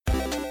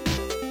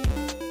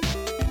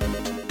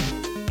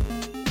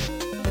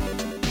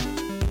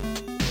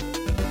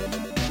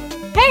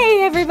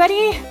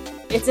everybody.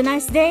 It's a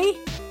nice day.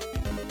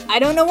 I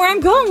don't know where I'm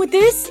going with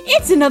this.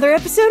 It's another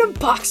episode of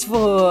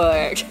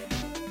Boxford.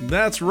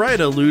 That's right,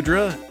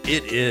 Aludra.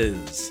 It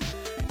is.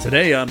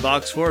 Today on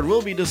Boxford,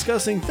 we'll be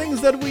discussing things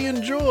that we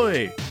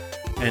enjoy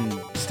and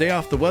stay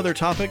off the weather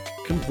topic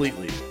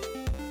completely.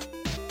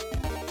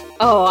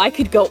 Oh, I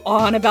could go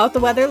on about the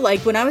weather.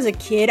 Like, when I was a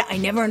kid, I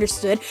never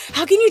understood.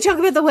 How can you talk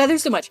about the weather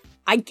so much?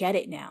 I get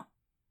it now.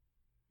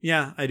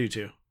 Yeah, I do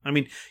too. I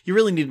mean, you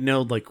really need to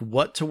know, like,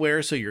 what to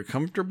wear so you're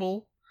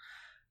comfortable.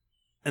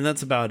 And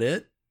that's about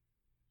it.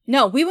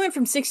 No, we went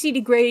from 60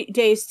 degree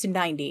days to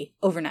 90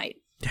 overnight.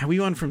 Yeah, we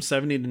went from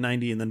 70 to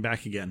 90 and then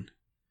back again.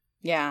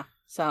 Yeah,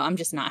 so I'm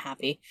just not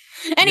happy.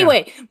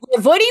 Anyway, We're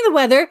avoiding the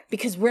weather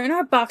because we're in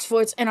our box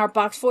forts, and our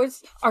box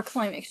forts are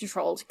climate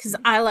controlled because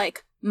I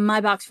like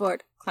my box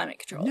fort climate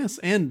controlled. Yes,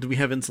 and we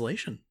have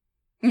insulation.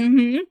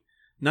 Mm-hmm.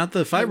 Not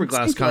the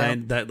fiberglass Super.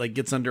 kind that, like,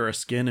 gets under our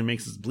skin and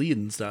makes us bleed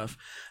and stuff.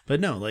 But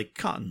no, like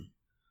cotton.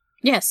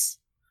 Yes.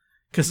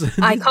 Because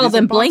I call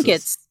them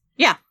blankets.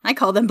 Yeah, I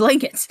call them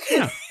blankets.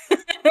 Yeah.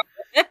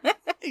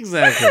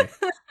 Exactly.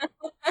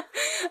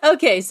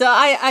 Okay, so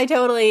I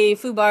totally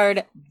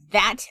foobarred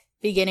that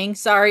beginning.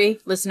 Sorry,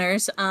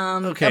 listeners.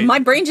 Okay. My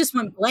brain just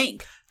went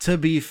blank. To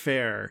be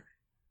fair,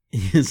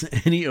 is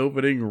any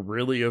opening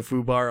really a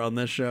foobar on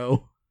this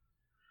show?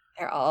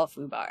 They're all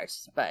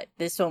foobars, but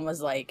this one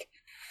was like,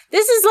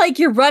 this is like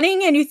you're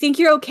running and you think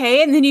you're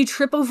okay, and then you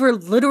trip over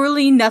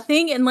literally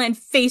nothing and land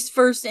face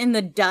first in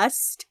the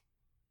dust.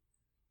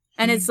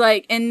 And it's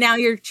like, and now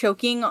you're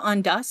choking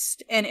on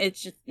dust, and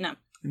it's just, no.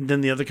 And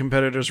then the other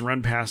competitors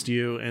run past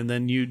you, and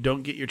then you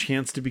don't get your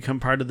chance to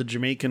become part of the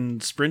Jamaican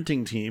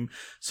sprinting team.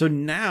 So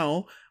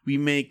now we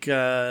make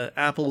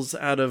apples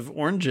out of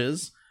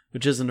oranges,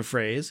 which isn't a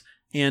phrase,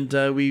 and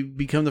we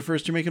become the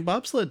first Jamaican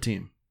bobsled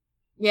team.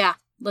 Yeah,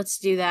 let's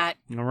do that.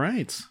 All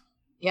right.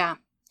 Yeah.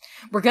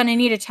 We're going to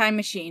need a time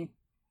machine.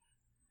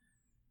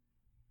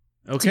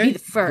 Okay. To be the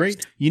first.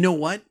 Great. You know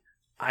what?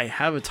 I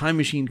have a time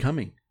machine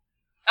coming.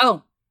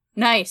 Oh,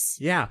 nice.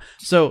 Yeah.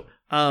 So,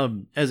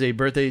 as a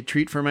birthday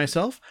treat for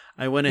myself,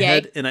 I went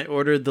ahead and I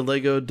ordered the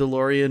Lego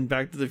DeLorean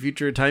Back to the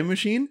Future time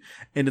machine,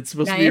 and it's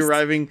supposed to be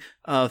arriving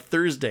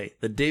Thursday,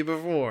 the day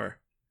before.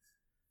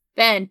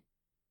 Ben,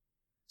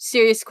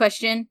 serious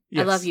question.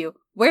 Yes. I love you.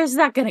 Where's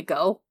that going to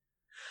go?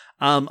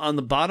 On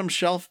the bottom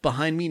shelf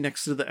behind me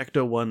next to the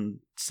Ecto 1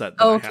 set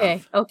that I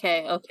have.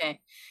 Okay.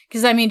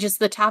 Because, I mean, just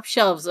the top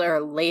shelves are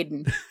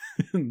laden.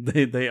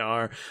 They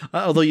are.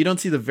 Although you don't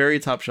see the very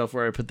top shelf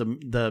where I put the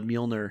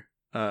Mjolnir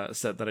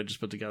set that I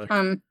just put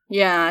together.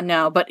 Yeah,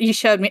 no, but you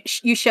showed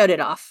it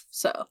off,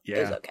 so yeah.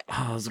 it was okay.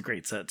 Oh, it was a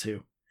great set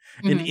too.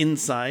 Mm-hmm. And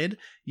inside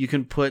you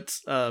can put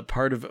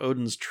part of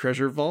Odin's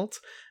treasure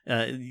vault.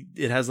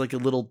 It has like a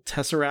little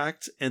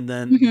tesseract, and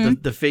then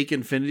the fake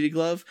Infinity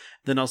Glove,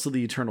 then also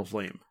the Eternal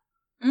Flame.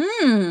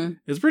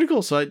 It's pretty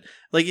cool. So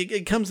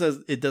it comes as,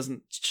 it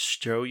doesn't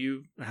show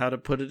you how to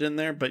put it in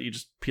there, but you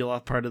just peel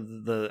off part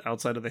of the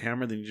outside of the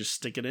hammer, then you just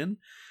stick it in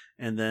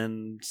and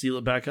then seal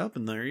it back up,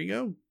 and there you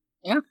go.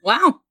 Yeah.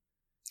 Wow.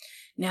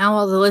 Now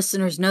all the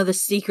listeners know the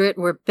secret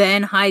where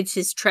Ben hides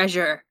his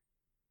treasure.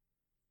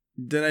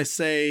 Did I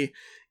say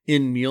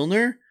in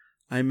Mjolnir?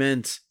 I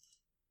meant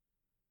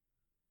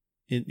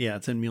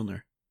it's in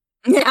Mjolnir.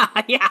 Yeah.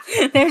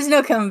 There's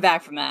no coming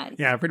back from that.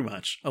 Yeah, pretty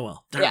much. Oh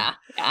well. Darn.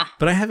 Yeah.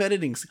 But I have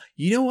editing.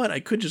 You know what? I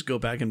could just go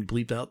back and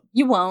bleep out.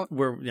 You won't.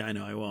 Yeah, I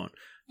know I won't.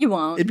 You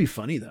won't. It'd be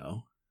funny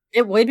though.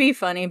 It would be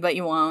funny, but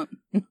you won't.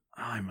 Oh,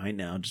 I might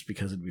now, just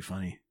because it'd be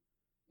funny.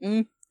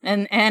 And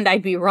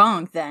I'd be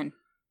wrong then.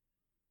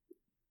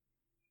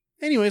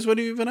 Anyways, what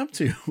have you been up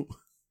to?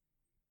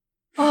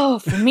 Oh,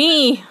 for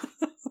me,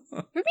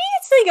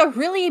 it's like a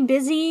really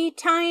busy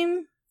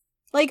time,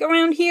 like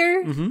around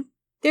here. Mm-hmm.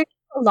 There's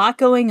a lot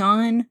going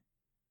on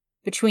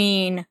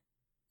between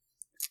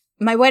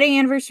my wedding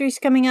anniversary's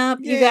coming up.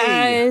 Yay. You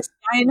guys,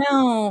 I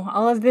know.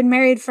 I've been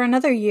married for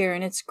another year,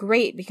 and it's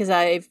great because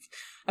I've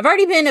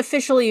already been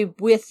officially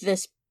with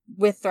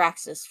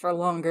Thraxis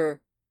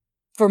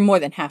for more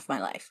than half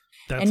my life.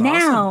 That's and awesome.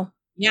 Now,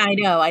 yeah,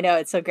 I know,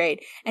 it's so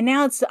great. And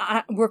now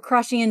we're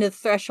crossing into the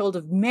threshold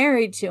of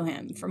married to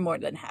him for more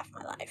than half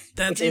my life.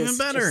 That's even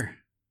better.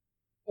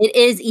 It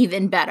is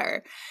even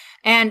better.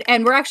 And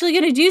we're actually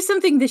going to do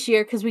something this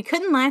year because we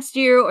couldn't last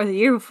year or the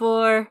year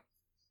before.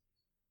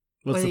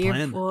 What's the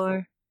plan?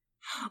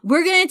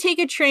 We're going to take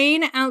a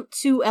train out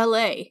to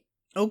LA.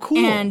 Oh, cool.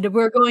 And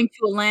we're going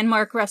to a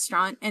landmark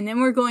restaurant, and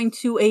then we're going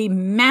to a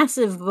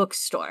massive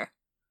bookstore.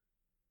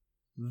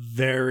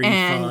 Very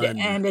fun.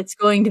 And it's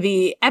going to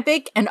be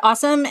epic and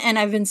awesome, and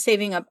I've been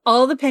saving up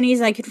all the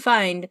pennies I could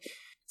find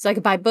so I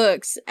could buy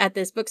books at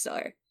this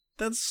bookstore.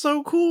 That's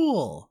so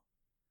cool.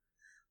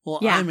 Well,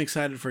 yeah. I'm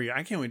excited for you.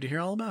 I can't wait to hear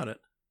all about it.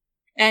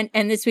 And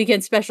this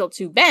weekend's special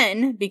to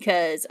Ben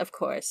because, of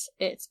course,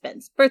 it's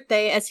Ben's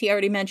birthday, as he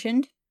already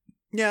mentioned.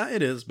 Yeah,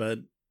 it is, but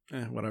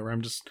whatever.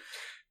 I'm just...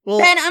 Well,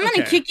 Ben, I'm going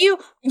to kick you.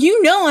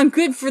 You know I'm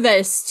good for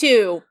this,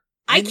 too.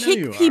 I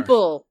kick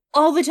people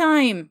all the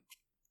time.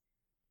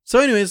 So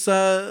anyways,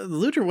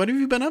 Luther, what have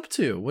you been up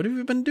to? What have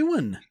you been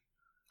doing?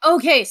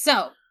 Okay,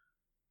 so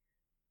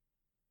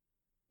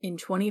in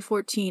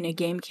 2014, a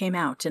game came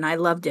out, and I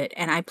loved it,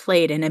 and I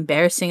played an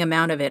embarrassing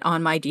amount of it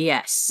on my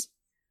DS.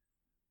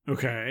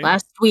 Okay.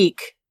 Last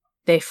week,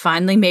 they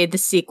finally made the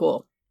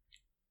sequel.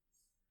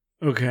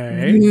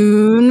 Okay.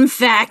 Moon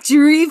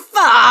Factory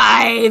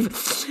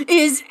 5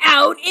 is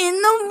out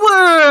in the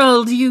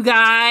world, you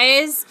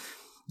guys.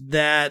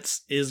 That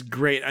is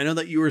great. I know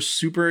that you were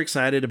super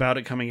excited about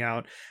it coming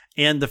out,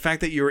 and the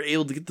fact that you were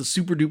able to get the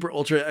super duper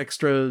ultra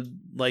extra,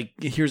 like,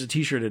 here's a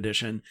t-shirt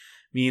edition,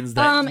 means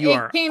that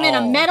it came in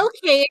a metal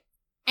case,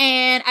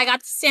 and I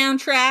got the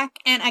soundtrack,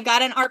 and I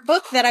got an art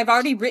book that I've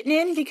already written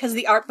in because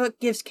the art book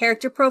gives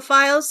character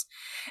profiles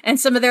and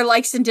some of their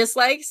likes and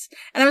dislikes.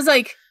 And I was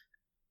like,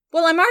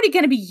 well, I'm already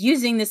going to be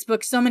using this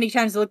book so many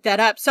times to look that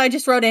up. So I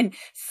just wrote in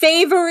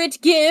favorite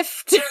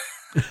gift.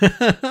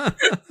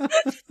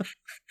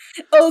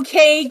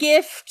 Okay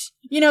gift,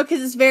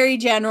 because it's very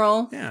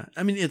general. Yeah,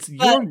 I mean, it's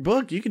your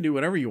book. You can do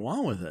whatever you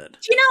want with it.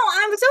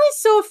 I was always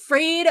so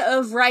afraid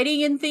of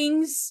writing in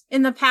things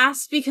in the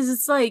past because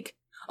it's like,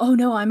 oh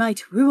no, I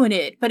might ruin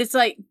it. But it's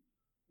like,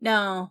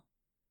 no,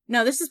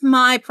 this is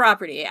my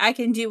property. I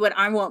can do what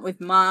I want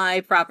with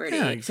my property.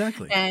 Yeah,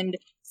 exactly. And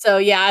so,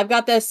 yeah, I've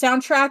got the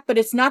soundtrack, but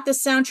it's not the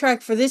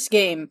soundtrack for this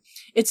game.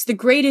 It's the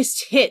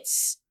greatest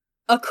hits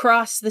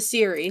across the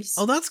series.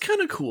 Oh, that's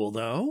kind of cool,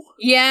 though.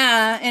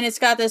 Yeah, and it's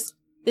got this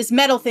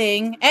metal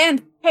thing.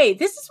 And, hey,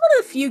 this is one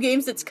of the few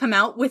games that's come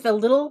out with a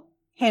little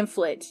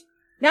pamphlet.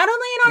 Not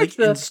only an art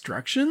book.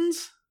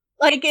 Instructions?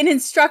 Like an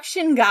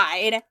instruction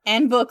guide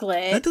and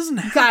booklet. That doesn't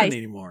happen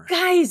anymore.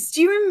 Guys,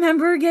 do you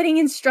remember getting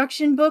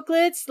instruction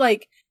booklets?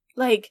 Like,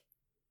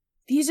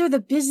 these are the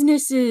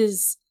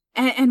businesses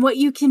and what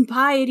you can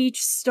buy at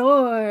each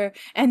store.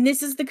 And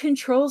this is the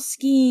control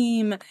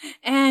scheme.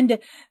 And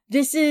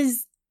this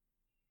is...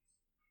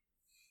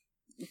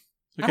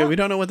 Okay, we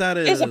don't know what that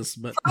is.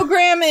 But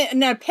program,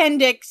 an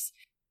appendix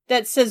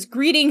that says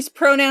greetings,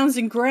 pronouns,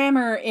 and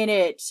grammar in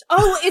it.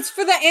 Oh, it's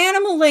for the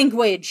animal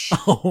language.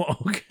 Oh,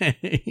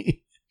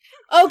 okay.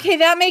 Okay,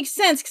 that makes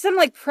sense, because I'm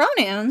like,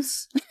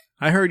 pronouns?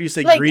 I heard you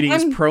say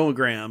greetings,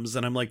 programs,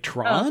 and I'm like,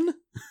 Tron?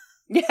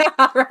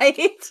 Yeah,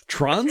 right?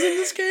 Tron's in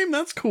this game?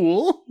 That's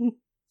cool.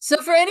 So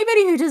for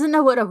anybody who doesn't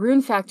know what a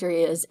Rune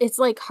Factory is, it's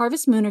like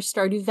Harvest Moon or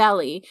Stardew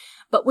Valley,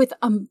 but with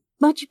a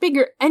much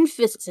bigger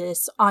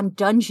emphasis on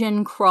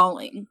dungeon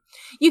crawling.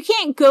 You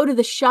can't go to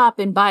the shop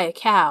and buy a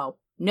cow.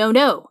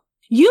 No.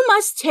 You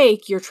must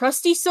take your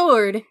trusty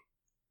sword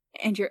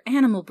and your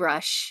animal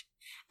brush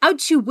out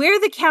to where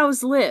the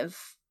cows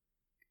live.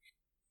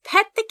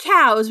 Pet the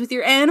cows with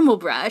your animal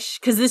brush,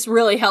 because this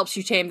really helps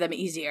you tame them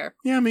easier.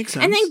 Yeah, makes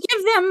sense. And then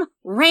give them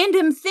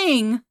random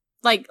thing,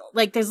 like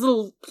there's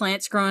little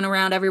plants growing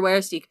around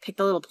everywhere, so you can pick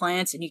the little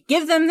plants, and you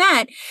give them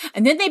that,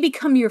 and then they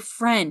become your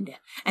friend.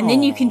 And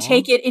then you can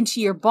take it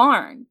into your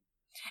barn.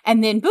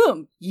 And then,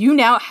 boom, you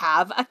now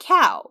have a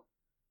cow.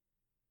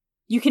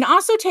 You can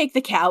also take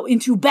the cow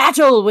into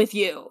battle with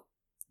you.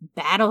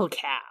 Battle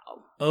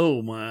cow.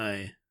 Oh,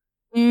 my.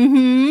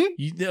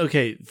 Mm-hmm.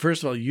 Okay,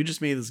 first of all, you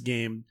just made this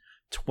game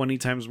 20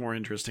 times more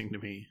interesting to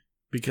me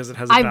because it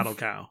has a battle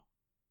cow.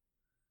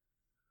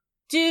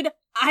 Dude,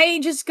 I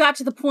just got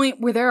to the point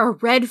where there are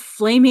red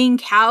flaming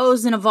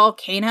cows in a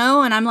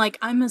volcano, and I'm like,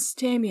 I must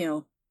tame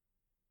you.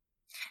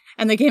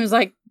 And the game is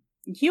like,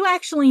 you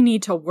actually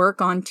need to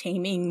work on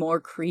taming more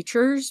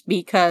creatures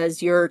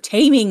because your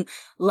taming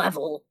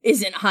level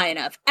isn't high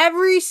enough.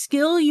 Every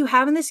skill you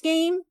have in this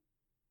game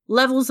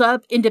levels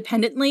up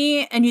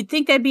independently, and you'd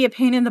think that'd be a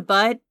pain in the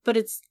butt, but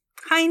it's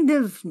kind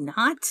of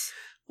not.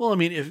 Well, I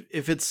mean,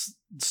 if it's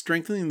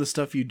strengthening the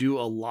stuff you do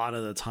a lot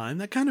of the time,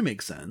 that kind of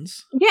makes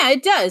sense. Yeah,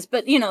 it does.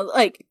 But,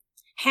 like,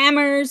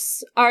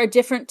 hammers are a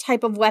different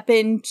type of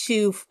weapon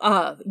to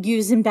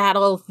use in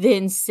battle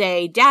than,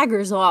 say,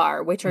 daggers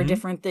are, which are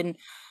different than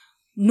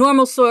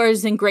normal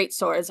swords and great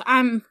swords.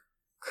 I'm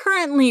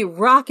currently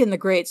rocking the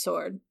great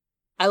sword.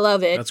 I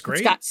love it. That's great.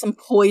 It's got some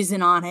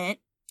poison on it.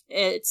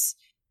 It's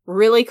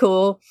really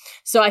cool.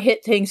 So I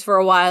hit things for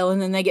a while, and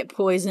then they get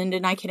poisoned,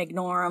 and I can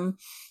ignore them.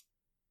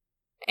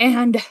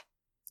 And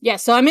yeah,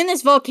 so I'm in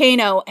this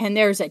volcano, and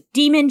there's a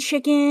demon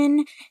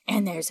chicken,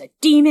 and there's a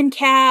demon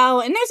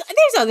cow, and there's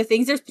other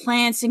things. There's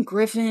plants and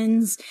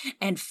griffins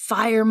and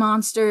fire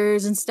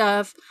monsters and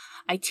stuff.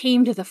 I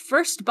tamed the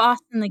first boss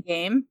in the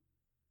game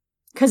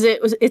because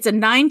it's a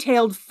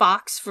 9-tailed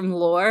fox from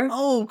lore.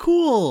 Oh,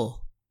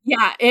 cool.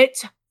 Yeah,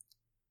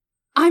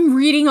 I'm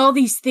reading all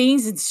these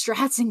things and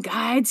strats and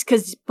guides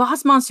because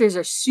boss monsters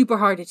are super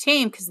hard to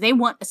tame because they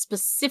want a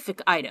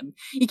specific item.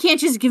 You can't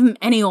just give them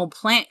any old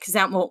plant because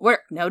that won't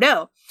work. No.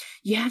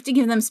 You have to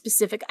give them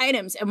specific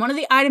items. And one of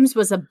the items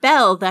was a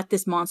bell that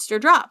this monster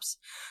drops.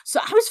 So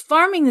I was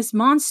farming this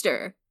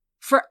monster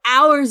for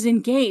hours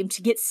in game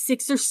to get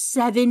 6 or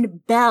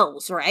 7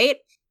 bells, right?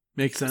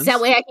 Makes sense. So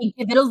that way I can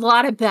give it a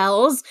lot of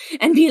bells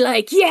and be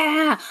like,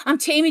 yeah, I'm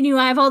taming you.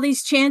 I have all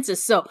these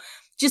chances. So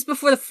just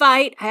before the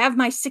fight, I have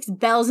my 6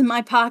 bells in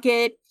my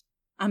pocket.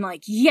 I'm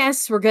like,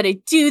 yes, we're going to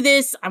do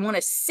this. I want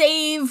to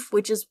save,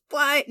 which is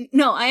why...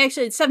 No, I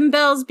actually had 7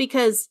 bells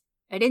because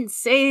I didn't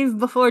save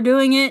before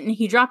doing it, and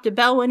he dropped a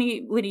bell when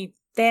he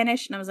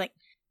vanished, and I was like,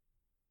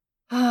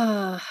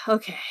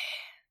 Okay.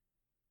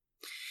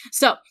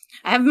 So,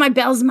 I have my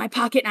bells in my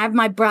pocket and I have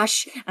my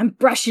brush. I'm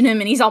brushing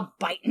him and he's all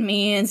biting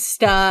me and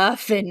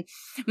stuff. And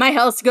my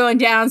health's going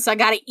down, so I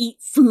gotta eat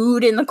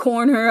food in the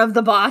corner of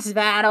the boss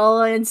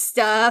battle and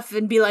stuff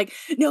and be like,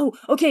 no,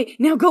 okay,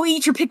 now go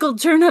eat your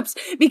pickled turnips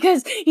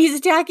because he's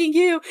attacking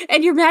you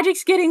and your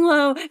magic's getting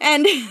low.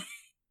 And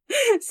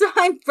so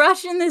I'm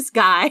brushing this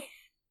guy.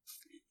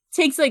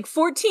 Takes like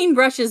 14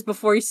 brushes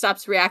before he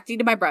stops reacting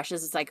to my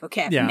brushes. It's like,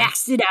 okay, I've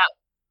maxed it out.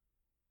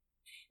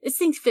 This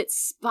thing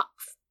fits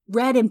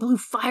red and blue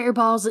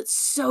fireballs. It's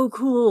so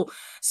cool.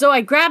 So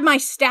I grab my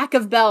stack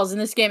of bells. In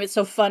this game, it's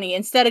so funny.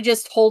 Instead of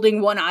just holding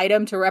one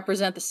item to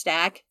represent the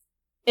stack,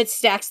 it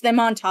stacks them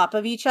on top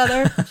of each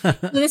other.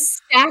 This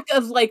stack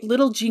of like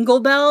little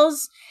jingle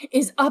bells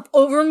is up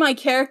over my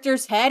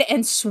character's head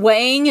and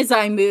swaying as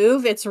I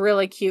move. It's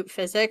really cute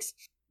physics.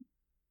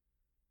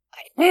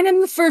 I hand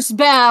him the first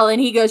bell and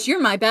he goes, "You're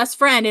my best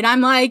friend." And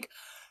I'm like,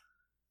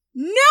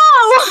 no!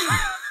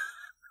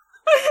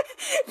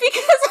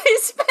 Because I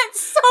spent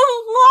so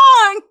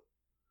long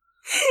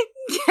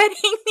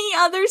getting the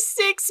other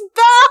 6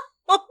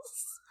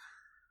 bells.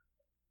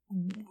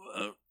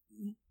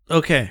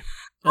 Okay,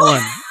 hold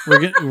on.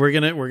 We're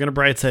gonna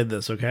bright side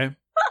this, okay?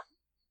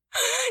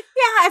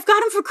 Yeah, I've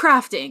got him for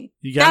crafting.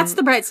 That's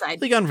the bright side.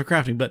 You got him for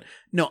crafting, but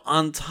no.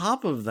 On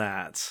top of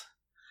that,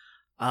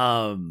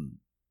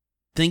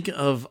 think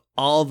of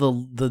all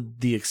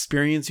the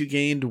experience you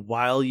gained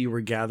while you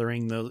were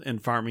gathering those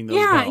and farming those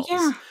bells.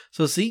 Yeah.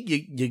 So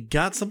see, you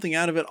got something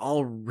out of it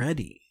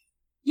already.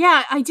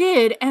 Yeah, I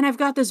did. And I've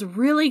got this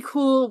really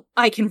cool,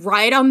 I can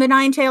ride on the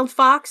 9-tailed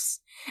fox.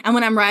 And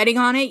when I'm riding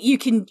on it, you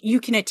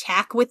can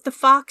attack with the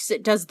fox.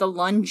 It does the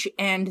lunge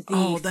and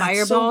the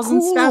fireballs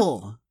and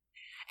stuff.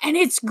 And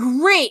it's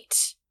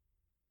great.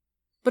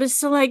 But it's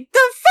still like,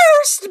 the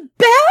first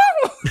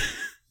bell!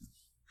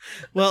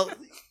 Well,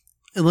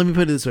 and let me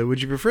put it this way.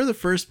 Would you prefer the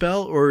first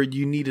bell or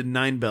you needed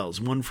 9 bells,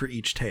 one for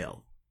each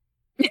tail?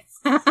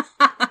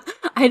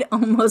 I'd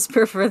almost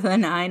prefer the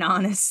 9,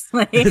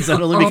 honestly. Is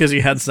that only because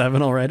you had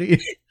 7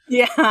 already?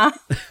 Yeah.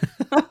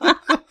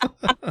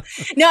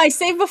 No, I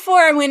saved before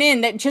I went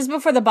in. That just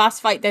before the boss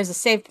fight, there's a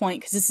save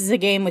point because this is a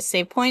game with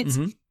save points.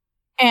 Mm-hmm.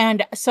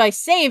 And so I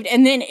saved,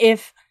 and then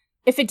if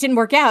it didn't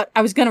work out,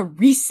 I was going to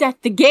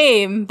reset the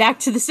game back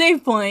to the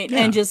save point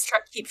and just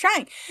keep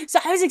trying. So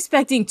I was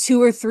expecting 2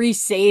 or 3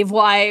 save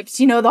wipes,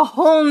 the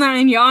whole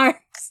 9 yards.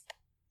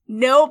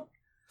 Nope.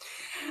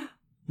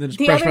 Then just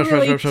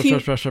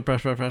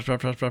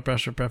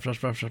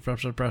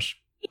brush.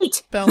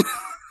 Eat. Bell.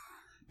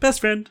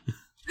 Best friend.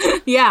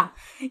 Yeah.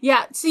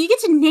 Yeah. So you get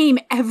to name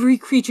every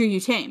creature you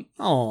tame.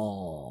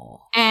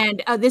 Oh.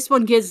 And this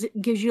one gives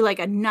you like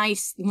a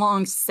nice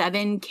long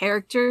 7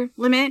 character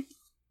limit.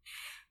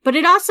 But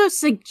it also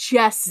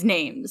suggests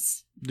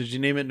names. Did you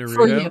name it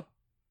Naruto?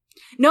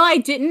 No, I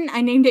didn't.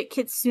 I named it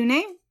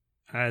Kitsune.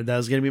 That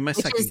was going to be my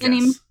second guess.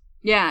 Name.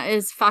 Yeah,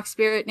 it's Fox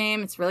Spirit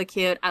name. It's really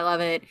cute. I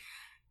love it.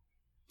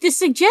 The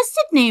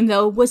suggested name,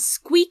 though, was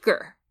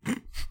Squeaker.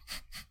 And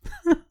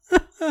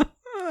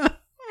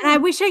I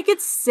wish I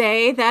could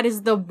say that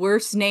is the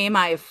worst name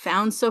I have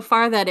found so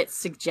far that it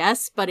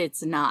suggests, but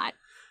it's not.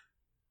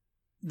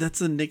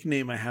 That's a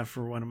nickname I have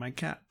for one of my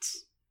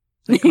cats.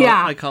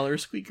 I call her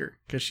Squeaker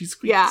because she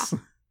squeaks.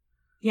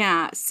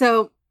 Yeah.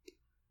 So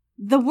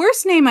the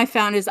worst name I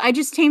found is I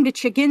just tamed a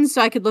chicken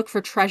so I could look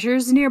for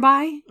treasures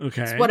nearby.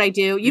 Okay. That's what I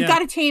do. You've got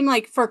to tame,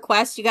 like, for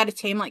quests, you got to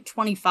tame like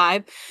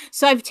 25.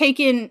 So I've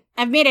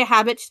made a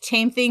habit to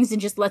tame things and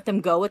just let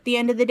them go at the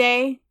end of the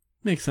day.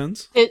 Makes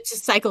sense. To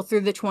cycle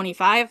through the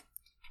 25.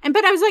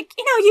 But I was like,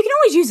 you can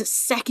always use a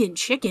second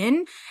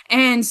chicken.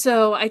 And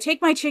so I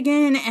take my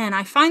chicken and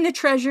I find the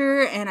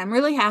treasure and I'm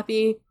really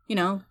happy,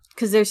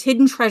 because there's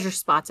hidden treasure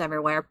spots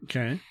everywhere.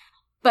 Okay.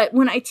 But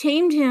when I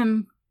tamed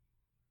him,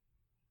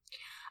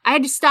 I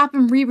had to stop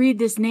and reread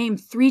this name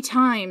 3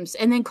 times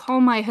and then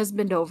call my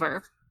husband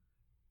over.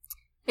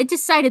 It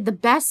decided the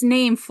best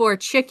name for a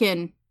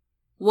chicken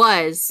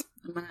was,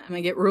 I'm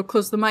gonna get real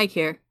close to the mic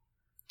here,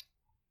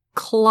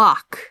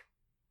 Clock.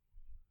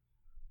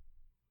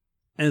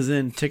 As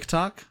in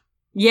TikTok?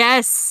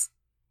 Yes.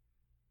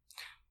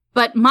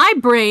 But my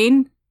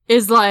brain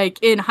is like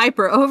in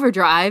hyper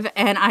overdrive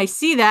and I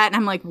see that and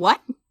I'm like,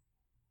 what?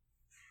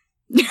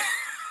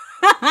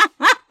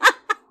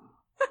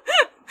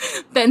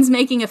 Ben's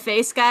making a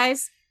face,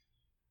 guys.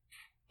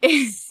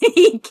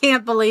 He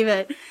can't believe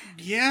it.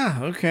 Yeah,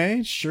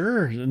 okay,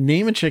 sure.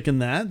 Name a chicken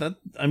that.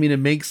 It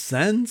makes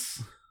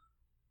sense.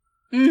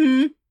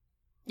 Mm-hmm.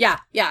 Yeah.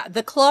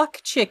 The Clock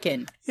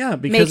chicken. Yeah,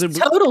 because makes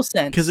total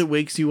sense. Because it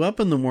wakes you up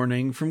in the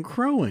morning from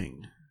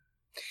crowing.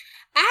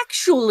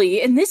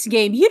 Actually, in this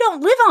game, you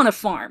don't live on a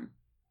farm.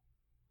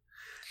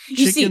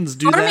 Chickens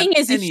do farming that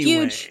is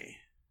anyway.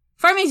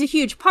 Farming is a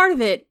huge part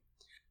of it,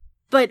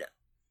 but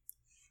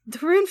the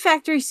Rune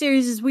Factory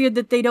series is weird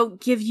that they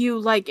don't give you,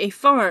 like, a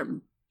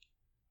farm.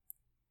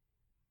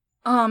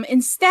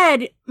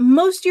 Instead,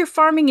 most of your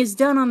farming is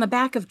done on the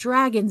back of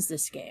dragons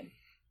this game.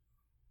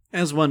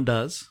 As one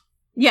does.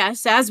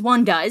 Yes, as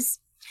one does.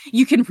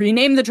 You can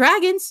rename the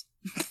dragons.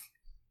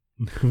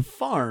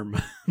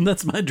 Farm.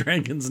 That's my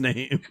dragon's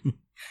name.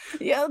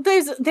 Yeah,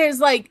 there's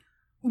like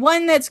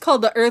one that's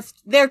called the Earth.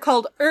 They're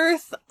called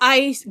Earth,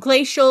 Ice,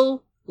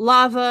 Glacial,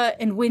 Lava,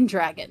 and Wind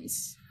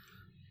Dragons.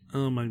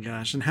 Oh my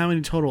gosh. And how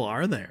many total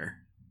are there?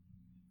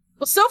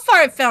 Well, so far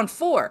I've found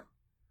 4.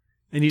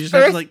 And you just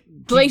Earth, have to like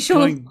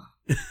Glacial.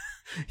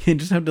 You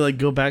just have to like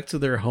go back to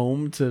their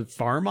home to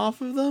farm off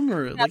of them,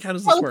 or like how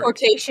does this work?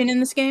 Teleportation in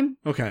this game.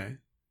 Okay.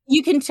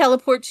 You can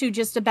teleport to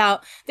just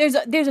about there's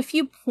a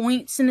few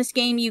points in this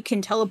game you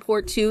can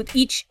teleport to.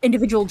 Each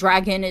individual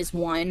dragon is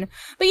one.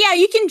 But yeah,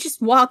 you can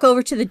just walk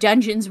over to the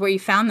dungeons where you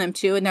found them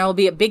to, and there will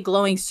be a big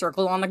glowing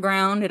circle on the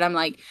ground, and I'm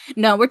like,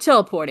 no, we're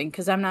teleporting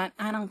because I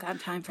don't got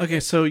time for Okay,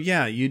 this. so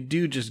yeah, you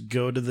do just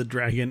go to the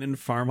dragon and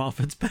farm off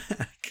its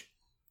back.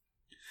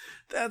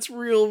 That's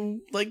real,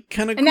 like,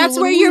 kind of cool. And that's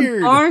where weird.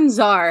 your barns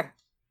are.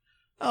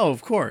 Oh,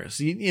 of course.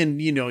 And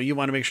you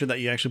want to make sure that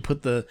you actually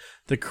put the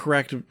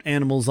correct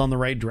animals on the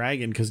right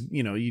dragon, because,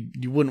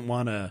 you wouldn't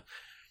want a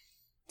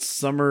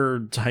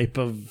summer type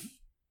of,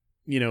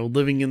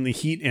 living in the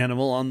heat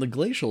animal on the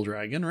glacial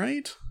dragon,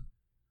 right?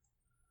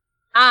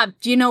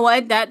 Do you know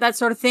what? That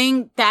sort of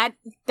thing,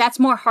 that's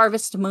more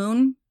Harvest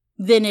Moon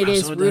than it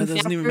is so Rune that doesn't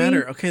Factory. even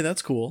matter. Okay,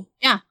 that's cool.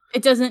 Yeah,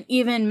 it doesn't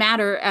even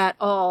matter at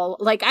all.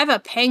 Like, I have a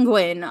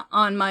penguin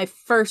on my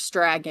first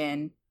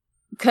dragon,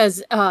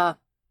 because,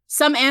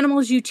 some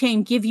animals you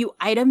tame give you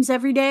items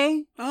every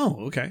day.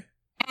 Oh, okay.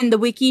 And the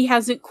wiki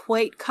hasn't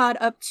quite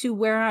caught up to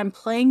where I'm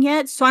playing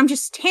yet. So I'm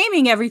just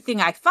taming everything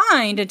I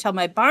find until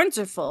my barns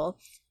are full.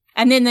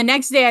 And then the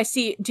next day I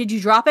see, did you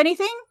drop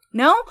anything?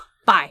 No?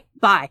 Bye.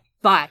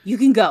 You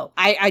can go.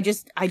 I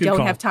don't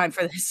call. have time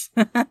for this.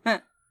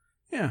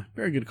 Yeah,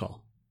 very good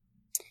call.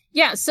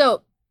 Yeah,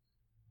 so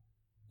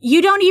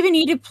you don't even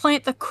need to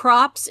plant the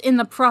crops in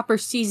the proper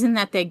season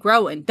that they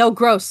grow in. They'll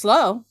grow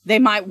slow. They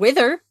might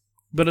wither.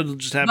 But it'll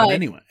just happen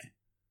anyway.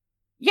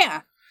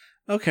 Yeah.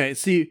 Okay,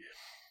 see,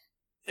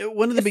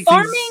 one of the big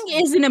farming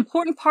things... is an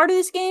important part of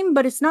this game,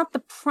 but it's not the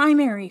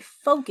primary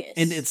focus.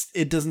 And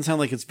it doesn't sound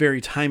like it's very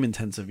time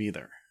intensive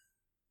either.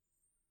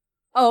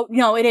 Oh,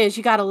 no, it is.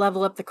 You got to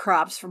level up the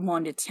crops from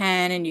 1 to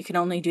 10, and you can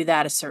only do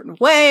that a certain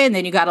way, and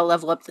then you got to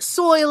level up the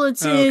soil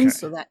it's in,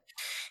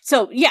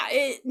 So yeah,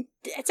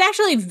 it's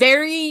actually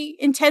very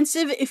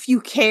intensive if you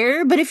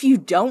care, but if you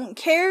don't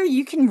care,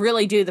 you can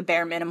really do the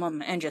bare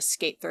minimum and just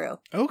skate through.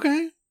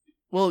 Okay.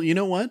 Well, you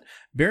know what?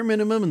 Bare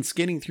minimum and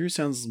skating through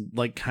sounds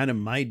like kind of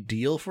my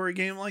deal for a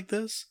game like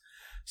this.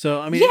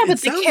 So, I mean, it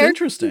sounds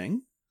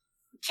interesting.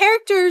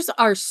 Characters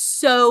are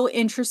so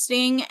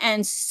interesting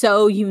and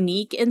so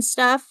unique and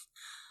stuff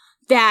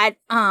that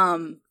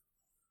I'm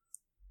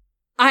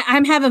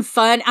having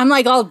fun. I'm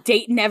like all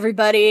dating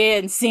everybody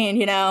and seeing,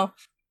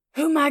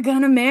 who am I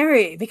gonna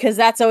marry? Because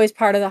that's always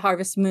part of the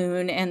Harvest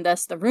Moon, and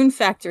thus the Rune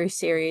Factory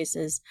series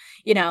is,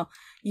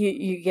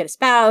 you get a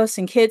spouse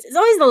and kids. It's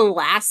always the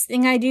last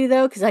thing I do,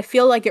 though, because I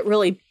feel like it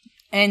really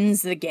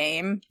ends the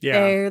game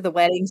there, the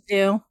weddings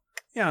do.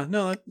 Yeah,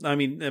 no,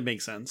 that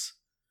makes sense.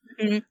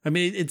 Mm-hmm. I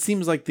mean, it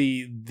seems like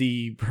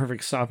the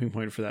perfect stopping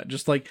point for that.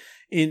 Just like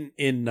in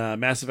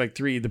Mass Effect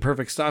 3, the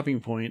perfect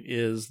stopping point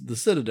is the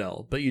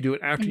Citadel, but you do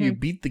it after you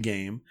beat the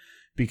game,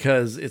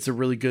 because it's a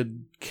really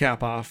good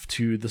cap off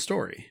to the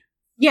story.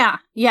 Yeah,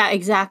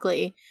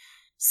 exactly.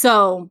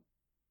 So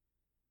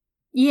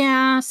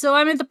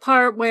I'm at the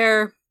part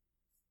where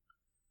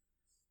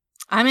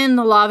I'm in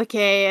the lava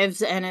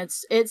caves, and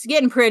it's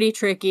getting pretty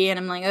tricky, and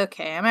I'm like,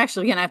 okay, I'm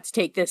actually gonna have to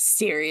take this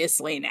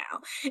seriously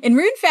now. In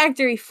Rune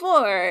Factory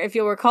 4, if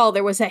you'll recall,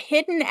 there was a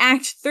hidden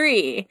Act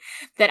 3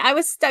 that I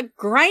was stuck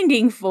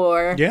grinding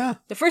for. Yeah.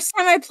 The first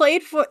time I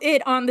played for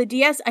it on the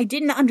DS, I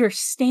didn't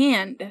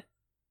understand.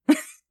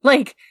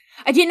 Like,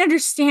 I didn't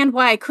understand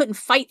why I couldn't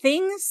fight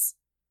things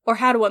or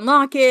how to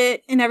unlock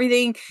it and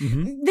everything.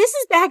 Mm-hmm. This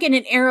is back in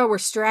an era where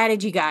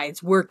strategy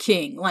guides were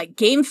king. Like,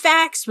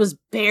 GameFAQs was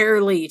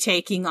barely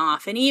taking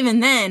off. And even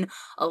then,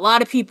 a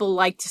lot of people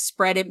like to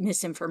spread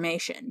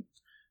misinformation.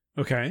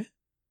 Okay.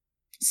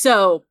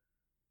 So,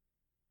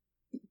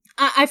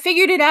 I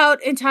figured it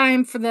out in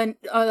time for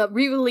the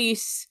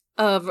re-release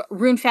of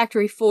Rune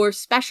Factory 4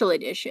 Special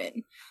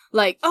Edition.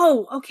 Like,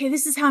 oh, okay,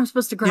 this is how I'm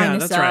supposed to grind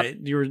this up. Yeah, that's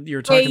right. You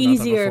were talking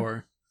about that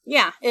before.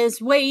 Yeah,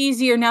 it's way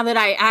easier now that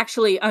I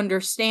actually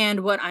understand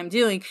what I'm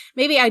doing.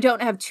 Maybe I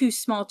don't have 2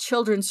 small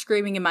children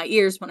screaming in my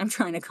ears when I'm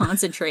trying to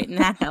concentrate, and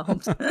that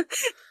helps.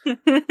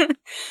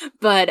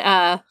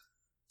 But,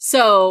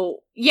 so,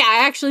 yeah,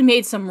 I actually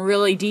made some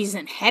really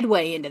decent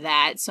headway into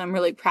that, so I'm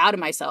really proud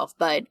of myself.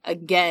 But,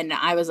 again,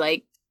 I was,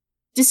 like,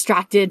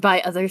 distracted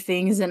by other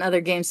things and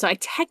other games, so I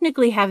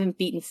technically haven't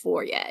beaten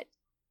 4 yet.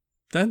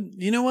 Then,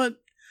 you know what?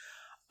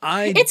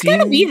 It's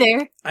gonna be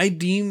there. I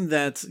deem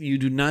that you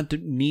do not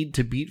need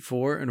to beat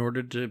 4 in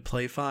order to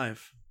play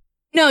 5.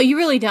 No, you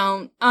really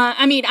don't.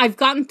 I mean, I've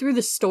gotten through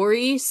the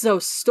story, so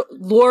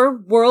lore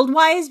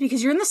world-wise,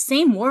 because you're in the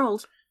same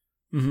world.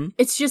 Mm-hmm.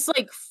 It's just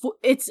like,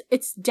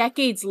 it's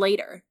decades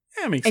later.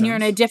 Yeah, makes sense. And you're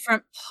in a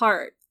different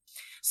part.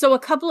 So a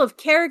couple of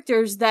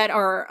characters that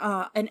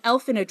are an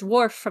elf and a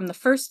dwarf from the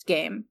first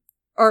game,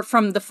 or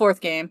from the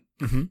 4th game,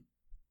 mm-hmm.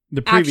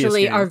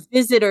 actually are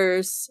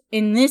visitors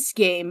in this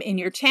game in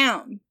your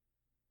town.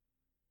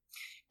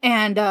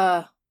 And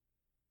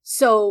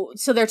so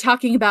they're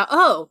talking about,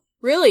 oh,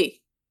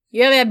 really?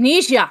 You have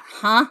amnesia,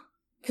 huh?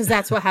 Because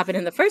that's what happened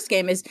in the first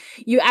game, is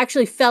you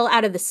actually fell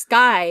out of the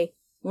sky,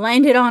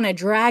 landed on a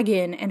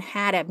dragon, and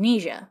had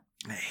amnesia.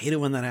 I hate it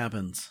when that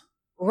happens.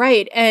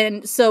 Right.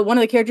 And so one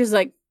of the characters is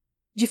like,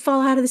 did you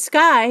fall out of the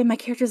sky? And my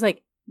character's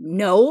like,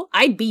 no,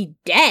 I'd be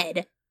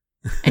dead.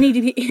 And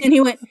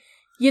he went,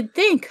 you'd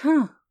think,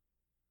 huh?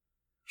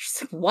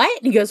 She's like, what?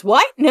 And he goes,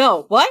 what?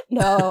 No, what?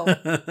 No.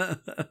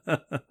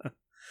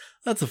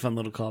 That's a fun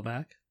little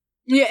callback.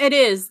 Yeah, it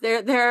is.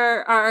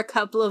 There are a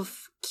couple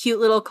of cute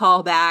little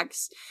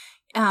callbacks.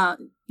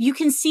 You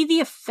can see the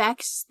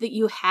effects that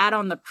you had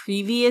on the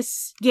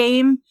previous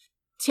game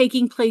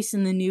taking place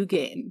in the new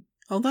game.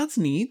 Oh, that's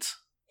neat.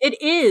 It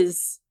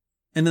is.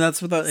 And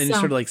that's without any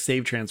sort of like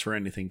save transfer or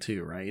anything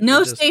too, right?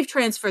 No save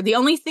transfer. The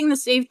only thing the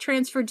save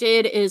transfer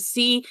did is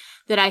see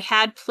that I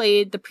had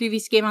played the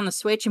previous game on the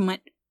Switch and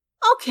went,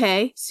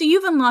 okay, so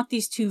you've unlocked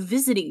these 2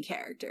 visiting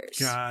characters.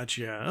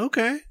 Gotcha.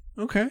 Okay.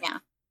 Yeah.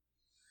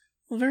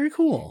 Well, very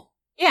cool.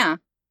 Yeah.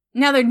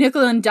 Now they're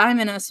nickel and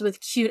diming us with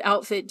cute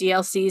outfit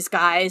DLCs,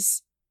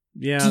 guys.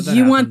 Yeah. Do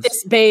you want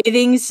this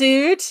bathing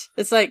suit?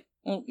 It's like,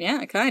 well,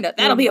 yeah, kind of.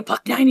 That'll be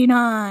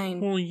 $1.99.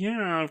 Well,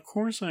 yeah, of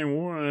course I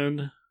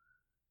would.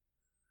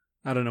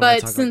 I don't know why I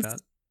talk like that.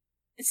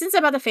 Since I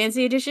bought the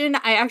Fancy Edition,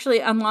 I actually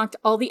unlocked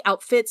all the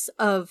outfits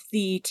of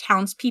the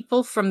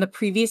townspeople from the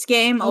previous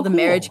game, all the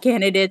marriage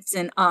candidates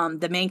and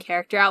the main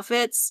character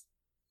outfits.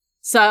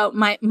 So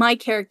my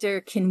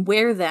character can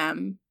wear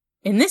them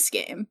in this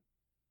game.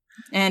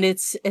 And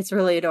it's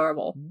really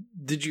adorable.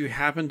 Did you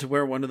happen to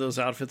wear one of those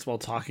outfits while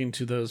talking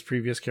to those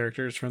previous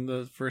characters from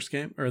the first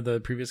game or the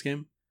previous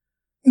game?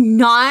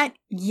 Not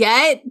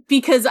yet,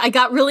 because I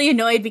got really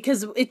annoyed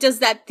because it does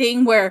that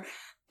thing where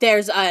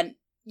there's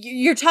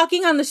you're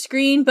talking on the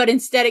screen, but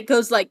instead it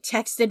goes like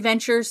text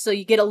adventure. So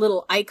you get a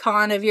little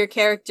icon of your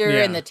character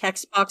and the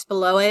text box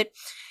below it.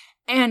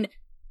 And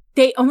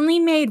they only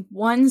made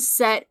one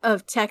set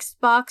of text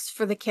box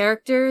for the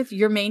character,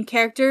 your main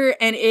character,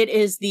 and it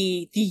is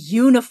the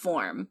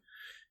uniform.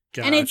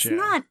 Gotcha. And it's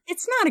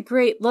not a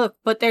great look,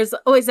 but there's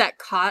always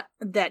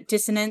that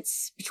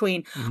dissonance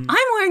between I'm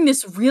wearing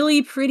this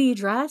really pretty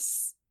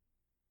dress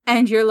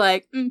and you're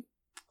like,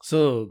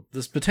 so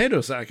this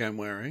potato sack I'm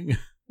wearing.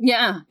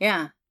 Yeah,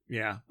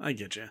 I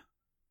get you.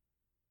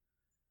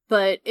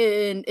 But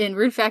in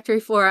Rune Factory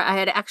 4, I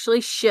had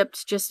actually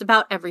shipped just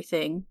about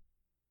everything.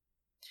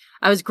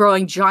 I was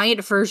growing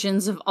giant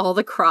versions of all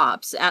the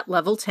crops at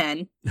level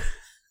 10.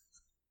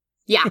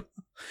 Yeah.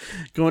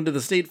 Going to the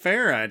state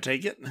fair, I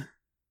take it.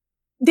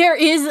 There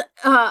is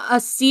a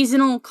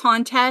seasonal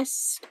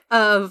contest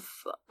of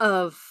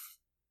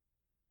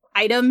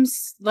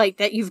items like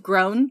that you've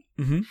grown,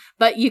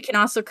 but you can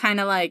also kind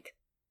of like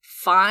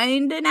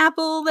find an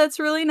apple that's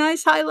really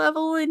nice high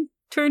level and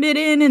turn it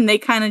in, and they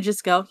kind of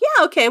just go,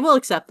 yeah, okay, we'll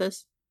accept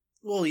this.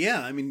 Well,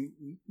 yeah, I mean,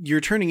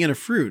 you're turning in a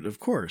fruit, of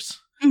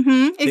course.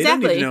 Exactly. They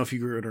don't need to know if you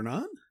grew it or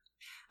not.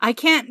 I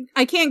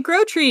can't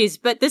grow trees,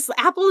 but this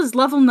apple is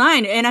level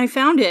 9 and I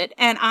found it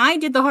and I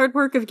did the hard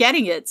work of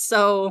getting it.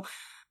 So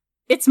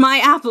it's my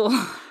apple.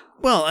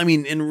 Well, I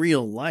mean, in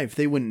real life,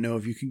 they wouldn't know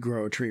if you could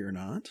grow a tree or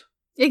not.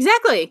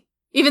 Exactly.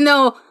 Even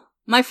though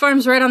my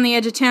farm's right on the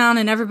edge of town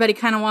and everybody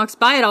kind of walks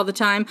by it all the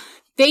time,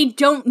 they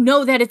don't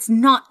know that it's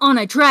not on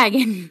a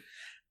dragon.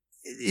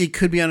 It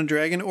could be on a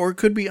dragon or it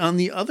could be on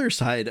the other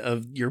side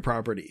of your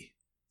property.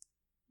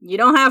 You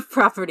don't have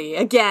property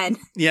again.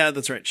 Yeah,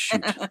 that's right.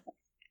 Shoot.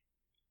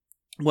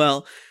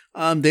 Well,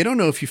 they don't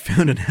know if you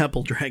found an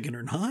apple dragon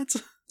or not.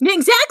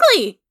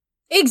 Exactly.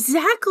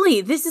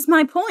 This is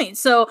my point.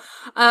 So,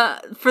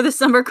 for the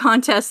summer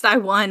contest, I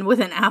won with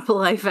an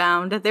apple I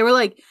found. They were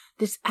like,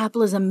 this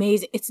apple is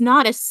amazing. It's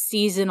not a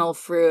seasonal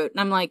fruit.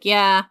 And I'm like,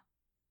 yeah.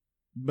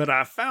 But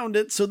I found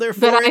it, so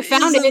therefore it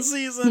is in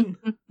season.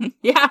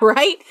 Yeah,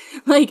 right?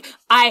 Like,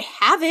 I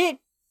have it.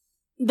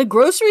 The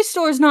grocery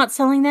store is not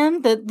selling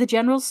them, the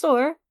general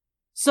store.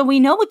 So we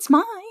know it's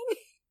mine.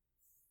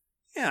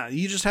 Yeah,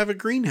 you just have a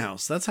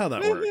greenhouse. That's how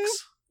that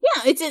works.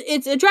 Yeah,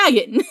 it's a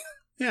dragon.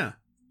 Yeah.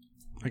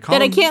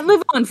 I can't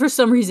live on for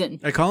some reason.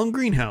 I call him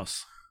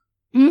Greenhouse.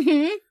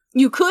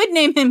 You could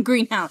name him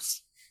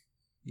Greenhouse.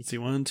 Let's see,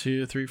 1,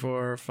 2, 3,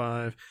 4,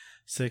 5,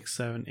 6,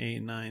 7,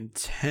 8, 9,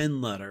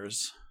 10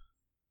 letters.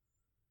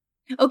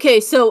 Okay,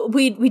 so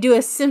we do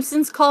a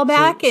Simpsons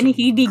callback and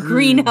he'd be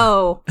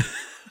Greenho.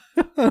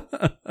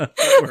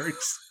 That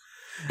works.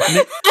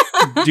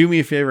 Do me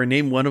a favor,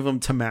 name one of them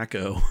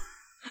Tamako.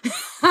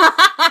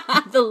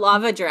 The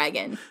lava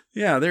dragon.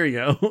 Yeah, there you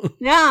go.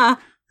 Yeah,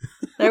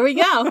 there we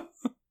go.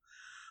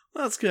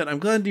 Well, that's good. I'm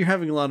glad you're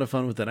having a lot of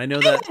fun with it. I know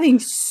I'm having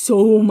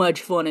so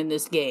much fun in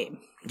this game.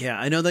 Yeah,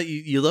 I know that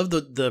you love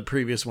the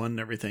previous one and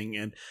everything.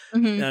 And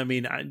I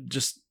mean, I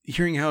just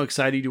hearing how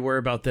excited you were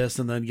about this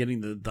and then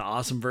getting the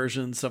awesome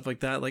version and stuff like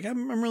that. Like,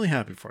 I'm really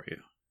happy for you.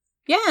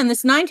 Yeah, and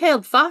this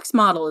 9-tailed fox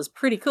model is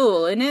pretty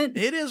cool, isn't it?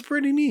 It is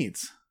pretty neat.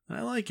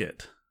 I like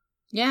it.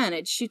 Yeah, and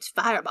it shoots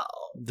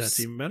fireballs. That's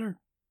even better.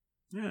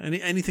 Yeah.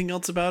 Anything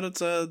else about it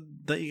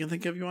that you can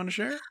think of you want to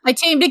share? I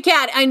tamed a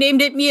cat. I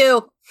named it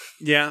Mew.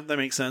 Yeah, that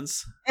makes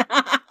sense.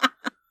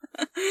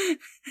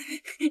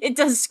 It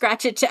does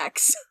scratch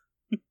attacks.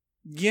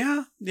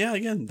 Yeah.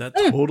 Again, that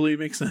totally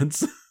makes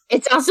sense.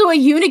 It's also a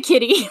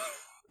unikitty.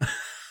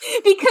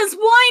 Because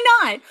why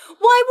not?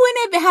 Why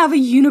wouldn't it have a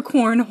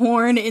unicorn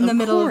horn in the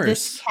middle of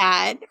this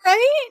cat,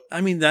 right?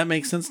 I mean, that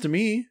makes sense to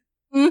me.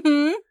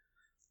 Mm-hmm.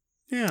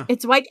 Yeah.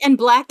 It's white and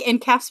black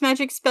and casts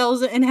magic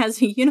spells and has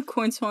a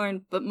unicorn's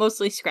horn, but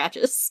mostly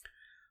scratches.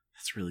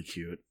 That's really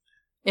cute.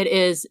 It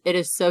is. It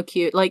is so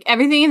cute. Like,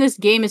 everything in this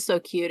game is so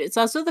cute. It's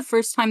also the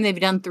first time they've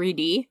done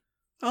 3D.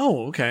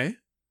 Oh, okay.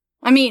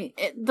 I mean,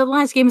 the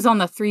last game was on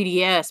the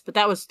 3DS, but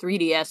that was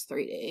 3DS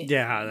 3D.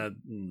 Yeah,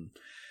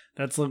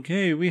 that's like,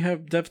 hey, we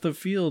have depth of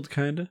field,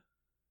 kind of.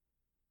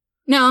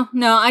 No,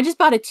 I just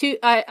bought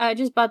I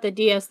just bought the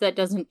DS that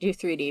doesn't do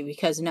 3D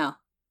because no.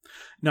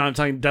 No, I'm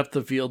talking depth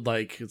of field.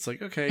 Like, it's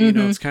like, okay, you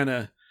know, it's kind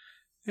of,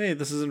 hey,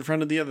 this is in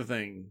front of the other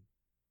thing.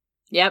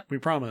 Yep. We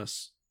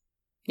promise.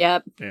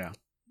 Yep. Yeah.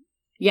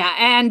 Yeah,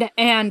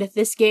 and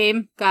this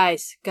game,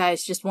 guys,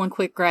 just one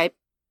quick gripe.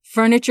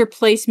 Furniture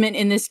placement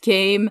in this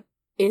game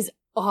is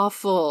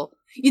awful.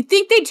 You'd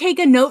think they'd take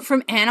a note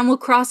from Animal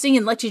Crossing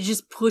and let you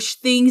just push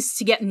things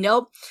to get...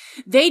 Nope.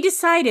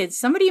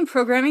 Somebody in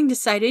programming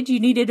decided you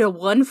needed a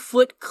 1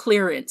 foot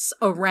clearance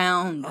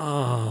around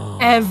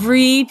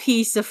every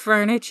piece of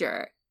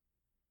furniture.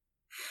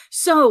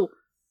 So,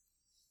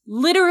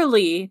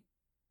 literally,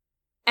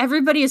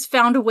 everybody has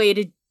found a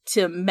way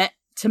to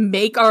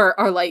make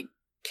our like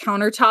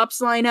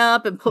countertops line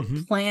up and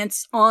put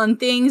plants on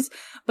things,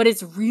 but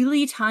it's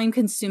really time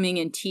consuming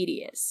and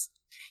tedious.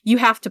 You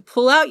have to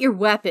pull out your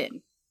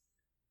weapon,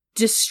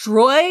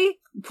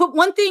 put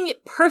one thing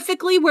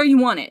perfectly where you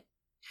want it,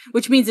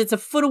 which means it's a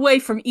foot away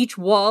from each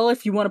wall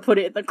if you want to put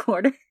it in the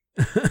corner.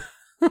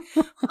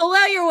 Pull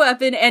out your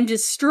weapon and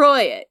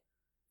destroy it.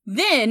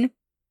 Then,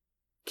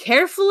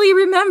 carefully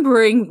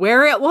remembering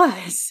where it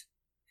was,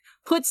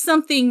 put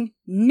something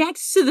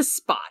next to the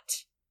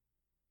spot.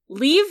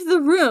 Leave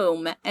the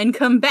room and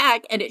come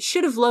back and it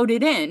should have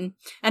loaded in.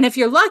 And if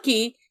you're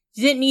lucky,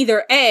 you didn't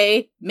either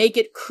A, make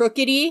it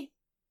crookedy,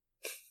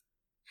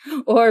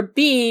 or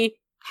B,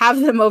 have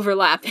them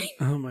overlapping.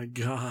 Oh my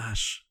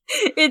gosh.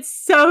 It's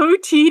so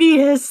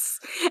tedious.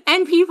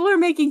 And people are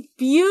making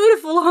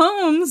beautiful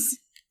homes.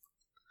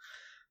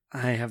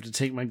 I have to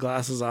take my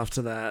glasses off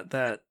to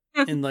that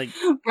and like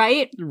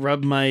right?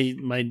 Rub my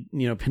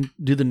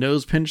do the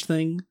nose pinch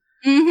thing.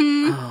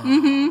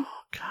 God.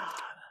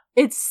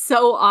 It's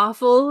so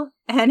awful.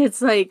 And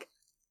it's like,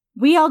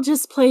 we all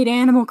just played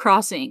Animal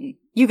Crossing.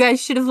 You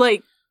guys should have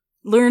like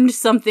learned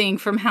something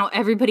from how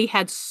everybody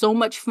had so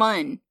much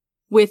fun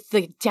with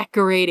the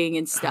decorating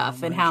and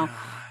stuff, and how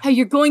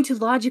you're going to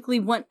logically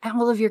want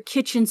all of your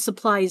kitchen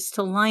supplies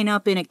to line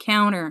up in a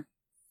counter.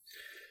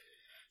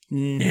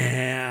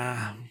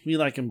 Nah, we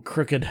like them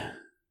crooked.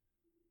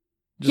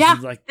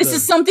 This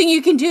is something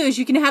you can do, is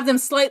you can have them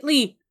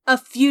slightly a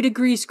few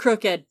degrees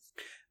crooked.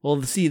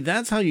 Well, see,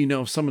 that's how you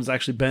know if someone's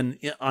actually been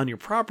on your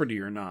property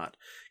or not,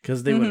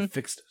 because they would have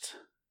fixed it.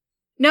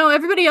 No,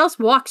 everybody else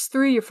walks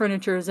through your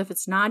furniture as if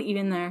it's not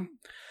even there.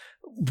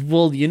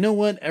 Well, you know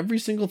what? Every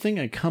single thing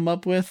I come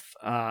up with,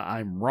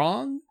 I'm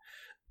wrong,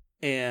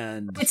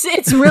 and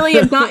it's really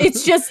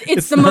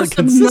it's the most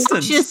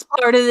obnoxious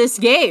part of this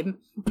game.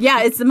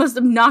 Yeah, it's the most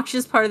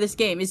obnoxious part of this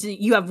game. Is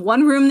you have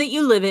one room that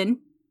you live in,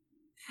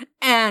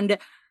 and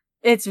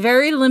it's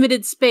very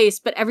limited space,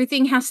 but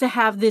everything has to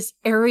have this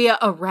area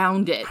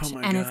around it,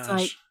 and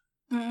gosh.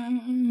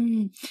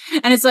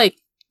 It's like,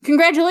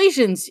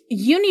 congratulations,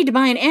 you need to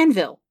buy an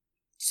anvil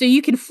so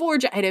you can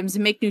forge items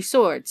and make new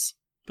swords.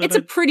 But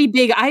a pretty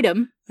big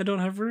item. I don't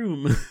have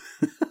room.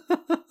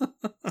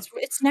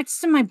 It's next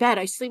to my bed.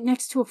 I sleep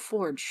next to a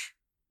forge.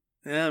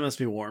 Yeah, it must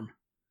be warm.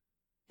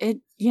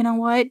 You know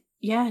what?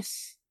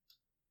 Yes.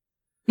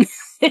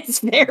 It's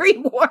very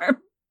warm.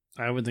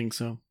 I would think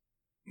so.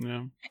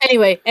 Yeah.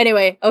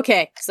 Anyway,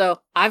 okay. So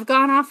I've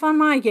gone off on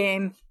my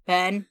game,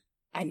 Ben.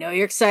 I know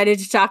you're excited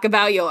to talk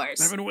about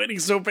yours. I've been waiting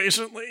so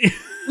patiently.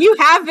 You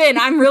have been.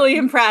 I'm really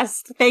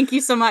impressed. Thank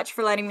you so much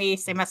for letting me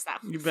say my stuff.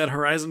 You bet.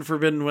 Horizon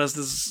Forbidden West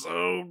is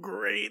so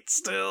great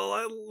still.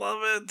 I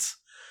love it.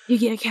 You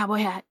get a cowboy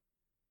hat.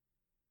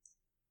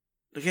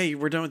 Okay,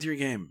 we're done with your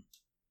game.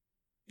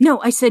 No,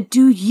 I said,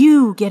 do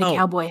you get a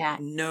cowboy hat?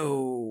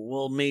 No.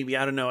 Well, maybe.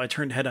 I don't know. I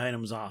turned head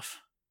items off.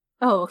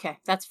 Oh, okay.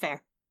 That's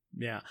fair.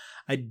 Yeah.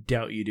 I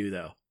doubt you do,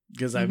 though,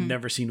 because I've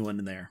never seen one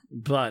in there.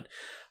 But,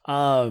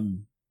 yeah,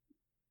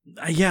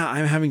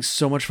 I'm having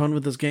so much fun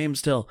with this game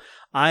still.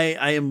 I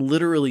am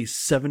literally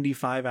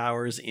 75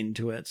 hours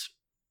into it.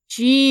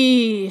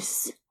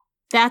 Jeez.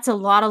 That's a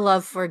lot of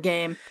love for a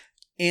game.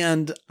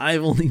 And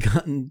I've only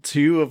gotten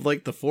 2 of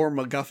like the 4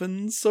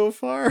 MacGuffins so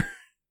far.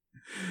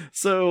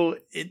 So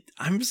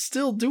I'm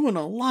still doing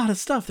a lot of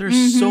stuff.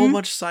 There's so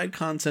much side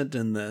content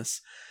in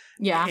this.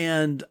 Yeah.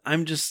 And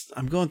I'm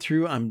going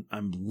through, I'm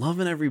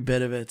loving every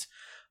bit of it.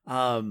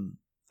 I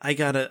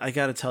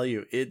gotta tell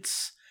you,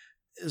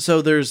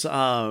 so there's,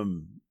 okay.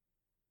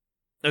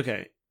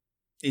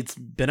 it's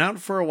been out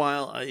for a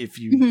while. If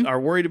you are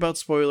worried about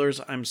spoilers,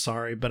 I'm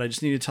sorry, but I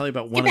just need to tell you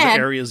about one of the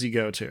areas you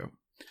go to.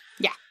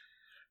 Yeah.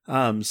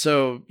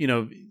 So,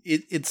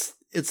 it's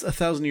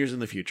 1,000 years in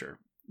the future.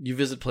 You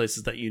visit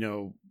places that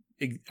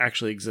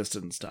actually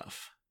existed and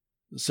stuff.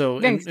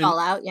 So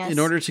Fallout, yes. In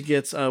order to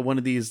get one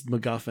of these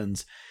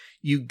MacGuffins,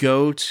 you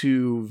go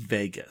to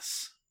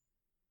Vegas.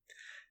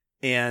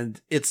 And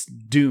it's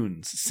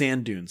dunes,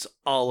 sand dunes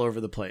all over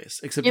the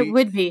place. Except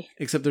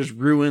there's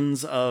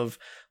ruins of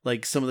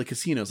like some of the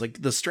casinos.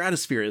 Like the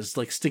Stratosphere is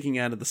like sticking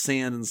out of the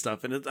sand and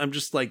stuff. And I'm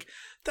just like,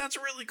 that's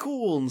really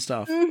cool and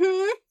stuff.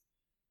 Mm-hmm.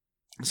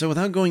 So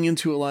without going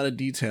into a lot of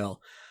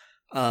detail,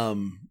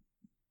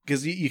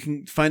 because you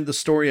can find the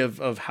story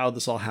of how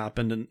this all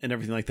happened and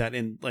everything like that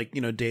in like,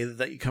 data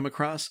that you come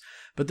across.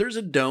 But there's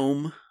a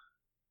dome,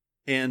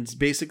 and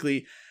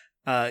basically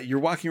you're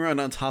walking around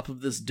on top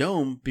of this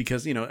dome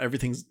because,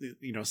 everything's,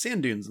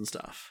 sand dunes and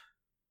stuff.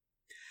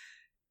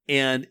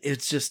 And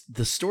it's just,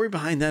 the story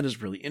behind that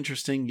is really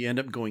interesting. You end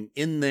up going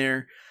in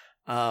there.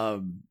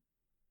 I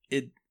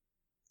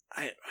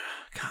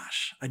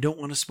don't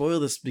want to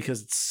spoil this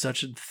because it's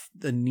such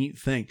a neat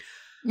thing.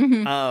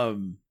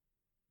 Mm-hmm.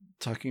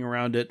 Talking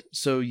around it.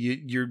 So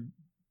you're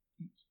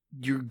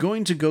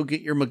going to go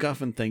get your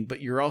MacGuffin thing, but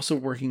you're also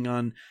working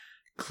on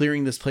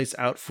clearing this place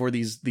out for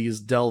these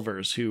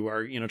delvers who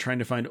are, trying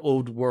to find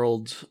old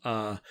world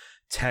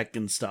tech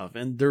and stuff.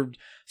 And they're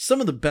some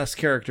of the best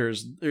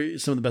characters,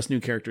 some of the best new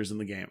characters in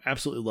the game.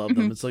 Absolutely love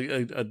them. It's like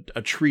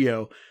a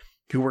trio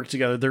who work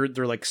together.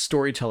 They're like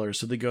storytellers.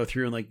 So they go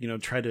through and like,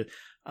 try to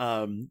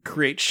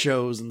create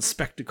shows and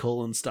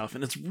spectacle and stuff.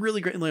 And it's really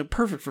great and like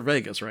perfect for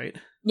Vegas, right?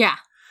 Yeah.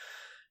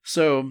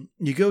 So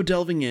you go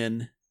delving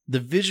in. The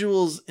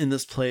visuals in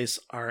this place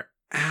are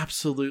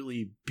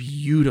absolutely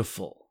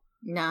beautiful.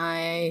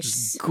 Nice.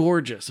 Just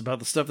gorgeous about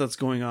the stuff that's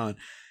going on.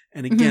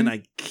 And again,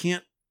 I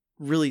can't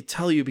really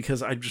tell you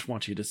because I just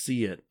want you to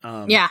see it.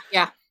 Yeah.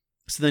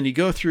 So then you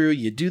go through,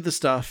 you do the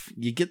stuff,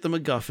 you get the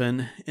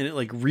MacGuffin, and it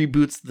like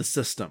reboots the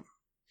system.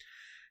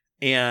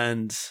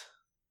 And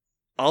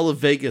all of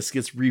Vegas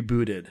gets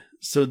rebooted.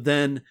 So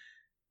then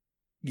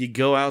you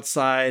go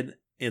outside,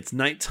 it's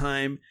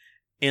nighttime,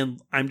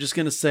 and I'm just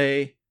going to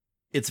say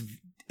it's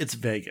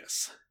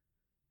Vegas.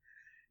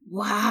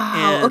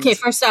 Wow. Okay,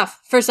 first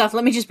off,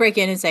 let me just break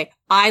in and say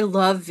I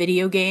love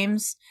video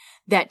games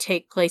that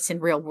take place in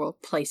real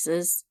world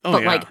places,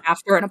 like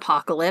after an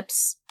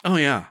apocalypse. Oh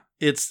yeah.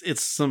 It's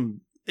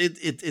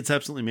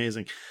absolutely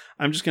amazing.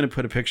 I'm just going to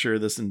put a picture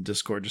of this in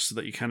Discord just so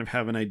that you kind of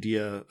have an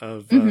idea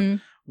of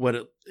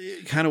what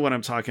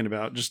I'm talking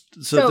about,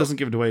 just so it doesn't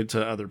give it away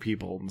to other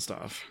people and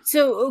stuff.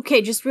 So,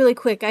 okay, just really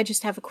quick, I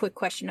just have a quick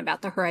question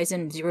about the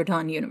Horizon Zero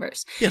Dawn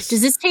universe. Yes.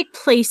 Does this take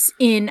place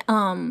in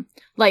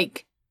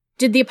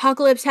did the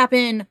apocalypse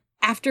happen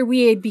after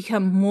we had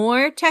become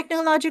more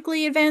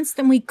technologically advanced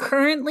than we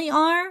currently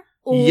are?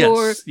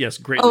 Or... Yes,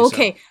 greatly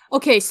so.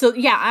 Okay, so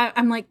yeah,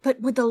 I'm like,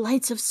 but would the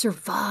lights have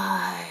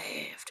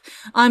survived?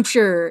 I'm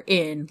sure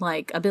in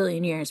like a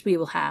billion years we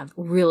will have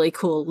really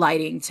cool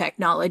lighting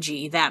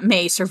technology that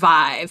may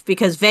survive,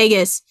 because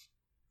Vegas,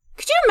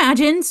 could you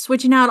imagine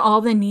switching out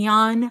all the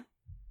neon?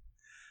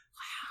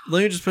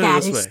 Let me just put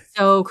it this way.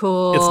 So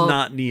cool. It's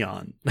not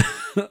neon.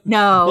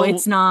 No, well,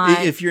 it's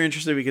not. If you're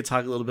interested, we could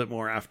talk a little bit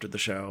more after the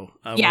show.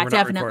 Yeah,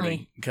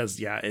 definitely. Because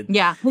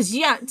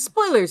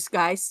spoilers,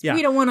 guys. Yeah.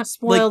 We don't want to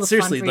spoil the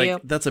seriously, fun for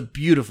you. That's a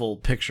beautiful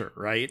picture,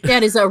 right?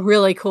 That is a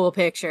really cool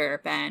picture,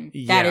 Ben.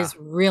 Yeah. That is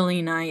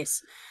really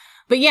nice.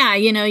 But yeah,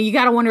 you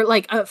got to wonder,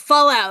 like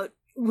Fallout,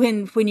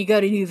 when you go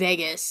to New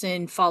Vegas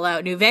and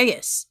Fallout New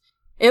Vegas,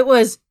 it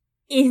was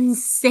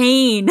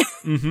insane.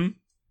 Mm-hmm.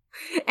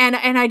 And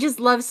I just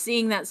love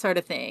seeing that sort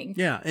of thing.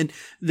 Yeah, and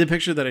the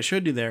picture that I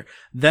showed you there,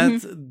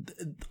 that's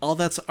all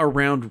that's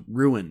around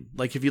ruin.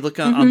 Like if you look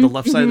on the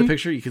left side of the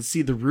picture, you can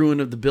see the ruin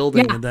of the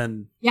building and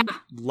then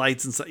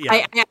lights and stuff. Yeah.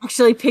 I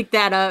actually picked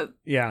that up.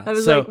 Yeah. I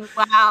was like,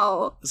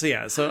 wow.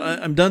 So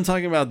I'm done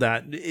talking about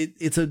that.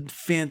 It's a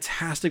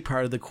fantastic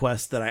part of the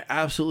quest that I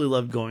absolutely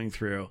love going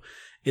through.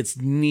 It's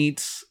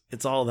neat.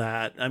 It's all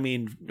that. I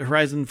mean,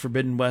 Horizon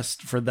Forbidden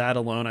West for that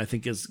alone, I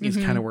think is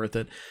kind of worth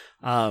it.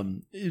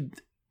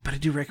 But I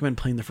do recommend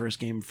playing the first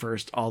game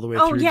first all the way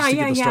through just to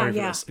get the story for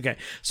this. Okay.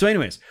 So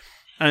anyways,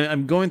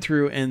 I'm going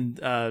through and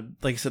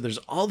like I said, there's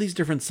all these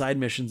different side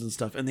missions and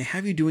stuff, and they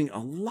have you doing a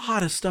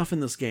lot of stuff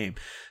in this game.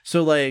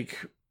 So like,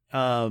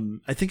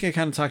 I think I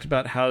kind of talked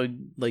about how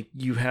like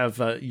you have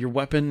your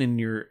weapon and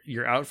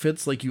your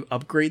outfits, like you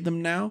upgrade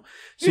them now.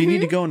 So you need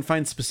to go and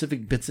find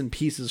specific bits and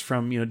pieces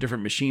from,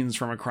 different machines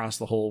from across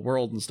the whole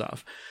world and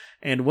stuff.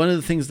 And one of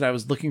the things that I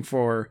was looking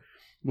for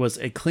was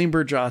a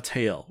Clamberjaw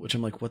tail, which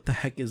I'm like, what the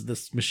heck is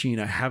this machine?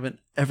 I haven't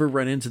ever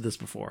run into this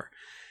before.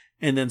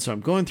 And then so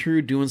I'm going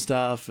through doing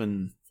stuff,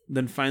 and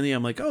then finally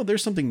I'm like, oh,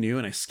 there's something new,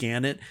 and I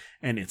scan it,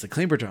 and it's a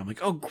Clamberjaw. I'm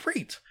like, oh,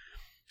 great.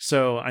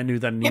 So I knew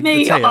that I Give needed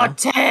me the tail. your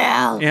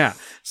tail. Yeah.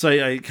 So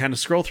I kind of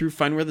scroll through,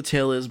 find where the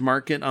tail is,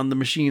 mark it on the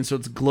machine so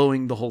it's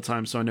glowing the whole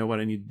time so I know what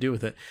I need to do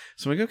with it.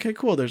 So I'm like, okay,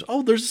 cool. There's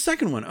a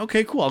second one.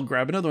 Okay, cool. I'll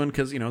grab another one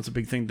because, it's a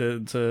big thing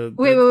to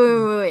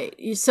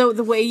Wait. So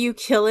the way you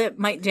kill it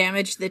might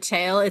damage the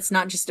tail. It's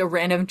not just a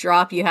random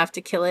drop. You have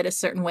to kill it a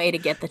certain way to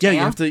get the tail.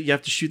 Yeah, you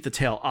have to shoot the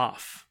tail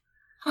off.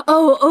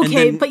 Oh,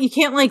 okay. But you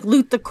can't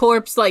loot the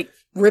corpse,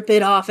 rip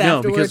it off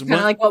afterwards, kind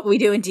of like what we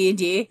do in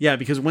D&D. Yeah,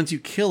 because once you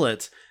kill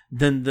it,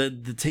 then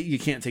you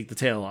can't take the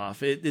tail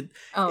off. It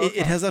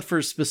has that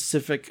for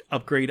specific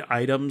upgrade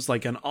items,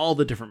 like on all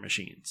the different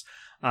machines.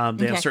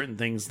 They have certain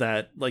things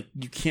that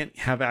you can't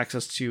have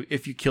access to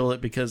if you kill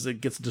it because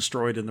it gets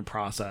destroyed in the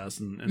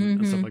process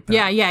and stuff like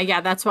that.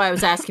 Yeah. That's why I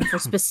was asking for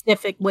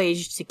specific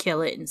ways to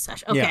kill it and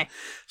such. Okay. Yeah.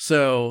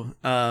 So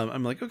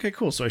I'm like, okay,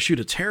 cool. So I shoot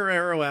a terror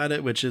arrow at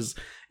it,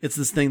 it's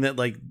this thing that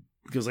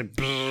goes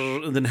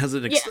and then has a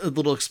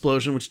little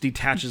explosion which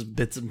detaches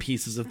bits and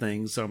pieces of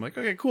things. So I'm like,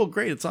 okay, cool,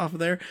 great, it's off of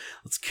there.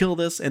 Let's kill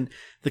this. And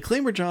the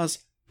Clamorjaws,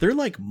 they're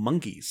like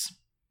monkeys,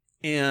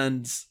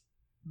 and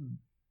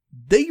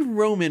they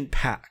roam in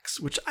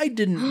packs, which I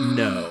didn't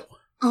know.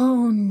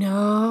 Oh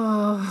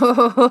no.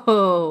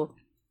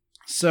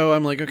 So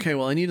I'm like, okay,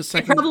 well, I need a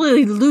second. They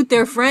probably loot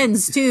their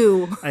friends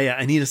too.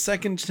 I need a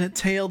second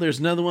tail. There's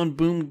another one.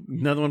 Boom.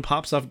 Another one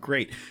pops off.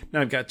 Great.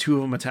 Now I've got two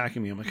of them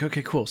attacking me. I'm like,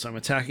 okay, cool. So I'm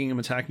attacking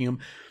them.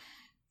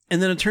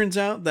 And then it turns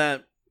out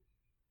that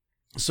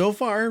so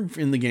far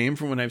in the game,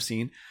 from what I've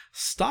seen,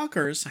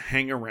 stalkers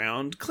hang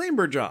around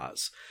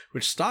Clamorjaws,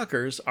 which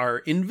stalkers are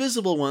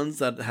invisible ones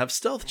that have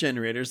stealth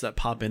generators that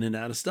pop in and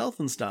out of stealth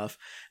and stuff.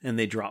 And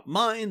they drop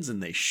mines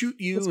and they shoot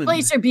you. It's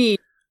Blazer Bead.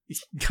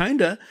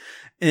 Kinda.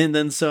 And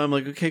then so I'm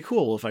like, okay,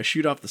 cool. Well, if I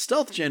shoot off the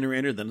stealth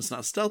generator, then it's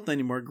not stealth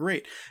anymore.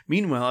 Great.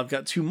 Meanwhile, I've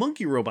got two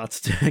monkey robots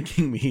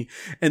attacking me,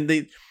 and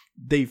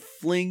they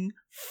fling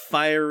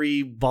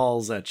fiery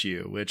balls at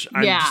you, which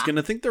I'm just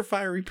gonna think they're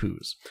fiery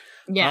poos.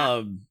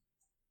 Yeah.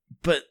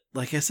 But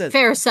like I said,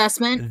 fair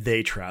assessment.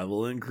 They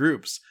travel in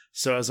groups.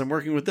 So as I'm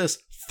working with this,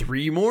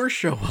 3 more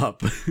show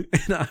up,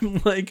 and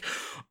I'm like,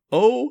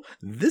 oh,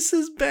 this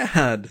is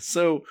bad.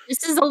 So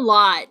this is a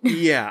lot.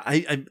 Yeah,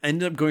 I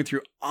ended up going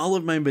through all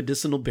of my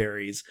medicinal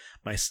berries,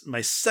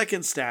 my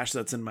second stash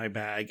that's in my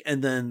bag,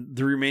 and then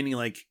the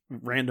remaining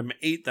random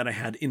 8 that I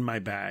had in my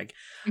bag.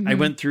 Mm-hmm. I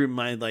went through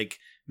my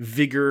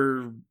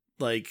vigor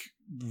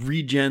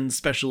regen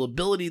special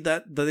ability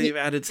that they've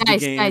added to the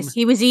game. Guys,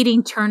 he was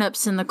eating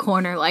turnips in the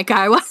corner like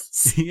I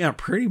was. Yeah,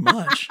 pretty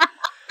much.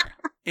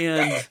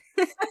 And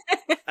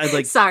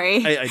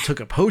sorry. I took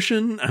a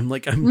potion. I'm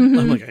like, I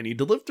need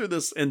to live through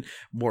this, and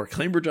more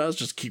Clamorjaws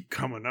just keep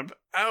coming out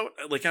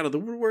of the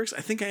woodworks.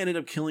 I think I ended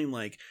up killing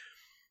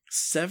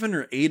 7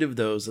 or 8 of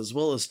those, as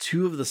well as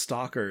 2 of the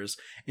stalkers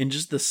in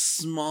just this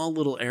small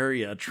little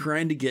area,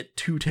 trying to get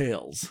 2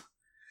 tails.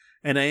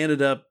 And I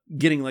ended up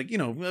getting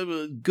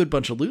a good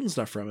bunch of loot and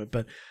stuff from it.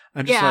 But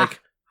I'm just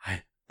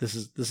this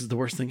is the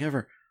worst thing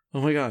ever.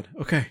 Oh my god.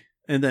 Okay.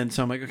 And then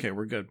so I'm like, okay,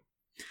 we're good.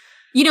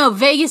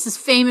 Vegas is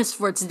famous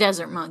for its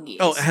desert monkeys.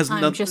 Oh, it has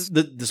nothing.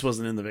 This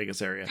wasn't in the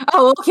Vegas area.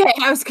 Oh, okay.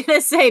 I was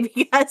gonna say,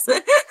 because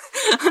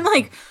I'm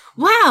like,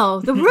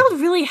 wow, the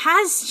world really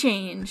has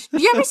changed.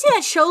 Did you ever see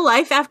that show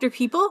Life After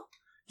People?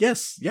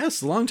 Yes,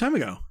 a long time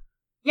ago.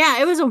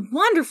 Yeah, it was a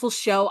wonderful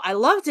show. I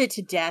loved it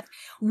to death.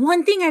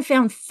 One thing I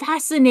found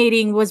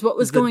fascinating was what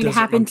was going to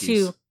happen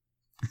to.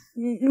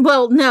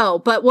 Well, no,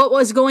 but what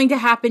was going to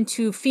happen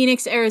to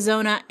Phoenix,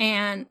 Arizona,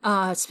 and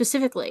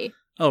specifically.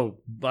 Oh,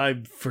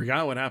 I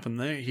forgot what happened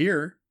there.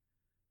 Here.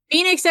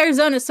 Phoenix,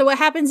 Arizona. So what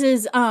happens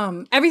is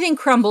everything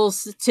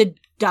crumbles to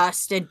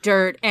dust and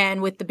dirt,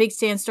 and with the big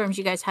sandstorms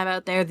you guys have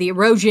out there, the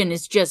erosion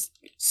is just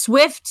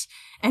swift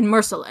and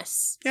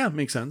merciless. Yeah,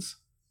 makes sense.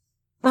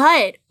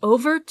 But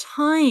over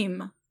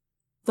time,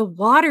 the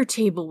water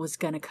table was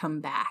going to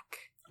come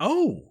back.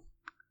 Oh.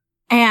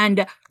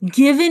 And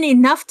given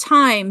enough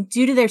time,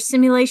 due to their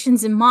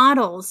simulations and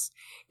models,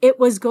 it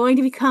was going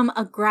to become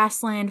a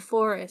grassland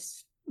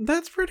forest.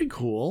 That's pretty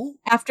cool.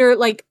 After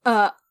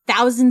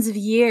thousands of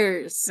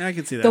years, I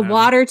can see that. The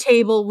water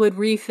table would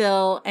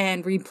refill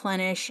and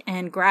replenish,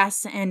 and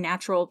grass and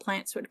natural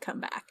plants would come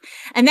back.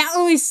 And that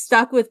always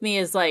stuck with me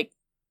as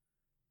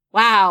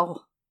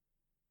wow,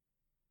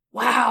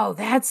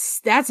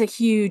 that's a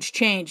huge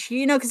change.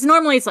 Because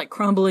normally it's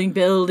crumbling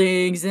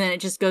buildings and then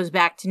it just goes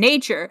back to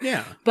nature.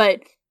 Yeah.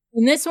 But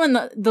in this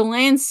one, the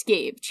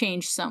landscape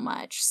changed so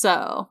much.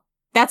 So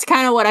that's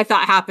kind of what I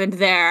thought happened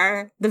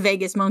there. The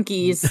Vegas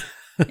monkeys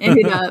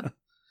ended up.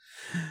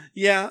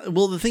 Yeah,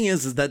 well, the thing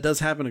is that does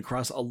happen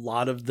across a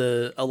lot of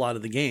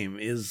the game.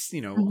 Is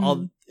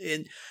all.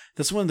 And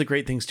that's one of the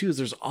great things too. Is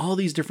there's all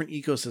these different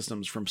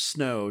ecosystems, from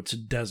snow to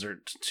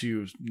desert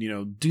to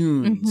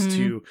dunes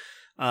to.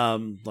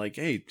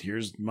 Hey,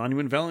 here's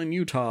Monument Valley in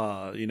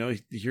Utah,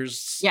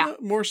 here's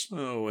more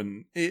snow,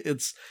 and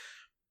it's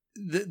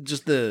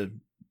just the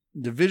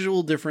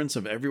visual difference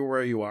of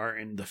everywhere you are,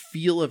 and the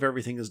feel of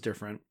everything is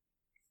different.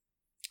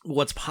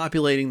 What's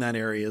populating that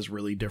area is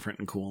really different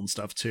and cool and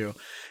stuff too.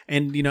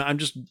 And I'm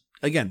just,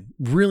 again,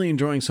 really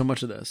enjoying so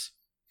much of this.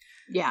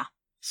 Yeah.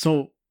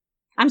 So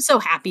I'm so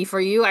happy for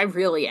you. I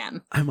really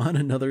am. I'm on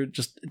another,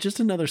 just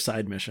another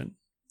side mission.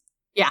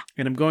 Yeah.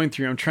 And I'm going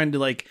through, I'm trying to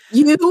like...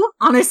 You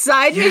on a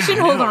side mission?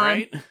 Hold on.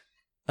 Right?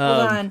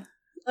 Hold on.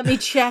 Let me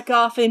check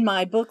off in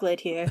my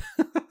booklet here.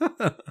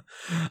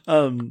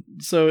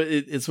 So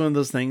it's one of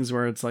those things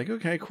where it's like,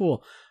 okay,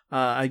 cool.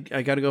 I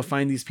got to go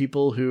find these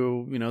people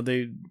who, you know,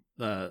 they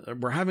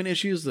were having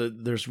issues.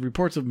 There's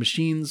reports of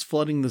machines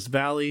flooding this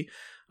valley.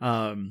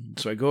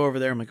 So I go over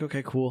there. I'm like,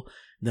 okay, cool.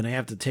 Then I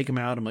have to take them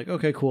out. I'm like,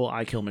 okay, cool.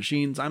 I kill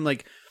machines. I'm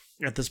like,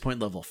 at this point,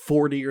 level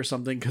 40 or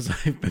something, because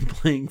I've been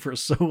playing for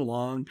so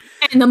long.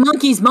 And the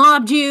monkeys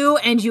mobbed you,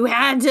 and you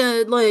had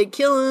to, like,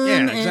 kill them,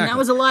 yeah, exactly. and that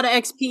was a lot of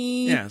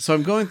XP. Yeah, so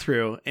I'm going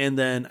through, and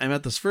then I'm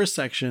at this first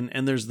section,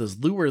 and there's this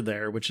lure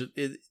there, which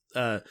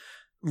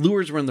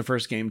lures were in the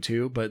first game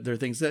too, but they're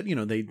things that, you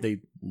know, they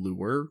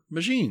lure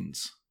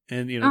machines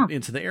and, you know,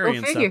 into the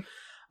area and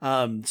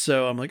stuff.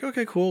 So I'm like,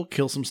 okay, cool,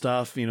 kill some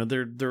stuff. You know,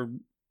 they're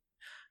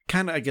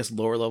kind of, I guess,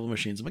 lower level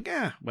machines. I'm like,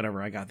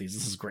 whatever, I got these.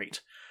 This is great.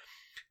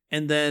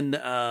 And then,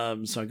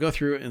 so I go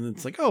through and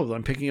it's like, oh,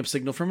 I'm picking up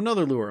signal from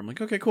another lure. I'm like,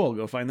 okay, cool. I'll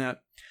go find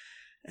that.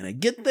 And I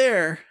get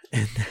there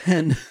and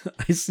then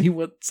I see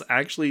what's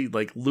actually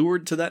like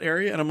lured to that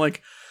area. And I'm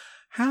like,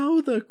 how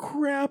the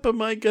crap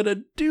am I going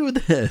to do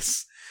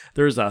this?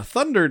 There's a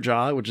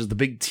Thunderjaw, which is the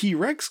big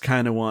T-Rex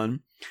kind of one,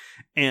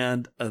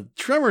 and a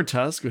Tremor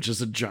Tusk, which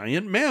is a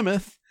giant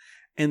mammoth,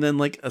 and then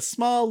like a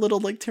small little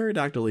like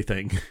pterodactyl-y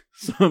thing.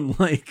 So I'm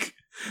like...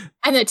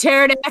 And the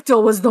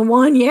pterodactyl was the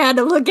one you had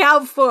to look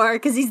out for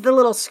because he's the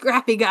little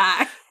scrappy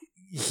guy.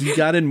 He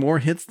got in more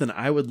hits than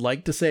I would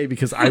like to say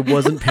because I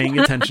wasn't paying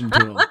attention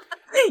to him.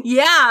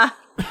 Yeah.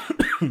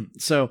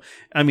 So,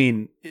 I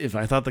mean, if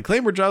I thought the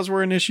Claymore Jaws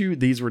were an issue,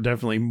 these were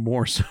definitely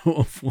more so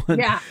of one.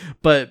 Yeah.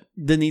 But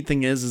the neat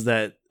thing is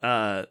that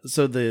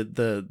so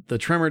the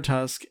Tremor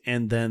Tusk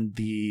and then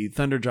the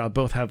Thunderjaw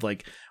both have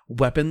like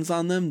weapons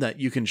on them that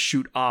you can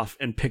shoot off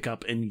and pick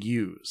up and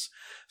use.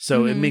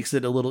 So it makes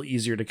it a little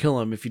easier to kill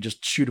them if you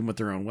just shoot them with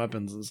their own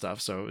weapons and stuff.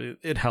 So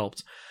it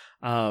helped.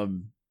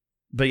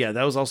 But yeah,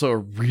 that was also a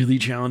really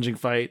challenging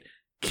fight.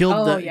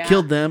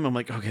 Killed them. I'm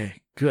like,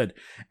 okay, good.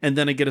 And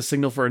then I get a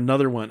signal for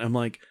another one. I'm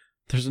like,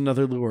 there's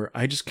another lure.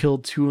 I just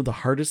killed two of the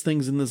hardest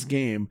things in this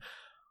game.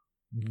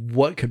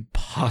 What could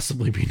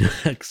possibly be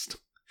next?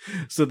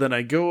 So then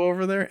I go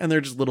over there and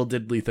they're just little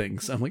diddly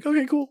things. I'm like,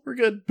 okay, cool. We're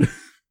good.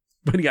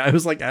 But yeah, I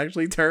was like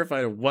actually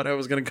terrified of what I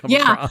was going to come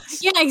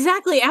across. Yeah,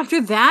 exactly.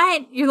 After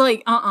that, you're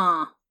like,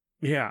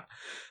 Yeah.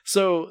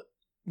 So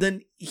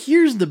then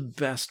here's the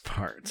best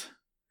part.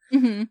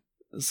 Mm-hmm.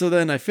 So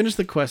then I finished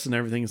the quest and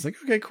everything. It's like,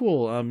 okay,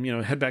 cool. You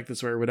know, head back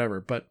this way or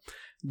whatever. But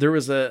there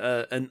was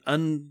an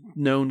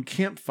unknown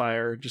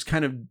campfire just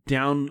kind of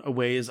down a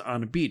ways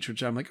on a beach,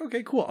 which I'm like,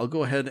 okay, cool. I'll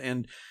go ahead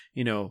and,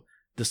 you know,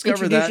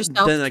 discover that.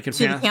 Then I can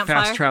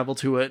fast travel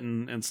to it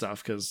and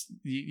stuff. Because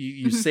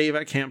you save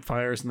at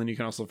campfires and then you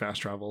can also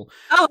fast travel.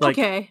 Oh, like,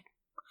 okay.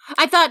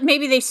 I thought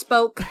maybe they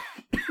spoke.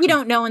 You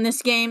don't know in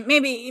this game.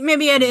 Maybe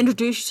you had to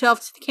introduce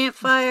yourself to the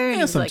campfire. And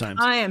yeah, sometimes.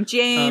 Like, hi, I'm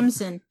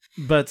James.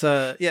 But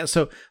yeah,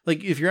 so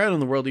like if you're out in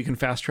the world, you can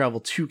fast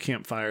travel to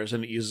campfires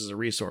and it uses a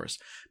resource.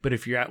 But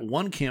if you're at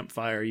one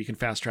campfire, you can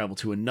fast travel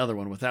to another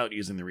one without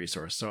using the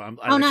resource. So I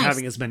like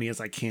having as many as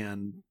I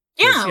can.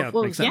 Yeah,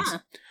 makes sense.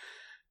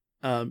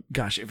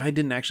 Gosh, if I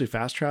didn't actually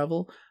fast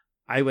travel,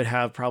 I would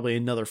have probably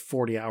another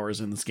 40 hours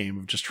in this game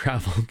of just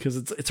travel because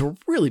it's a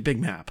really big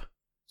map.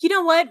 You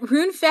know what?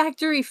 Rune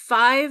Factory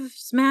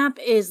 5's map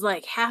is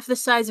like half the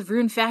size of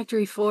Rune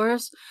Factory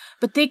 4's,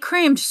 but they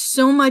crammed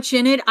so much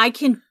in it. I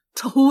can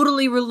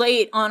totally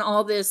relate on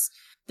all this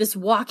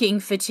walking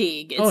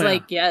fatigue.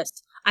 It's yes,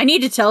 I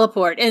need to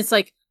teleport. And it's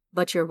like,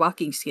 but your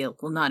walking skill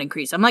will not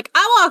increase. I'm like,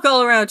 I walk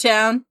all around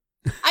town.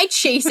 I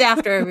chase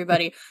after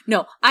everybody.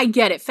 No, I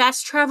get it.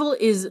 Fast travel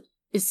is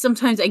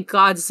sometimes a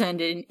godsend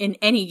in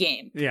any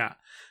game. Yeah.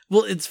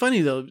 Well, it's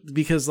funny though,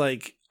 because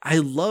like, I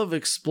love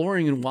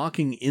exploring and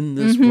walking in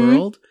this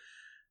world,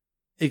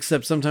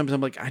 except sometimes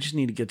I'm like, I just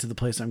need to get to the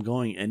place I'm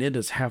going, and it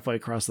is halfway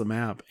across the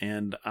map,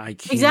 and I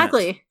can't.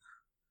 Exactly.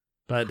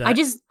 But I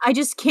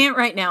just can't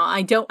right now.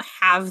 I don't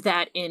have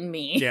that in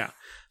me. Yeah.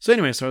 So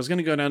anyway, so I was going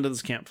to go down to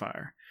this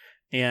campfire,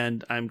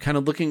 and I'm kind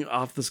of looking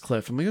off this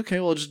cliff. I'm like, okay,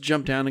 well, I'll just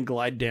jump down and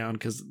glide down,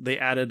 because they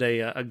added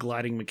a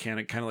gliding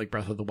mechanic, kind of like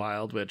Breath of the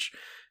Wild, which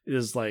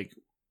is like,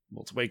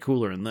 well, it's way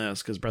cooler in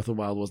this, because Breath of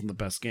the Wild wasn't the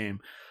best game.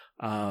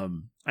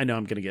 I know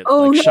I'm gonna get.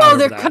 Oh like, no,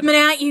 they're coming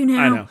at you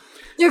now. I know.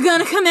 They're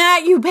gonna come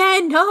at you,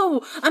 Ben.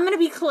 No, I'm gonna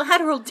be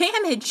collateral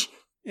damage.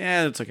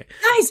 Yeah, that's okay.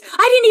 Guys,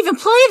 I didn't even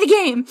play the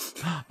game.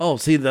 Oh,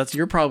 see, that's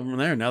your problem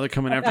there. Now they're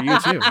coming after you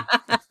too.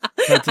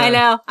 I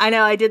know.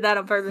 I did that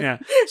on purpose. Yeah.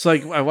 So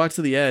like, I walked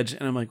to the edge,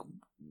 and I'm like,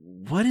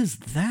 "What is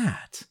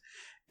that?"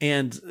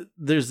 And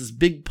there's this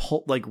big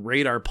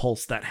radar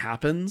pulse that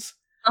happens,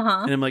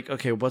 and I'm like,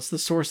 "Okay, what's the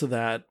source of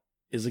that?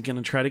 Is it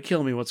gonna try to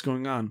kill me? What's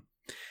going on?"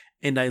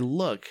 And I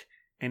look,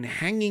 and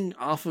hanging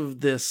off of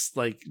this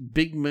like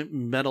big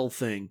metal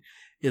thing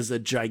is a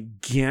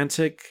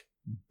gigantic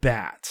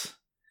bat.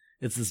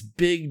 It's this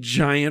big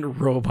giant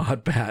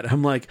robot bat.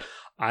 I'm like,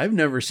 I've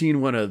never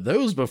seen one of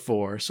those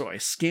before. So I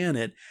scan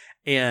it,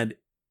 and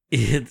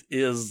it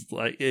is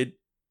like it.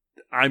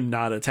 I'm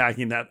not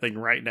attacking that thing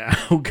right now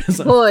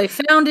because boy,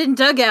 found in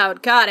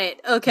dugout. Got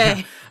it. Okay.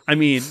 Yeah, I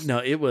mean, no,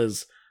 it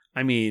was.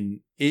 I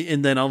mean,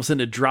 and then all of a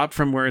sudden it dropped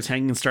from where it's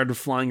hanging and started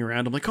flying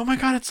around. I'm like, oh my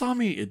god, it saw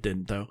me. It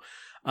didn't though,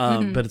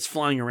 but it's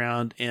flying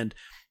around, and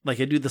like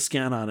I do the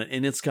scan on it,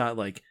 and it's got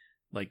like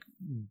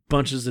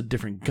bunches of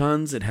different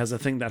guns. It has a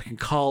thing that can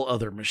call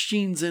other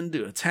machines in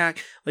to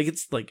attack. Like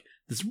it's like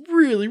this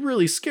really,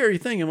 really scary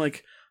thing. I'm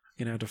like,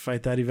 I'm gonna have to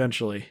fight that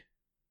eventually.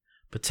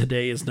 But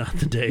today is not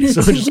the day.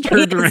 So I just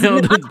turned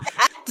around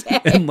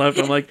and left.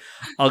 I'm like,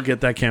 I'll get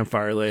that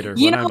campfire later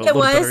when I'm a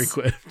little better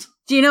equipped.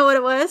 Do you know what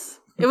it was?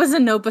 It was a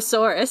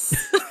Noposaurus.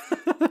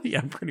 Yeah,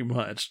 pretty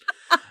much.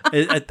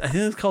 I think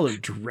it's called a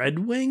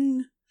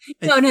Dreadwing.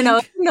 No,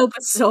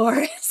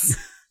 Noposaurus.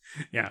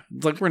 Yeah,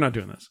 it's like, we're not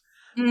doing this.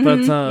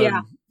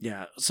 But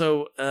yeah.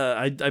 So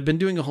I've been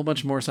doing a whole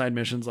bunch more side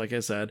missions, like I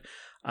said.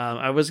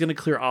 I was going to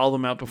clear all of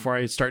them out before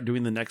I start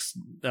doing the next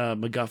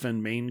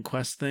MacGuffin main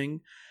quest thing.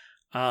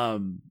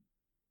 And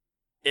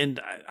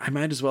I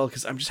might as well,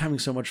 because I'm just having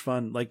so much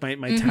fun. Like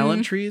my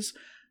talent trees,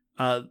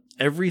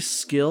 every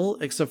skill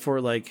except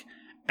for like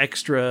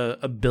extra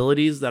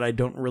abilities that I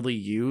don't really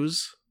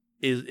use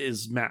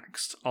is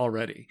maxed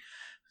already.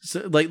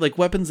 So like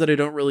weapons that I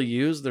don't really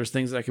use, there's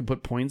things that I can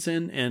put points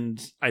in,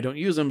 and I don't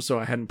use them, so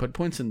I hadn't put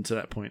points into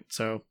that point.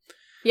 So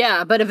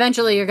yeah, but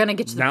eventually you're gonna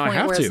get to the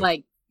point where it's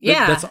like,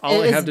 yeah, that's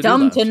all I have to do. It's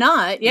dumb to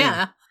not,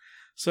 yeah.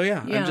 So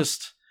yeah, I'm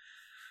just.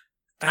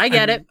 I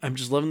get it. I'm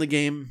just loving the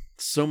game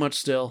so much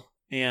still,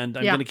 and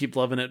I'm going to keep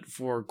loving it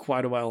for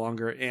quite a while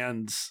longer.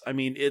 And I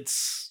mean,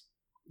 it's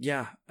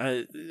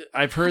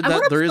I've heard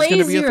that there is going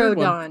to be a third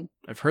one.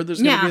 I've heard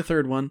there's going to be a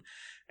third one,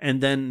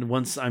 and then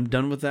once I'm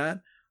done with that,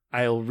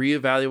 I'll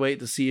reevaluate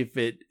to see if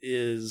it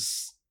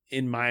is,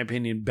 in my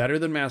opinion, better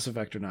than Mass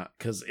Effect or not.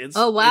 Because it's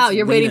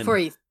you're waiting for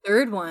a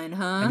third one,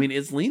 huh? I mean,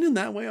 it's leaning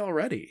that way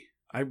already.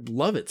 I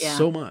love it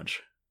so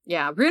much.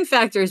 Yeah, Rune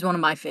Factory is one of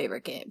my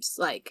favorite games.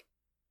 Like.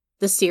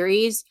 The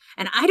series,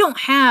 and I don't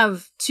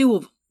have 2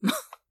 of them.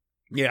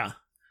 Yeah.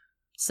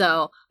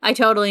 So I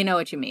totally know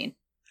what you mean.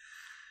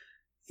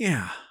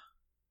 Yeah.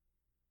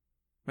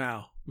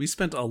 Wow. We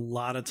spent a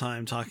lot of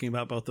time talking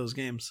about both those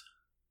games.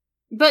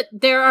 But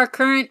there are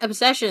current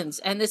obsessions,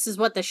 and this is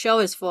what the show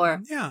is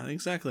for. Yeah,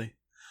 exactly.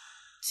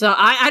 So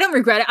I don't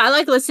regret it. I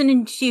like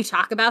listening to you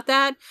talk about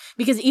that,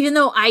 because even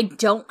though I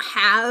don't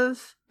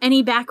have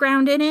any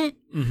background in it,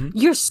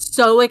 you're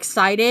so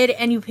excited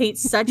and you paint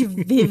such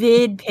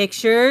vivid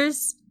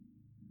pictures.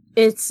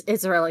 It's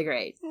really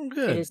great. Oh,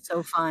 good. It is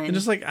so fun. And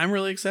just like, I'm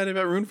really excited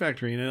about Rune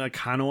Factory, and I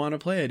kind of want to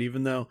play it,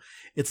 even though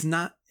it's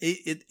not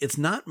it's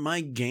not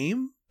my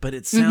game, but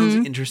it sounds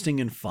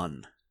interesting and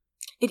fun.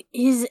 It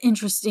is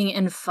interesting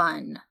and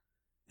fun.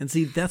 And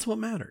see, that's what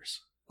matters.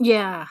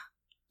 Yeah.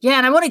 Yeah,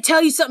 and I want to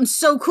tell you something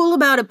so cool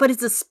about it, but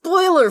it's a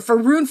spoiler for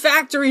Rune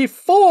Factory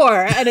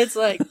 4. And it's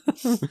like...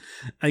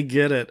 I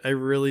get it. I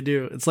really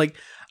do. It's like,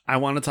 I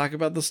want to talk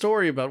about the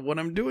story, about what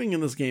I'm doing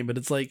in this game, but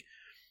it's like,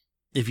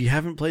 if you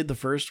haven't played the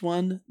first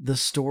one, the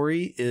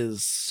story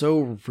is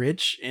so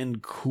rich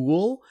and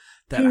cool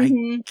that I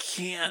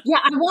can't. Yeah,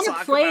 I want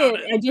to play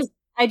it.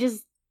 I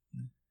just...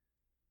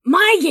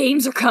 My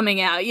games are coming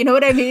out. You know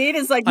what I mean?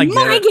 It's like,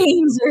 my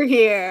games are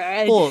here.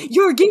 And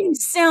your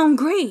games sound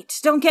great.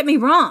 Don't get me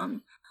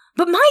wrong.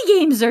 But my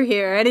games are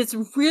here, and it's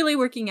really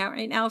working out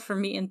right now for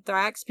me and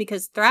Thrax,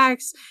 because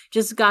Thrax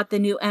just got the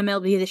new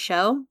MLB The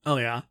Show. Oh,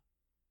 yeah?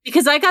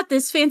 Because I got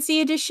this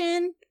fancy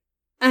edition,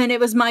 and it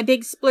was my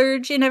big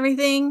splurge and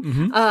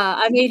everything.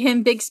 I made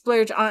him big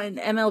splurge on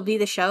MLB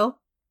The Show.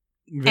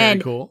 Very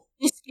cool.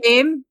 This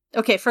game,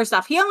 okay, first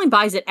off, he only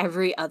buys it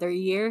every other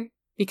year,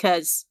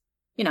 because,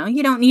 you know,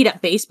 you don't need a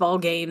baseball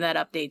game that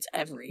updates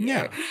every year.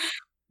 Yeah.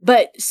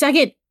 But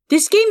second,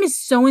 this game is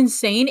so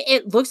insane.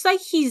 It looks like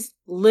he's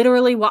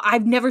literally...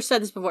 I've never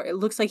said this before. It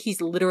looks like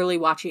he's literally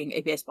watching a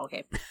baseball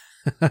game.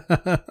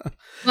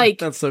 Like,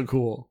 that's so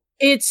cool.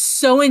 It's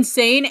so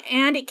insane.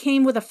 And it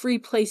came with a free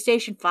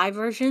PlayStation 5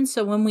 version.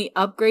 So when we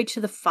upgrade to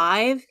the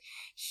 5,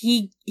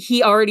 he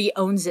already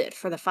owns it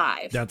for the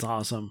 5. That's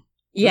awesome.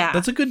 Yeah.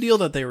 That's a good deal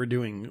that they were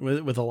doing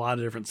with a lot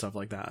of different stuff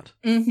like that.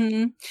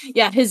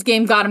 Yeah, his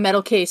game got a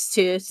metal case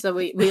too. So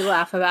we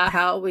laugh about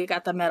how we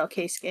got the metal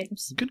case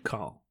games. Good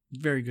call.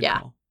 Very good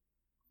call.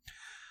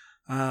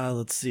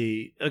 Let's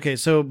see. Okay,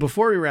 so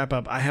before we wrap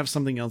up, I have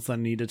something else that I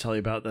need to tell you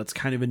about that's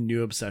kind of a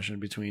new obsession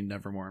between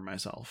Nevermore and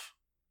myself.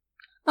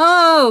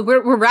 Oh,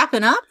 we're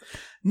wrapping up?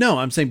 No,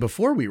 I'm saying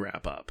before we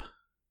wrap up.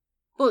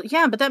 Well,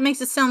 yeah, but that makes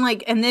it sound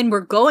like, and then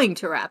we're going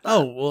to wrap up.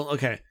 Oh, well,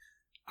 okay.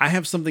 I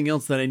have something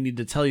else that I need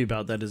to tell you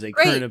about that is a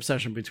current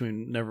obsession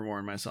between Nevermore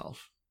and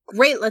myself.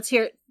 Great, let's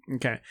hear it.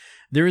 Okay.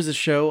 There is a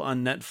show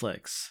on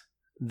Netflix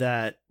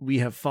that we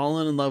have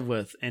fallen in love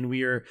with, and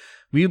we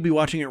would be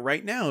watching it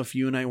right now if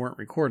you and I weren't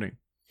recording.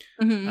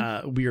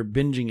 We are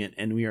binging it,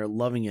 and we are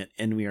loving it,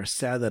 and we are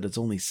sad that it's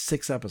only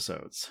 6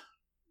 episodes.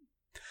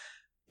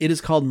 It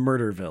is called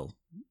Murderville.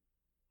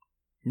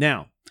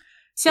 Now,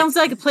 sounds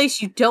like a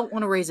place you don't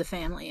want to raise a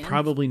family in.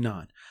 Probably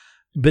not.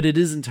 but it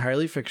is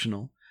entirely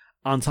fictional.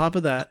 On top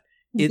of that,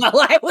 well,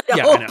 I would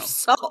hope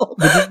so.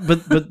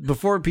 But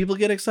before people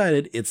get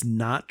excited, it's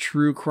not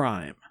true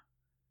crime.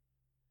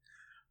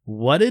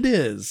 What it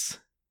is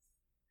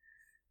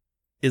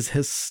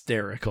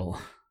hysterical.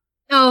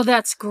 Oh,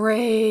 that's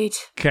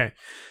great. Okay.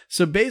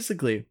 So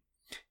basically,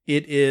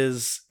 it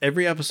is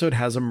every episode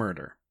has a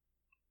murder.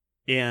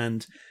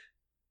 And,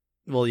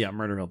 well, yeah,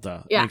 Murderville,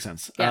 duh. Yeah. Makes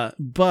sense. Yeah.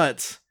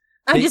 But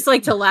I just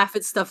like to laugh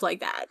at stuff like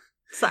that.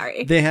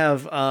 Sorry. They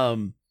have,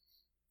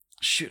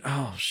 shoot,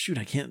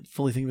 I can't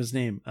fully think of his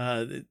name.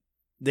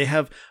 They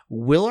have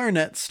Will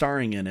Arnett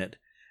starring in it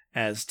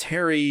as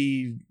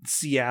Terry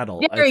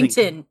Seattle.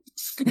 Darrington.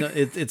 No,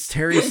 it's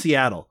Terry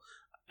Seattle,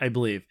 I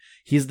believe.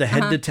 He's the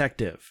head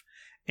detective.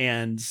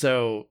 And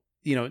so,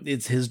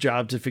 it's his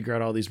job to figure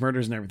out all these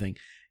murders and everything.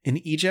 In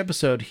each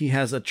episode, he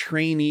has a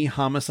trainee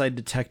homicide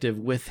detective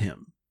with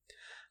him.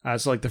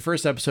 So like the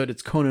first episode,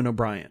 it's Conan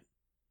O'Brien.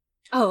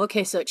 Oh,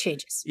 okay. So it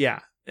changes. Yeah.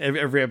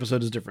 Every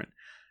episode is different.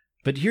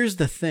 But here's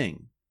the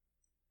thing.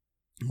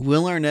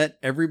 Will Arnett,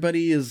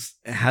 everybody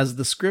has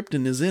the script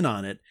and is in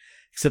on it,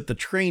 except the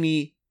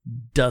trainee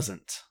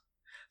doesn't.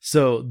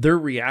 So they're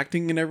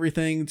reacting and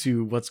everything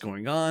to what's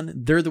going on.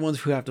 They're the ones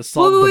who have to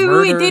solve the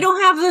murder. Wait, they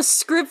don't have the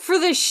script for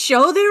the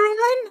show they're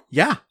on?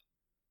 Yeah.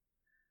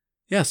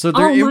 Yeah, so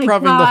they're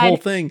improvising the whole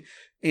thing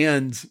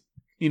and,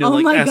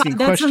 asking questions.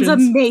 That sounds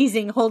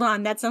amazing. Hold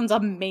on, that sounds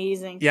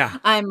amazing. Yeah.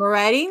 I'm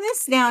writing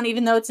this down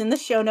even though it's in the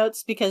show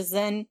notes because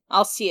then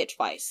I'll see it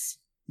twice.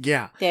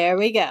 Yeah. There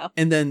we go.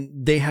 And then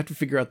they have to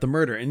figure out the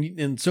murder.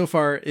 And so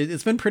far,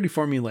 it's been pretty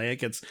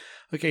formulaic. It's,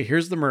 okay,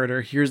 here's the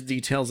murder. Here's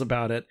details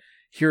about it.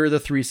 Here are the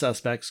 3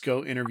 suspects.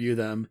 Go interview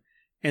them.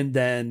 And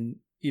then,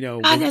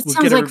 we'll get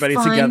everybody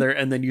together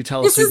and then you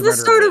tell us who the murderer is. This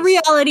is the sort of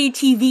reality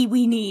TV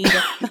we need.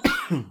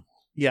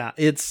 Yeah,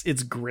 it's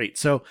great.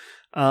 So,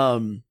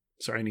 sorry,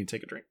 I need to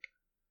take a drink.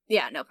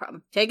 Yeah, no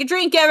problem. Take a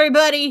drink,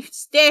 everybody.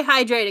 Stay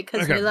hydrated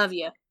because we love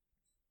you.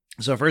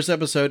 So first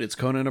episode, it's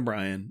Conan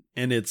O'Brien,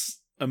 and it's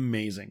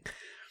amazing.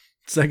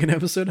 Second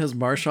episode has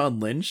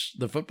Marshawn Lynch,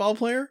 the football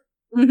player,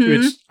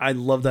 which I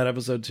love that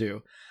episode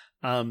too.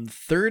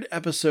 Third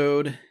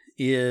episode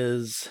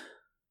is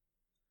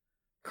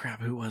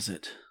who was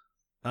it?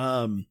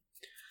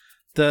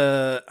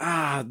 The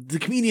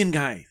comedian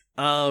guy.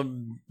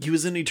 He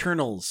was in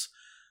Eternals.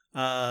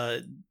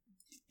 I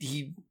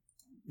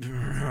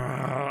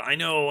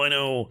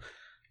know.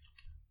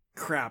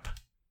 Crap.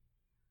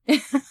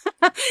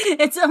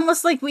 It's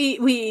almost like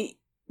we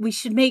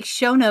should make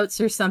show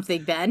notes or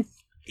something, Ben.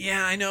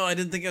 Yeah, I know. I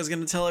didn't think I was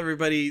going to tell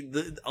everybody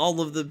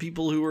all of the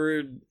people who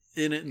were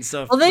in it and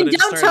stuff. Well, then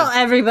don't tell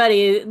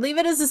everybody. Leave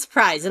it as a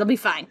surprise. It'll be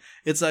fine.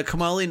 It's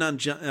Kamali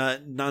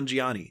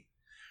Nanjiani.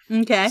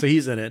 Okay. So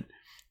he's in it.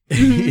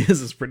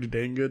 His is pretty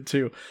dang good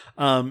too.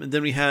 And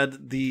then we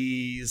had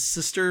the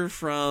sister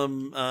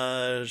from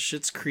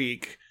Schitt's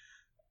Creek,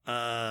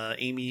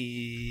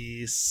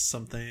 Amy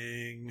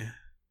something.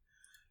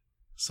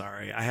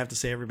 Sorry, I have to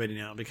say everybody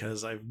now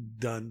because I've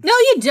done. No,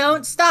 you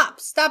don't. Stop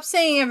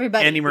saying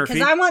everybody. Andy Murphy.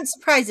 Because I want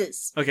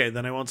surprises. Okay,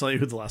 then I won't tell you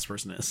who the last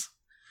person is.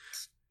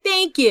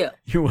 Thank you.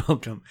 You're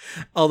welcome.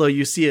 Although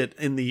you see it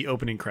in the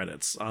opening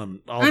credits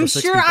on all the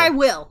 6 people. I'm sure I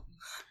will,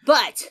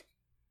 but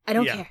I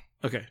don't care.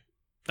 Okay.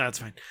 That's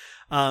fine.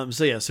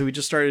 So we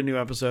just started a new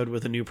episode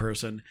with a new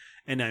person,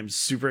 and I'm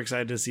super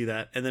excited to see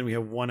that. And then we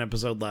have 1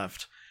 episode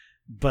left,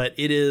 but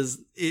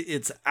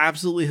it's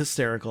absolutely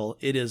hysterical.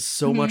 It is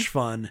so much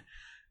fun.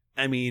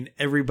 I mean,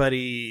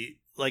 everybody,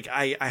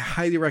 I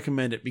highly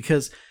recommend it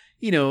because,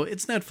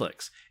 it's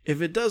Netflix.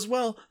 If it does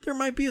well, there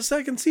might be a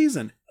second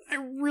season. I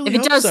really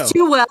hope so. If it does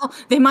too well,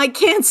 they might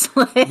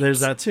cancel it. There's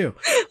that too.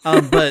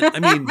 But I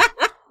mean,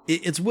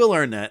 it's Will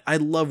Arnett. I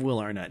love Will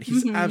Arnett.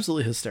 He's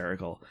absolutely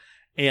hysterical.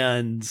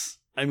 And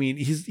I mean,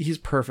 he's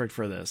perfect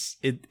for this.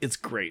 It's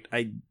great.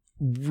 I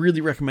really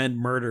recommend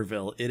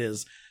Murderville. It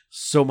is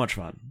so much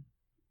fun.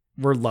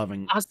 We're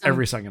loving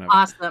every second of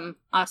it.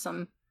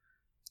 Awesome.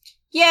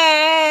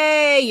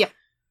 Yay!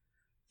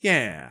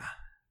 Yeah.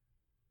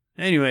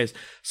 Anyways,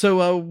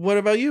 so what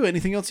about you?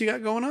 Anything else you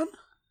got going on?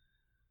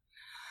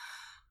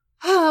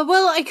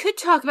 Well, I could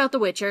talk about The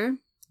Witcher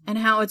and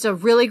how it's a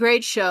really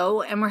great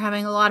show and we're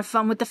having a lot of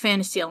fun with the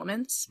fantasy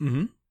elements.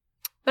 Mm-hmm.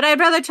 But I'd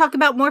rather talk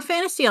about more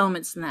fantasy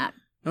elements than that.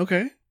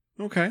 Okay.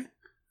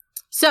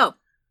 So,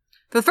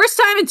 for the first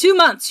time in 2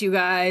 months, you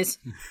guys,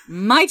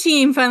 my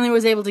team finally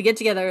was able to get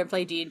together and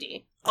play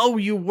D&D. Oh,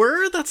 you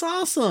were? That's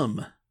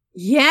awesome.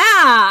 Yeah,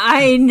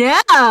 I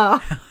know.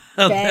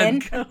 How'd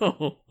that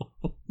go?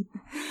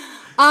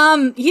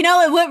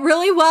 It went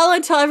really well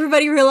until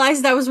everybody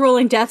realized I was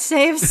rolling death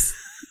saves.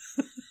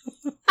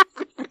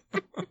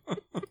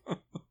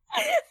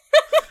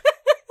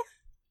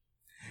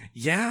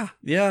 Yeah.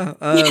 They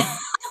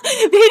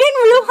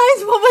didn't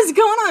realize what was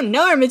going on.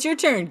 Norm, it's your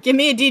turn. Give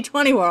me a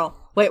D20 roll.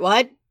 Wait,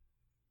 what?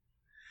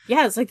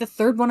 Yeah, it's like the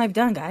 3rd one I've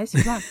done, guys.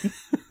 Come on.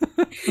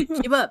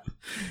 Keep up.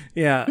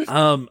 Yeah,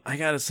 I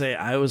gotta say,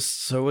 I was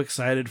so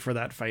excited for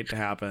that fight to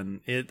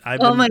happen.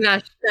 Oh my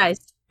gosh, guys.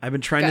 I've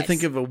been trying to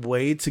think of a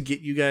way to get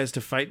you guys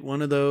to fight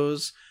one of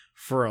those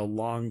for a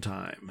long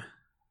time.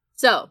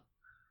 So,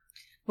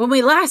 when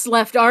we last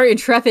left our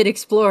intrepid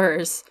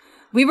explorers,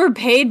 we were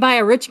paid by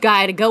a rich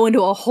guy to go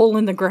into a hole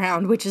in the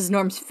ground, which is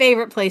Norm's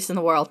favorite place in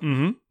the world.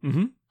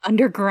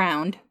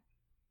 Underground.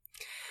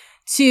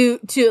 To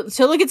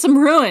look at some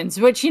ruins,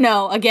 which,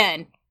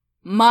 again,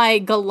 my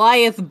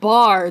Goliath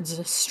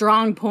Bard's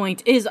strong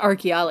point is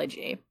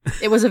archaeology.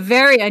 It was a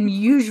very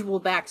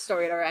unusual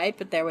backstory, all right,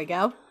 but there we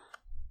go.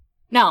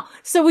 No,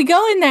 so we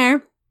go in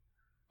there,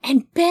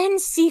 and Ben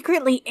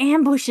secretly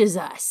ambushes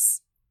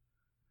us.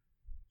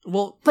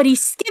 Well, but he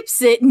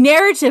skips it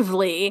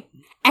narratively,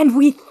 and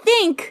we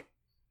think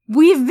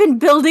we've been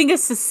building a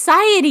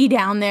society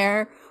down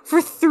there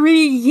for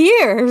 3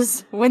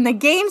 years when the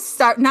games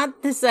start,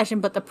 not this session,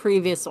 but the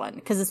previous one,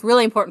 because it's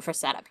really important for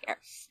setup here.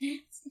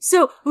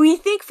 So we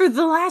think for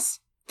the last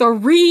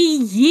 3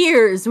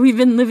 years we've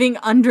been living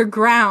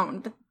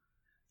underground.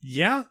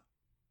 Yeah.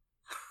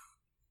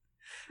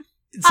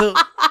 So,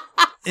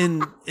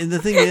 and the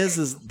thing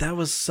is that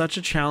was such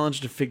a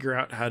challenge to figure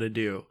out how to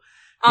do.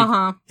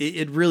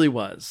 It really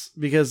was,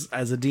 because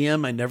as a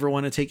DM, I never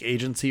want to take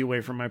agency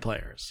away from my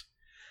players.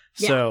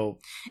 Yeah. So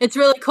it's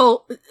really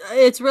cool.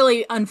 It's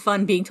really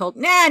unfun being told,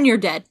 "Nah, and you're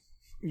dead."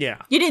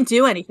 Yeah, you didn't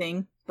do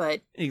anything,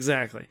 but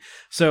exactly.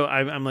 So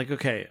I'm like,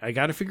 okay, I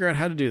got to figure out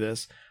how to do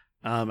this.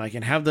 I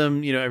can have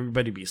them,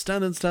 everybody be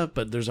stunned and stuff,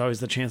 but there's always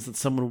the chance that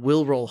someone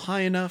will roll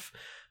high enough.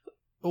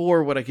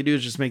 Or what I could do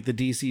is just make the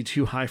DC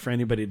too high for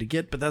anybody to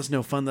get, but that's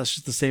no fun. That's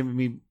just the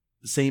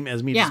same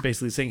as me just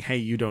basically saying, "Hey,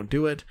 you don't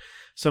do it."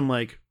 So I'm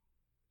like,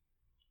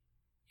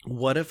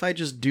 what if I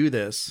just do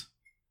this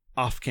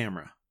off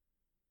camera?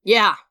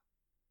 Yeah.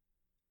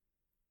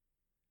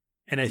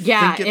 And I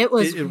think it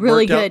was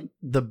really good.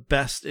 The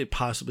best it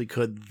possibly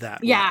could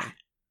that way.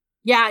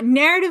 Yeah,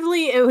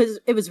 narratively,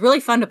 it was really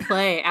fun to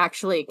play,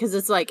 actually, because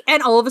it's like,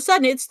 and all of a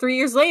sudden, it's 3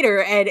 years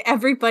later, and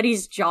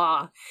everybody's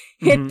jaw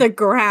hit the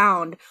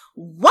ground.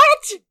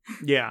 What?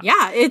 Yeah.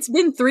 Yeah, it's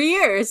been 3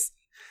 years.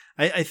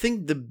 I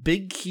think the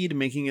big key to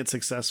making it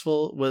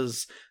successful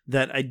was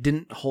that I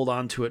didn't hold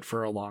on to it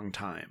for a long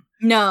time.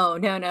 No.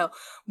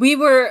 We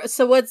were,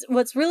 so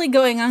what's really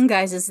going on,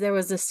 guys, is there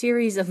was a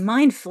series of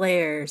mind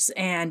flayers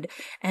and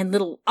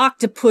little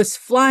octopus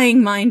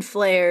flying mind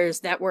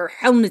flayers that were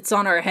helmets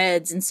on our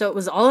heads, and so it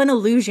was all an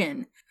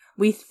illusion.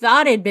 We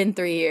thought it'd been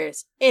 3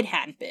 years. It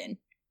hadn't been.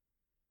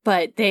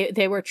 But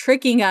they were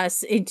tricking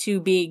us into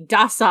being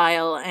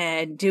docile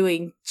and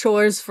doing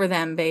chores for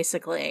them,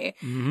 basically.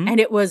 Mm-hmm. And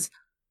it was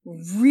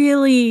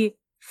really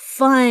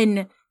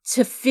fun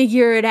to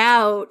figure it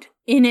out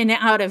in and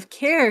out of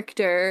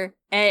character.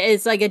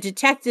 It's like a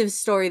detective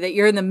story that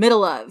you're in the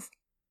middle of,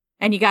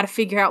 and you got to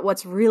figure out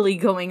what's really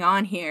going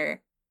on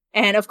here.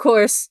 And of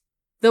course,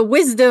 the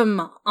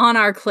wisdom on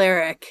our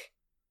cleric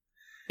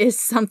is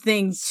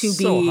something to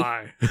be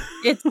high.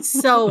 It's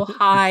so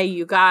high,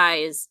 you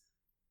guys.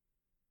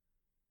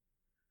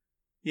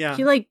 Yeah.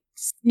 He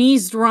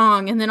sneezed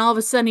wrong, and then all of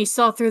a sudden he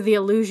saw through the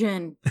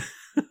illusion.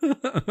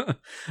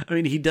 I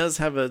mean, he does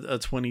have a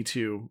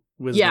 22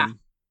 wisdom. Yeah.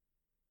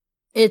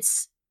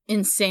 It's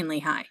insanely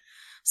high.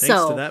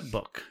 Thanks to that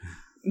book.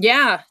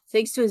 Yeah,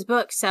 thanks to his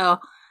book. So,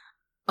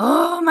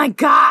 oh my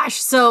gosh.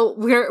 So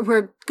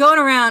we're going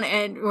around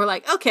and we're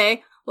like,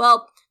 okay,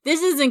 well,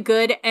 this isn't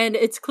good and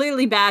it's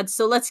clearly bad,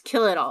 so let's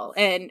kill it all.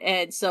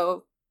 And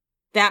so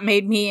that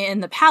made me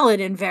and the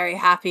paladin very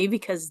happy,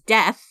 because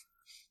death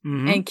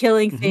and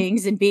killing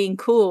things and being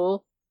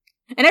cool.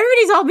 And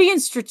everybody's all being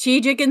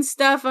strategic and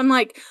stuff. I'm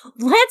like,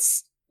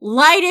 let's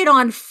light it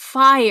on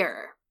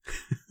fire.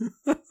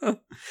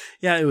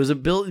 Yeah, it was a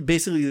build.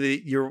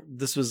 Basically,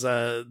 this was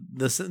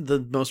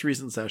the most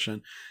recent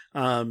session.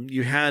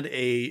 You had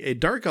a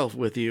dark elf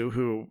with you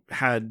who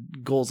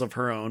had goals of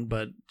her own,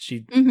 but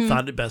she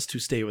thought it best to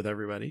stay with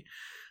everybody.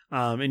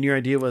 And your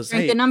idea was,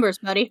 Drink the numbers,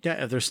 buddy.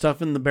 Yeah, if there's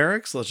stuff in the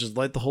barracks, let's just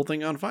light the whole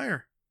thing on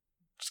fire.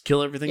 Just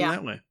kill everything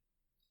that way.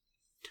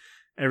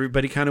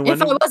 Everybody kind of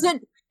went.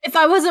 If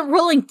I wasn't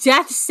rolling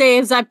death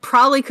saves, I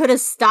probably could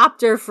have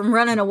stopped her from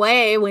running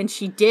away when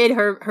she did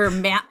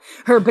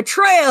her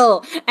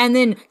betrayal and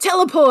then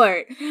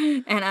teleport.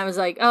 And I was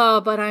like,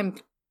 oh, but I'm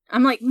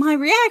like, my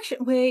reaction.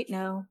 Wait,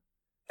 no.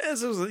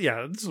 This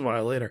is a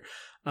while later.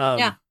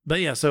 But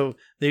yeah, so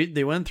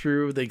they went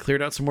through, they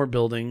cleared out some more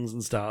buildings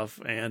and stuff,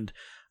 and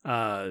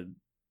I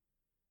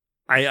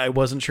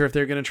wasn't sure if they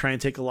were going to try and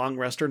take a long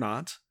rest or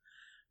not,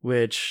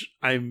 which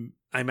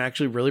I'm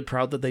actually really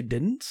proud that they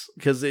didn't,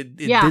 because it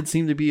did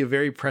seem to be a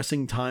very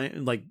pressing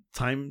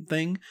time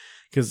thing.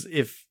 Because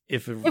if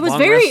it was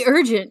very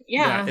urgent,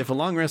 if a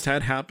long rest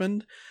had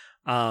happened,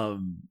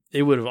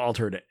 it would have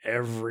altered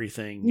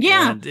everything.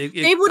 Yeah, and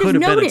it would have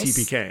been a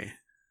TPK.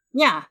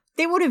 Yeah,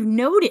 they would have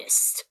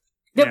noticed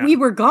that we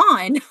were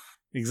gone.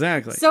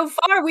 Exactly. So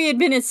far, we had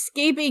been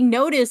escaping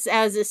notice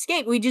as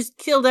escape. We just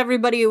killed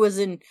everybody who was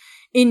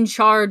in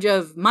charge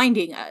of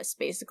minding us,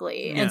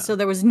 basically. Yeah. And so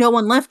there was no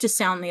one left to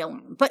sound the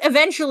alarm. But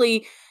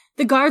eventually,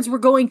 the guards were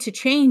going to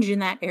change in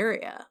that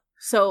area.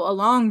 So a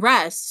long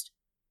rest.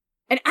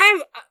 And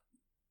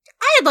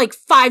I had like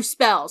 5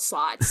 spell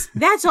slots.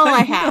 That's all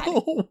I had.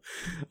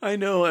 I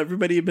know.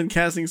 Everybody had been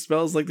casting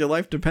spells like their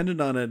life depended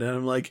on it. And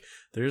I'm like,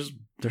 there's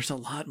a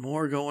lot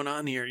more going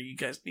on here. You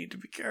guys need to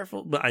be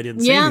careful. But I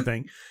didn't say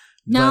anything.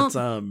 No.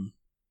 But,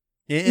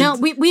 no,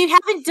 we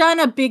haven't done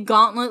a big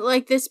gauntlet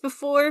like this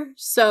before.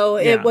 So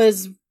it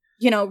was,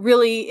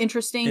 really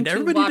interesting. And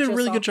everybody did a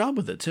really good job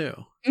with it too.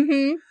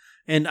 Mm-hmm.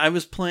 And I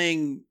was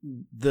playing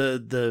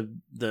the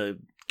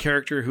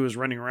character who was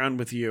running around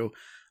with you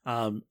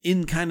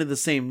in kind of the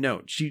same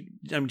note. She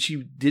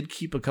did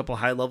keep a couple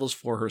high levels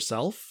for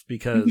herself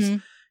because,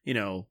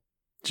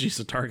 she's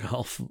a dark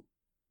elf.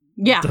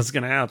 Yeah. That's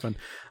going to happen.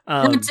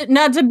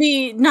 Not to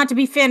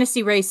be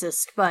fantasy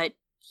racist, but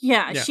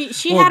yeah.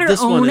 she had her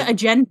own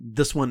agenda.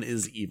 This one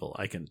is evil.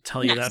 I can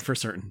tell you that for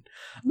certain.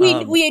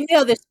 We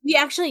know this. We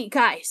actually,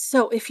 guys,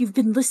 so if you've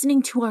been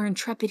listening to our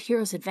Intrepid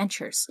Heroes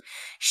adventures,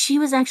 she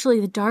was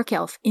actually the dark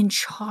elf in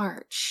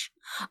charge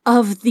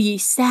of the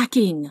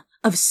sacking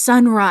of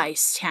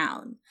Sunrise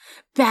Town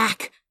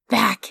back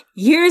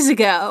years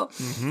ago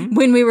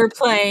when we were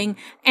playing,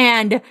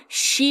 and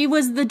she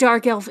was the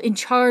dark elf in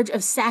charge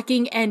of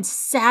sacking and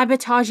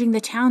sabotaging the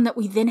town that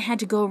we then had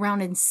to go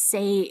around and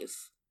save.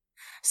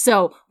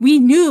 So we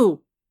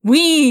knew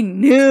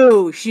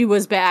she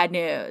was bad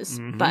news,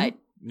 but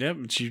yep,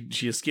 she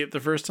escaped the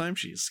first time.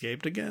 She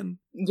escaped again.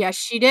 Yes,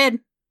 she did.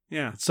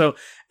 Yeah. So,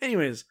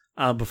 anyways,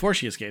 before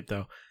she escaped,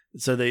 though,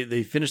 so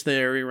they finished the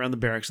area around the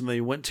barracks and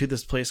they went to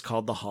this place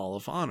called the Hall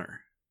of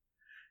Honor,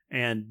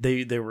 and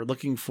they were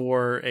looking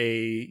for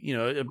we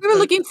were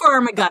looking for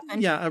our MacGuffin.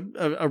 Yeah,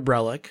 a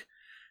relic.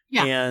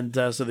 Yeah. And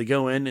so they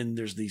go in, and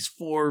there's these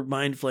 4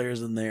 mind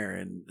flayers in there,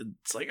 and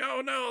it's like,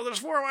 oh no, there's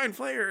 4 mind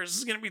flayers. This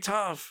is gonna be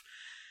tough.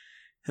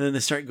 And then they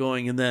start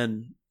going, and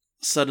then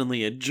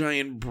suddenly a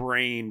giant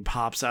brain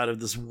pops out of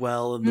this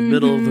well in the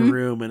middle of the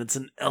room, and it's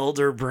an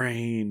elder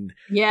brain.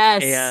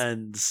 Yes.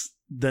 And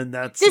then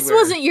this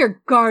wasn't your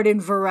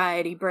garden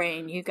variety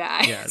brain, you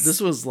guys. Yeah,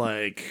 this was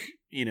like,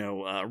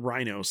 a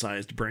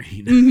rhino-sized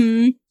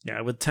brain.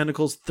 Yeah, with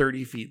tentacles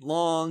 30 feet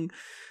long.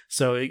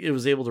 So it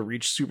was able to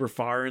reach super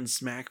far and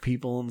smack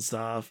people and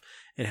stuff.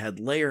 It had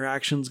layer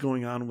actions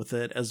going on with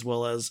it, as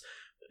well as,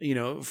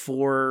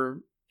 4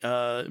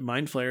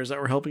 mind flayers that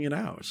were helping it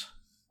out.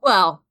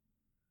 Well,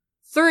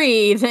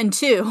 3, then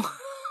 2.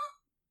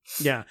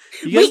 Yeah.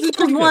 We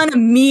killed one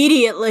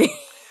immediately.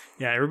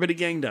 Yeah, everybody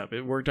ganged up.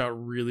 It worked out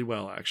really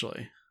well,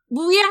 actually.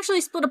 Well, we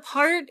actually split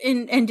apart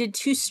and did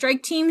 2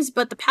 strike teams,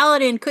 but the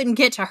paladin couldn't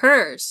get to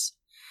hers.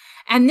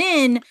 And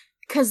then,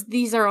 because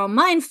these are all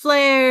mind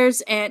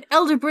flayers and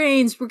elder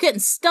brains, we're getting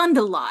stunned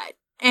a lot.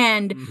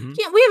 And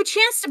we have a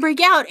chance to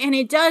break out, and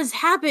it does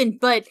happen,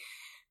 but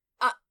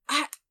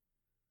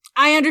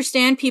I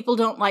understand people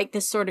don't like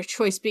this sort of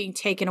choice being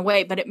taken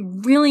away, but it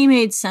really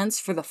made sense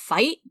for the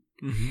fight.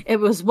 It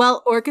was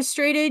well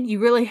orchestrated. You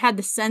really had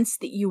the sense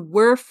that you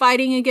were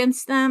fighting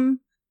against them.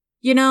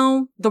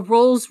 The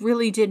roles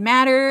really did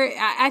matter.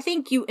 I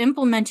think you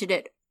implemented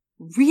it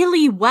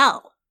really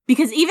well.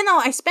 Because even though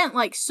I spent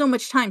so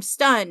much time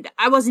stunned,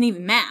 I wasn't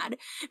even mad.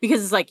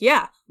 Because it's like,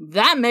 yeah,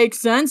 that makes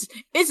sense.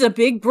 It's a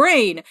big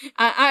brain.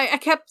 I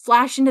kept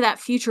flashing to that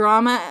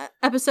Futurama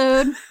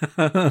episode.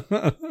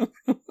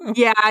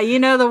 Yeah,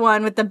 the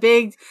one with the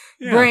big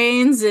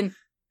brains and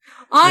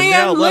I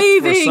am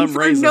leaving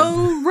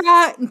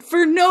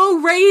for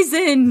no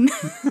reason.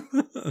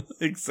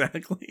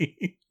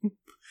 Exactly.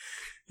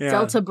 Yeah.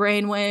 Delta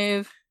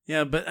brainwave.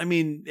 Yeah, but I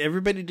mean,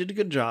 everybody did a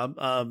good job.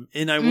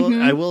 And I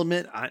will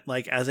admit,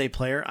 as a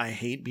player, I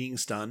hate being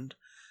stunned.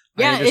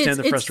 Yeah, I understand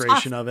the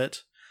frustration of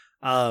it.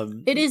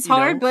 It is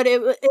hard, but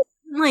it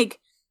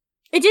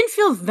didn't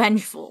feel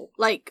vengeful,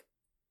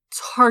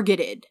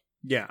 targeted.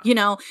 Yeah.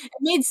 It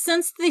made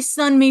sense that they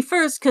stunned me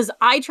first because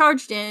I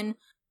charged in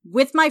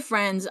with my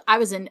friends. I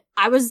was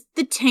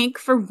the tank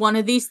for one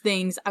of these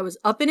things. I was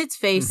up in its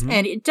face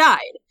and it died.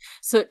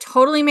 So it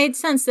totally made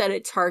sense that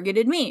it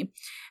targeted me.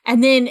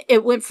 And then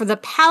it went for the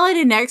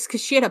paladin next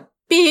because she had a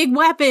big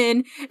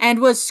weapon and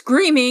was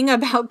screaming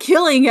about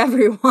killing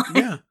everyone.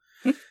 Yeah.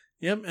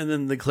 Yep. And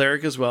then the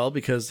cleric as well,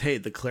 because hey,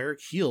 the cleric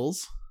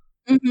heals.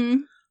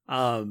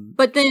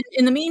 But then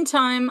in the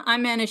meantime, I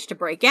managed to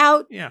break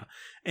out. Yeah.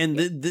 And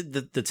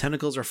the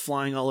tentacles are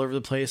flying all over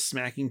the place,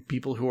 smacking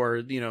people who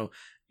are,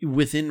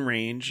 within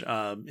range.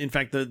 In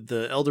fact,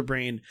 the elder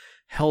brain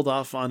held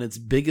off on its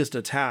biggest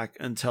attack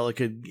until it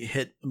could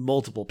hit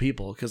multiple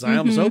people, because I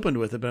almost opened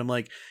with it, but I'm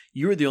like,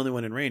 you were the only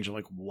one in range. I'm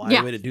like, why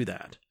would it do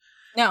that?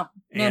 No.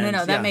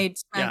 That made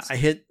sense. Yeah, I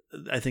hit,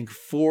 I think,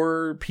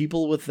 4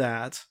 people with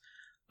that.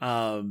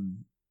 I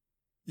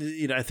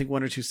think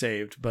 1 or 2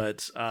 saved,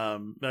 but I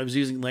was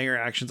using layer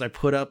actions. I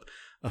put up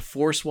a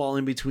force wall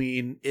in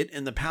between it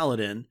and the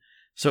paladin,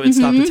 so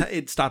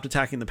it stopped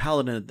attacking the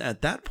paladin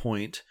at that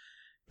point,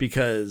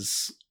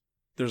 because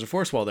there's a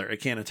force wall there.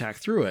 It can't attack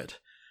through it.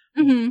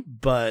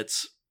 But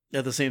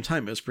at the same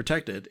time, it was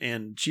protected,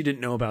 and she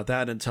didn't know about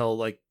that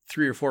until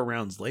 3 or 4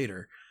 rounds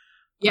later.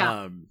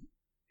 Yeah.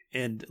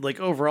 And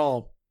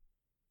overall,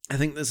 I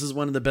think this is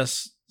one of the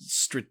best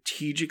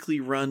strategically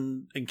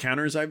run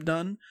encounters I've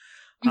done.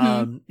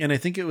 And I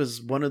think it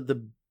was one of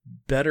the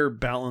better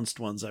balanced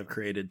ones I've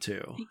created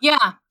too.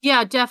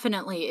 Yeah,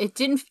 definitely.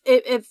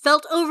 It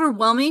felt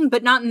overwhelming,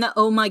 but not in the,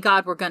 oh my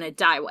god, we're gonna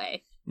die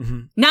way.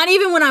 Not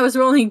even when I was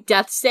rolling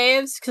death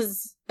saves,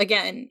 because,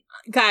 again,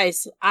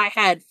 guys, I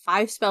had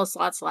 5 spell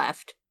slots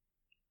left.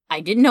 I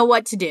didn't know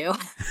what to do.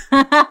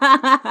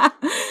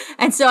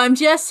 And so I'm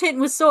just hitting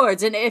with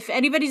swords. And if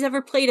anybody's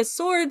ever played a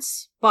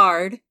swords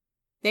bard,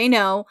 they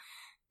know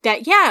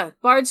that, yeah,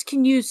 bards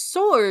can use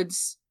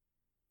swords,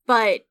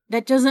 but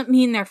that doesn't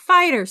mean they're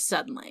fighters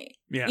suddenly.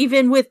 Yeah.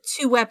 Even with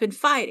 2-weapon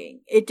fighting,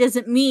 it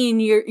doesn't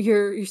mean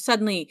you're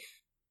suddenly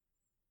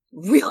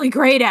really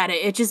great at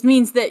it. It just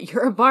means that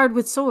you're a bard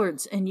with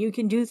swords and you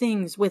can do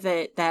things with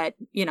it that,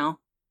 you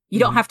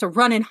don't have to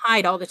run and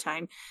hide all the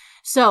time.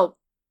 So,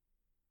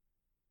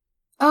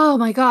 oh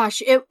my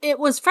gosh, it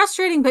was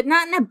frustrating, but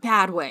not in a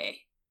bad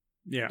way.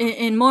 Yeah.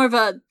 In more of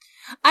a,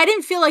 I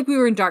didn't feel like we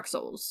were in Dark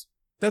Souls.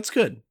 That's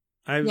good.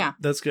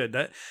 That's good.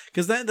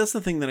 Because that's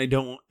the thing that I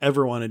don't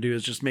ever want to do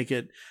is just make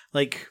it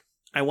like,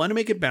 I want to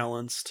make it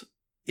balanced.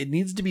 It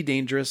needs to be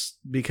dangerous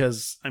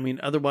because,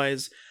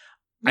 otherwise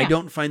I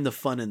don't find the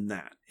fun in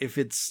that. If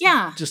it's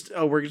just,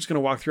 we're just going to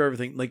walk through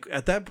everything. Like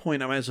at that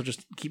point, I might as well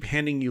just keep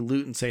handing you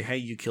loot and say, hey,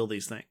 you kill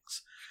these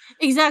things.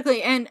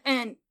 Exactly.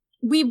 And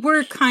we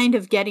were kind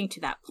of getting to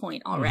that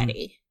point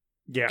already.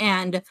 Yeah.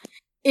 And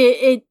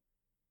it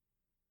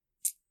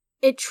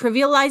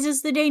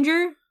trivializes the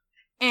danger.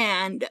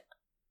 And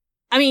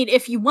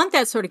if you want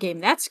that sort of game,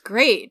 that's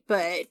great.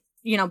 But,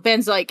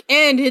 Ben's like,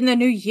 and in the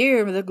new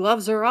year, the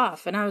gloves are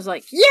off. And I was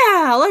like,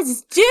 yeah,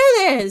 let's do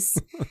this.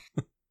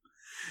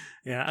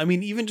 Yeah,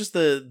 even just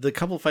the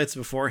couple fights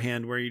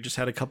beforehand where you just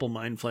had a couple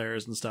mind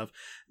flayers and stuff,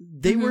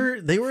 they were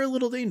a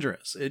little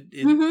dangerous.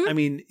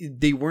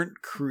 They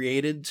weren't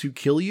created to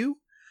kill you.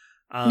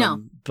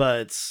 No.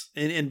 But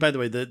and by the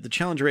way, the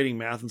challenge rating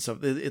math and stuff,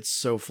 it's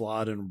so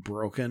flawed and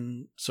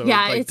broken. So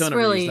it's don't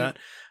ever use that.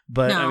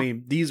 But no.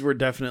 These were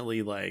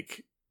definitely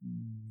like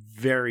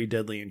very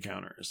deadly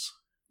encounters.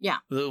 Yeah.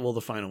 Well,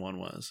 the final one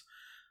was.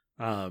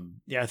 I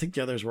think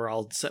the others were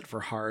all set for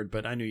hard,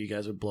 but I knew you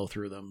guys would blow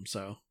through them.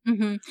 So,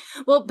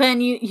 Well,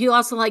 Ben, you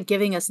also like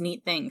giving us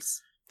neat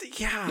things.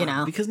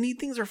 Yeah, because neat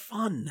things are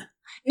fun.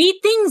 Neat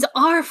things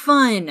are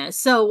fun.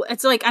 So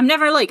it's like, I'm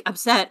never like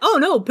upset. Oh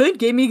no, Ben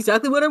gave me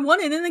exactly what I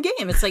wanted in the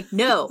game. It's like,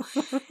 no,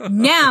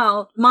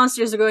 now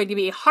monsters are going to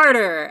be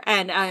harder.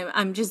 And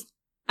I'm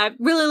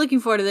really looking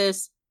forward to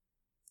this.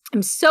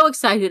 I'm so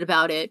excited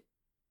about it.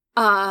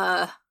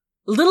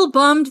 Little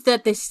bummed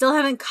that they still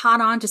haven't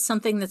caught on to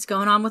something that's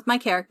going on with my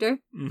character.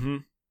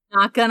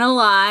 Not gonna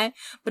lie.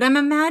 But I'm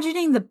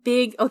imagining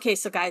okay,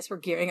 so guys, we're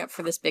gearing up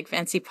for this big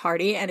fancy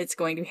party and it's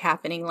going to be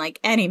happening like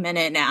any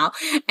minute now.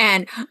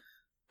 And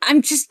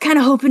I'm just kind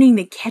of hoping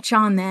to catch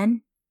on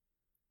then.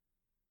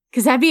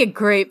 Because that'd be a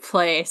great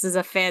place as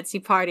a fancy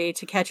party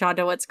to catch on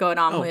to what's going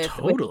on with.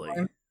 Totally.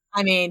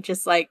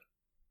 Just like,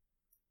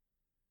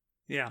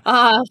 yeah.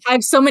 I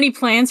have so many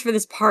plans for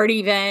this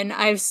party, Ben.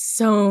 I have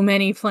so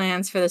many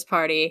plans for this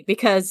party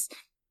because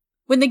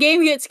when the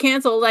game gets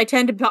canceled, I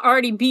tend to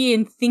already be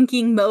in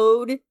thinking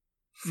mode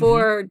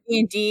for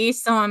D&D.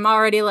 So I'm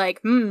already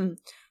like,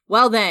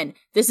 well then,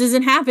 this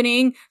isn't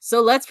happening.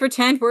 So let's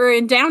pretend we're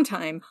in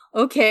downtime.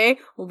 Okay,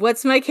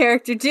 what's my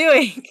character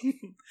doing?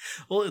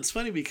 Well, it's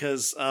funny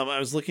because I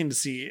was looking to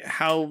see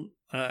how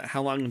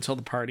long until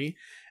the party,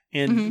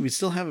 and we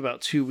still have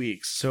about 2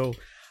 weeks. So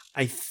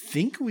I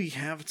think we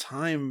have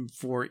time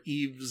for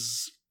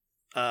Eve's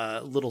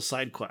little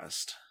side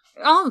quest.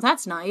 Oh,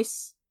 that's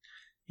nice.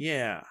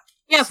 Yeah.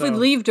 Yeah, if we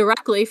leave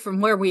directly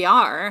from where we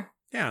are.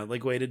 Yeah,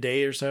 like wait a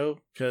day or so,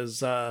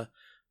 because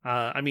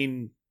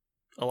Elasrin's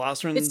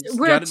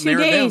we're got it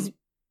narrowed down.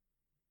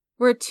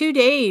 We're a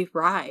 2-day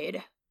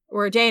ride.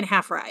 Or a day and a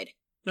half ride.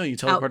 No, you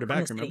teleported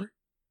back, remember?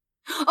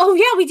 Oh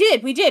yeah, we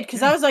did,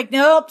 because I was like,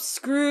 nope,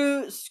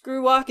 screw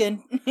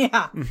walking.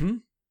 Yeah.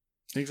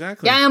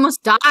 Exactly. Yeah, I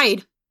almost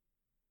died.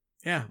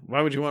 Yeah,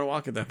 why would you want to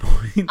walk at that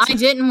point? I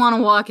didn't want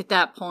to walk at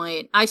that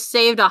point. I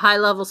saved a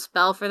high-level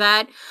spell for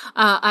that.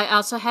 I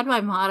also had my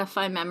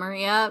modify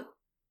memory up.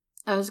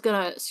 I was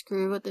gonna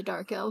screw with the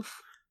Dark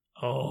Elf.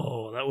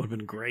 Oh, that would have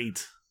been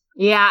great.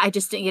 Yeah, I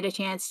just didn't get a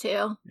chance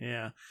to.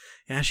 Yeah,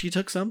 she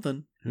took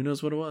something. Who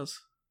knows what it was?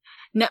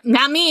 No,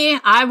 not me.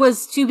 I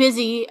was too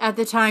busy at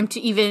the time to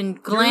even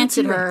glance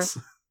at her.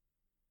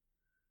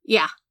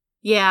 Yeah.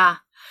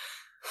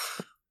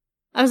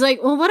 I was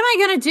like, well, what am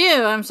I going to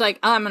do? I was like,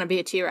 oh, I'm going to be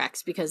a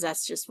T-Rex because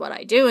that's just what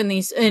I do in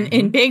these,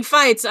 in big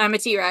fights. I'm a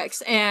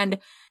T-Rex. And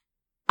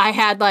I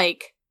had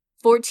like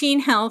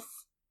 14 health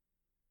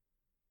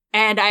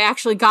and I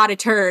actually got a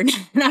turn.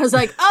 And I was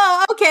like,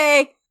 oh,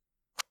 okay.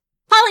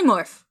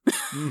 Polymorph.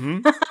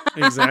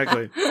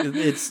 Exactly.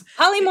 It's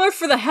polymorph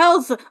for the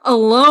health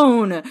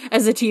alone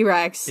as a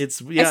T-Rex.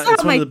 It's one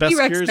of the best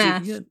cures you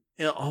can get.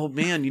 Oh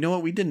man, you know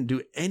what? We didn't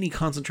do any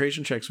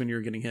concentration checks when you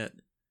were getting hit.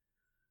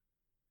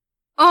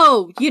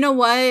 Oh, you know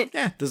what?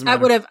 Yeah, doesn't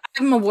matter.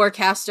 I'm a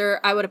warcaster.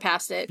 I would have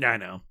passed it. Yeah, I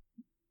know.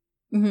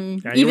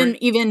 Yeah, Yeah,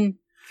 even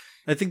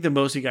I think the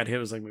most you got hit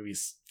was like maybe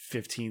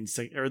 15,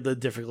 or the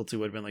difficulty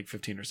would have been like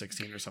 15 or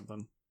 16 or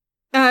something.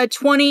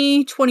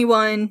 20,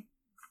 21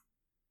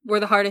 were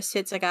the hardest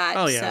hits I got.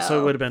 Oh yeah, so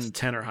it would have been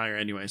 10 or higher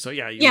anyway. So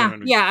yeah,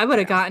 I would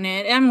have gotten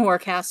it. I'm a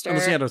Warcaster.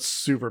 Unless you had a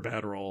super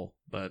bad roll,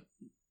 but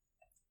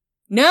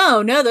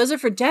no, those are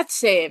for death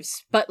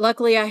saves. But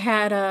luckily, I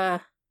had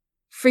a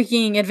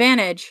freaking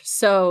advantage.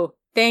 So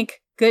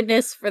thank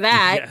goodness for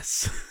that.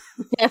 Yes.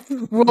 Death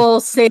roll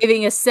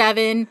saving a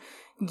 7.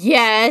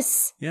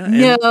 Yes. Yeah.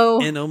 No.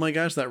 And oh my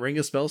gosh, that Ring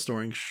of Spell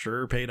Storing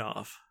sure paid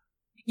off.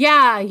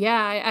 Yeah.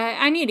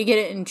 I need to get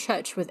it in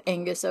touch with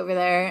Angus over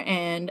there,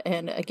 and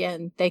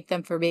again, thank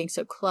them for being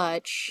so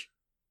clutch.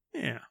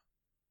 Yeah.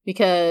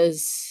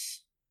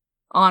 Because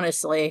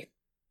honestly,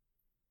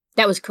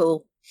 that was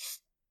cool.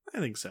 I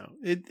think so.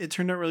 It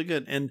turned out really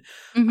good, and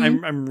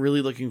I'm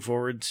really looking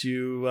forward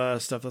to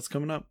stuff that's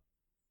coming up.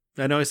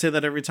 I know I say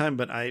that every time,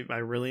 but I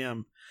really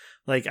am.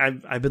 Like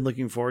I've been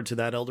looking forward to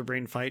that Elder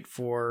Brain fight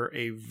for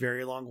a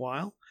very long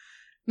while.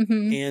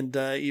 And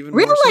even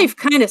real more life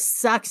kind of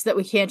sucks that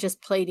we can't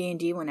just play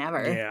D&D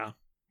whenever. Yeah.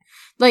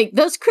 Like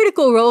those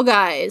Critical Role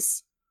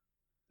guys,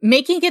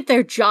 making it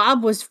their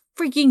job was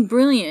freaking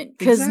brilliant.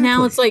 Because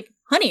now it's like,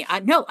 honey,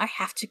 I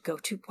have to go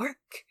to work.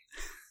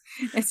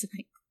 It's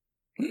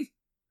like,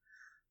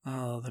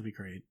 oh, that'd be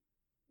great.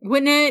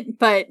 Wouldn't it?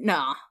 But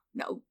no.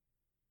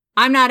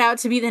 I'm not out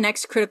to be the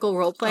next Critical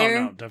Role player.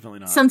 Oh, no, definitely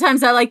not.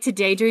 Sometimes I like to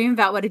daydream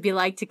about what it'd be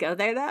like to go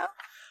there, though.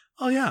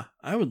 Oh, yeah.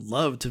 I would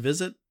love to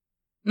visit.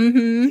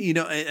 You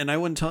know, and I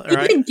wouldn't tell.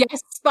 Even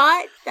guest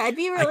spot, that'd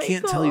be really cool. I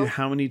can't tell you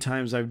how many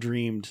times I've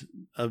dreamed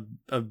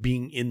of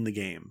being in the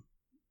game.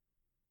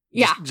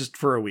 Just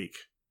for a week.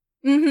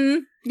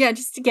 Yeah,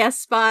 just a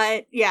guest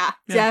spot. Yeah.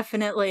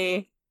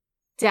 Definitely.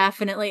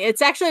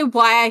 It's actually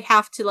why I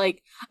have to I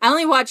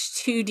only watch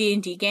 2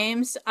 D&D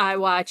games. I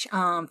watch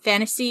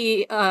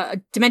Fantasy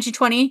Dimension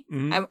 20.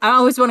 I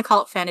always want to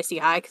call it Fantasy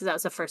High because that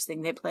was the first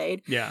thing they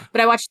played. Yeah.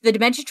 But I watched the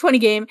Dimension 20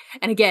 game,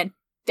 and again,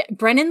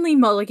 Brennan Lee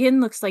Mulligan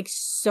looks like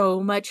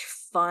so much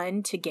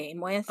fun to game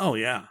with. Oh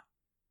yeah.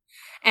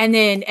 And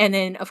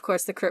then of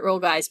course the Crit Roll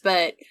guys,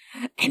 and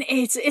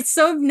it's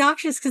so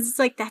obnoxious because it's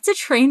like that's a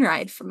train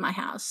ride from my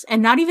house,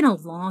 and not even a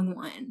long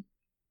one.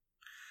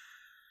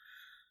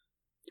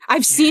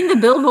 I've seen the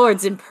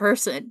billboards in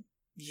person.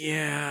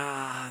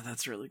 Yeah,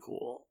 that's really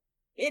cool.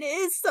 It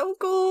is so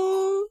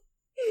cool.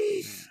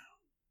 Yeah.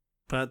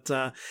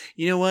 But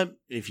you know what?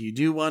 If you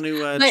do want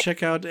to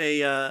check out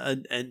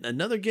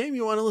another game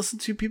you want to listen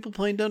to people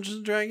playing Dungeons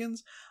and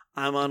Dragons,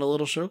 I'm on a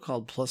little show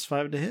called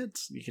 +5 to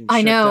Hits. You can.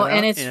 I know,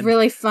 and it's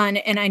really fun,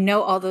 and I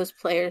know all those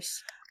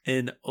players.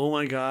 And oh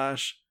my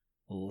gosh,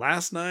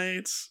 last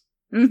night's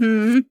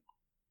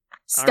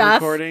stuff, our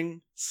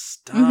recording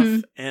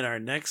stuff, and our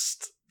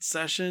next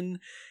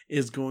session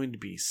is going to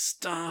be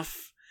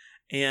stuff.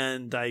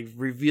 And I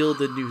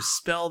revealed a new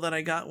spell that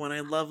I got when I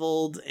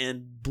leveled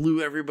and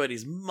blew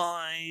everybody's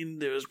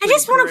mind. It was I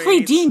just want to play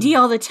D&D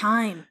all the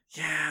time.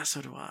 Yeah, so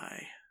do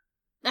I.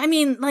 I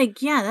mean,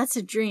 that's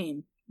a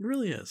dream. It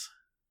really is.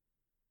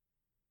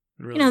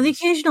 The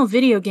occasional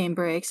video game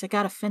breaks. I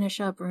gotta finish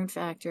up Rune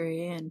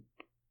Factory and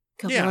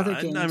a couple other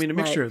games. I mean, a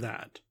mixture of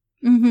that.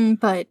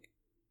 But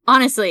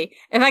honestly,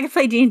 if I could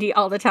play D&D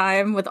all the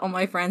time with all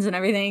my friends and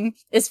everything,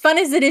 as fun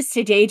as it is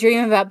to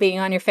daydream about being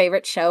on your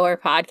favorite show or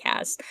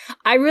podcast,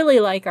 I really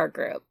like our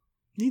group.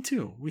 Me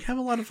too. We have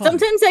a lot of fun.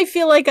 Sometimes I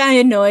feel like I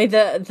annoy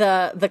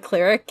the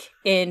cleric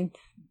in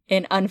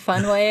an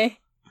unfun way.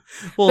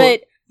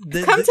 But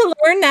come to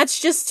learn, that's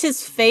just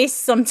his face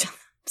sometimes.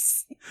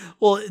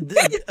 Well,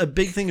 a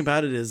big thing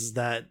about it is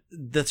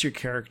that's your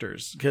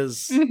characters.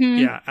 Because,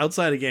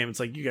 outside of game, it's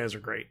like, you guys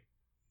are great.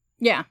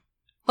 Yeah.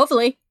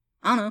 Hopefully.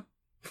 I don't know.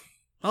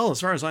 Oh,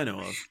 as far as I know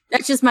of.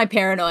 That's just my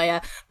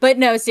paranoia. But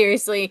no,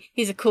 seriously,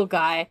 he's a cool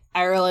guy.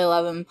 I really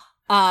love him.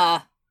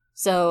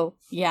 So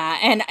yeah,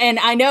 and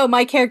I know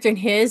my character and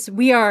his,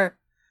 we are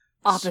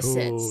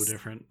opposites. So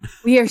different.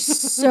 We are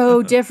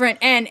so different.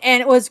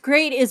 And what's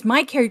great is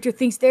my character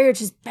thinks they're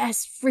just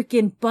best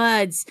freaking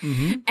buds.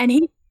 And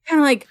he's kind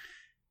of like,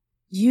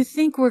 you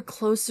think we're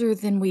closer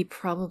than we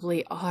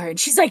probably are. And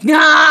she's like,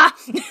 nah.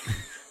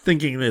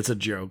 Thinking it's a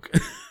joke.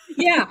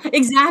 Yeah,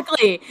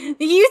 exactly.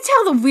 You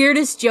tell the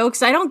weirdest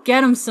jokes. I don't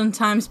get them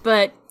sometimes,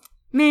 but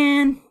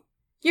man,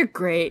 you're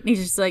great. And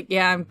he's just like,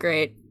 yeah, I'm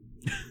great.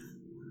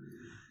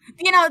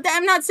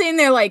 I'm not saying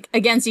they're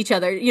against each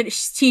other.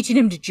 She's teaching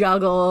him to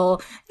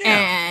juggle,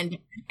 and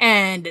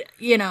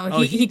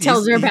he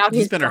tells her about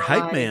his. He's been her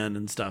hype man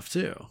and stuff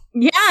too.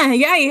 Yeah,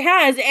 he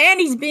has, and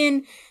he's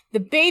been the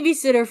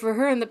babysitter for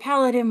her and the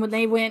paladin when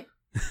they went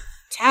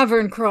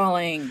tavern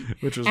crawling,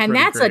 which was and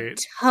that's great.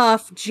 A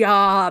tough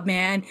job,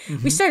 man.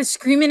 We started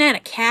screaming at a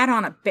cat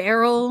on a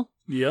barrel.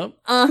 Yep.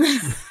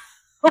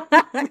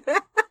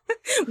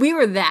 We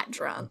were that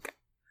drunk.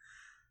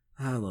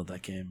 I love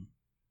that game.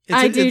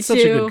 It's such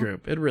too. a good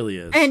group. It really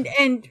is.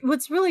 And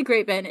what's really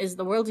great, Ben, is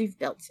the world you've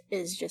built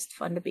is just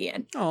fun to be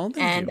in. Oh,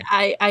 thank you.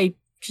 I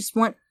just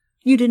want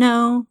you to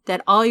know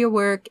that all your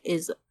work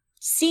is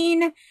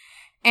seen,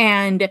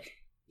 and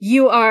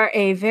You are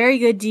a very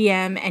good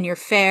DM, and you're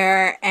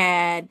fair,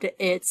 and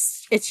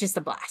it's just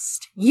a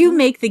blast. You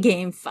make the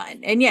game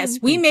fun. And yes,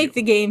 we make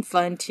the game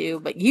fun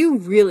too, but you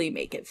really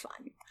make it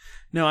fun.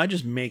 No, I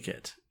just make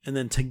it, and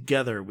then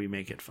together we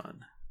make it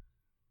fun.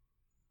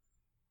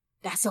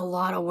 That's a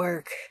lot of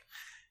work.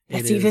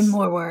 That's even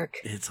more work.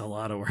 It's a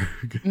lot of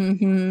work.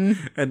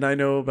 Mm-hmm. And I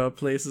know about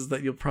places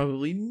that you'll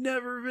probably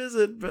never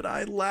visit, but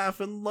I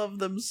laugh and love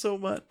them so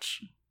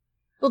much.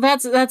 Well,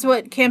 that's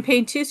what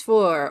Campaign 2's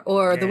for,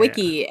 or the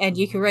wiki, and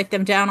you can write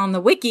them down on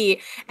the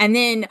wiki, and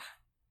then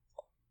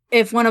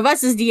if one of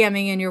us is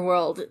DMing in your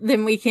world,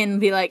 then we can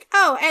be like,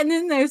 oh, and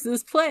then there's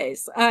this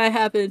place I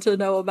happen to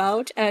know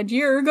about, and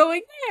you're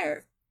going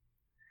there.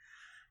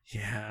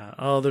 Yeah.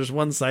 Oh, there's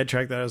one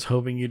sidetrack that I was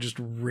hoping you just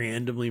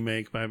randomly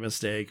make by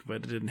mistake,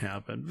 but it didn't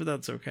happen, but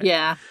that's okay.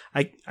 Yeah.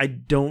 I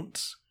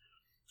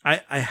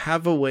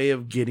have a way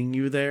of getting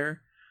you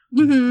there.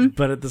 Mm-hmm.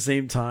 But at the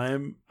same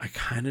time, I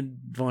kind of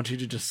want you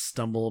to just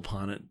stumble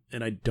upon it,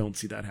 and I don't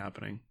see that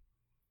happening.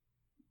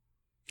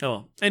 Oh,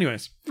 well.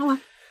 Anyways.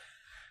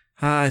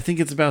 I think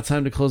it's about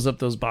time to close up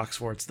those box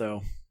forts,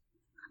 though.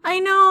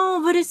 I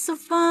know, but it's so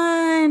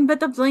fun.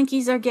 But the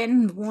blankies are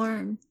getting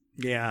warm.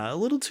 Yeah, a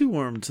little too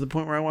warm to the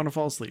point where I want to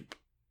fall asleep.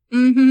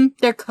 Mm-hmm.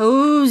 They're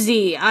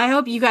cozy. I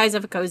hope you guys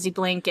have a cozy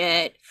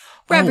blanket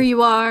wherever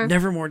you are.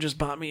 Nevermore just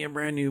bought me a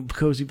brand new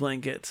cozy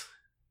blanket.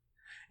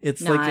 It's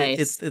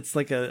nice. It's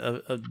like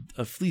a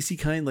fleecy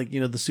kind, like,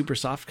 the super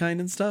soft kind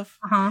and stuff.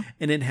 Uh-huh.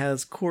 And it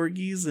has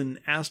corgis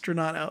and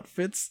astronaut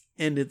outfits,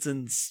 and it's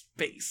in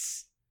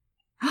space.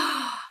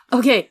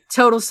 Okay,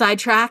 total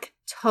sidetrack.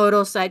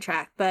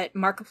 But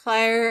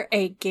Markiplier,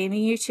 a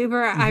gaming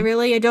YouTuber I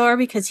really adore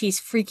because he's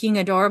freaking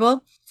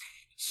adorable.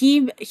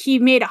 He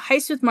made a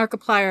heist with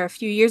Markiplier a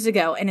few years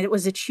ago, and it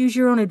was a choose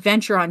your own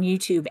adventure on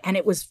YouTube, and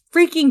it was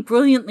freaking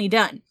brilliantly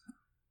done.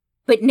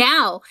 But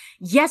now,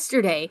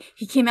 yesterday,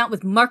 he came out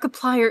with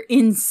Markiplier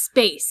in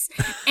space.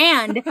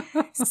 And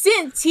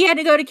since he had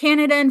to go to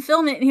Canada and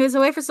film it, and he was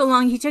away for so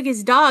long, he took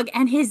his dog,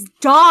 and his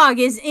dog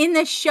is in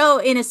the show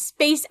in a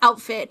space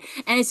outfit.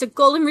 And it's a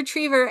golden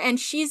retriever, and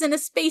she's in a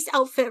space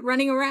outfit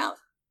running around.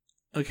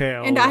 Okay,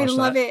 I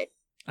love it.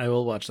 I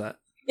will watch that.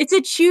 It's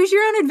a choose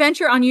your own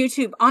adventure on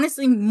YouTube.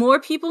 Honestly, more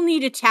people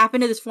need to tap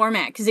into this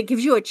format because it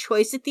gives you a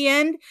choice at the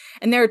end.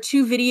 And there are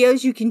 2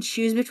 videos you can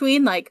choose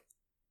between, like,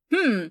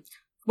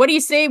 what do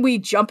you say we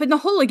jump in the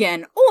hole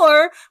again?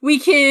 Or we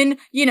can,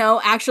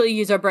 actually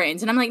use our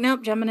brains. And I'm like,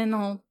 nope, jumping in the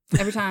hole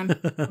every time.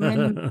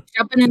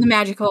 Jumping in the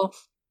magic hole.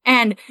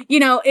 And,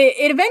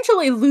 it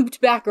eventually looped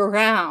back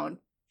around.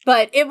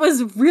 But it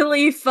was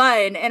really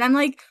fun. And I'm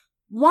like,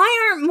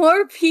 why aren't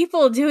more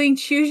people doing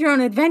choose your own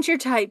adventure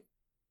type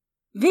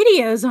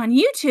videos on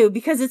YouTube?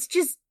 Because it's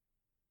just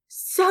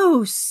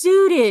so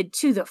suited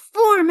to the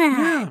format.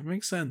 Yeah,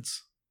 makes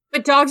sense.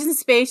 But dogs in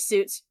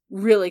spacesuits,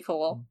 really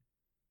cool.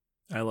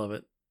 I love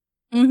it.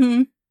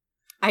 Mm-hmm.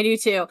 I do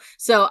too.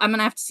 So I'm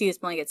gonna have to see this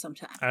blanket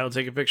sometime. I'll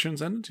take a picture and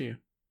send it to you.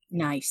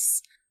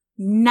 Nice,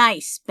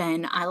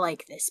 Ben. I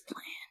like this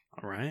plan.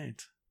 All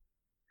right.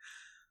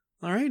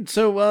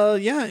 So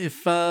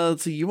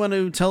if you want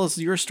to tell us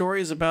your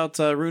stories about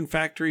Rune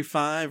Factory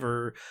 5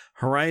 or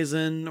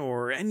Horizon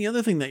or any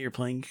other thing that you're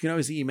playing, you can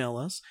always email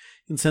us.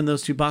 You can send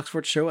those to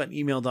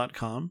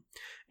boxfortshow@email.com.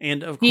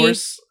 And of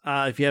course,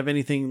 if you have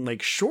anything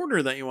like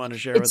shorter that you want to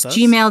share with us, it's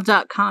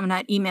gmail.com,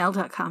 not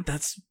email.com.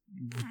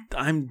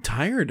 I'm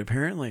tired,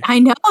 apparently. I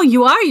know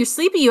you are. You're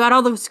sleepy. You had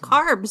all those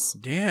carbs.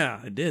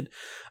 Yeah, I did.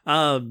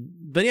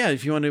 But yeah,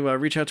 if you want to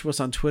reach out to us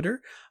on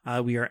Twitter,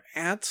 we are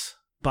at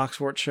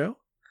Boxfort Show.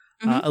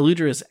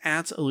 Eludra is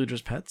at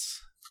Eludra's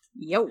Pets.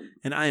 Yo.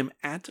 And I am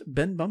at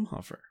Ben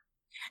Bumhofer.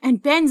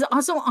 And Ben's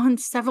also on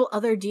several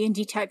other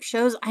D&D type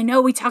shows. I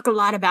know we talk a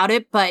lot about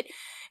it, but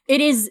it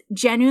is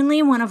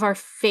genuinely one of our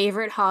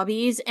favorite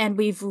hobbies, and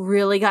we've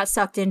really got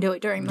sucked into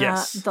it during the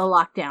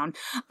lockdown.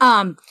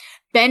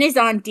 Ben is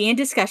on DM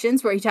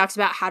Discussions, where he talks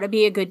about how to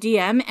be a good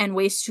DM and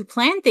ways to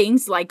plan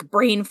things like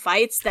brain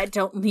fights that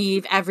don't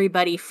leave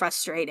everybody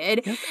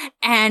frustrated. Yep.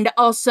 And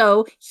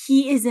also,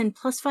 he is in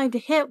 +5 to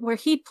Hit, where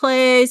he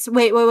plays...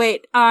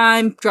 Wait.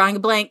 I'm drawing a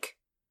blank.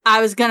 I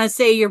was gonna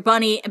say your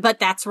bunny, but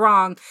that's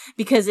wrong,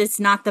 because it's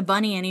not the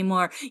bunny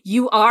anymore.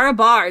 You are a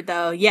bard,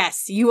 though.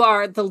 Yes, you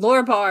are the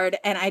lore bard,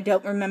 and I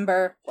don't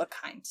remember what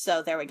kind.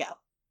 So there we go.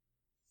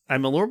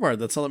 I'm a lore bard.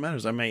 That's all that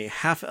matters. I'm a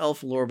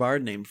half-elf lore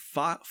bard named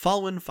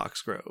Falwyn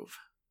Foxgrove.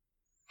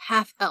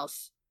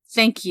 Half-elf.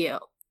 Thank you.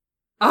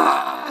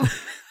 Ah.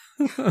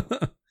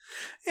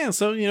 Yeah,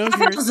 so,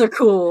 half-elves are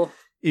cool.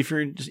 If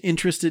you're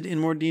interested in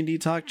more D&D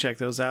talk, check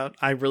those out.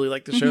 I really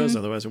like the shows,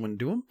 otherwise I wouldn't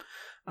do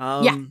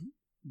them.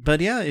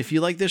 But yeah, if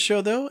you like this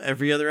show, though,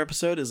 every other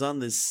episode is on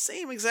the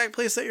same exact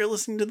place that you're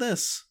listening to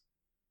this.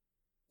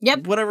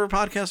 Yep. Whatever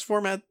podcast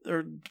format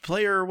or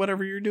player or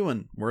whatever you're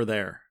doing, we're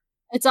there.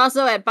 It's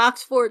also at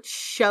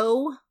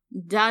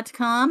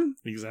boxfortshow.com.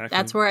 Exactly.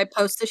 That's where I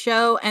post the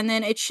show. And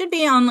then it should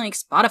be on like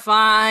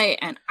Spotify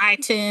and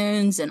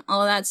iTunes and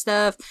all of that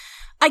stuff.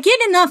 I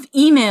get enough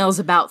emails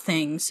about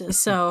things,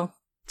 so...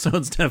 So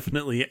it's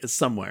definitely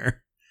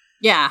somewhere.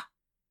 Yeah.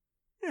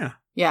 Yeah.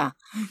 Yeah.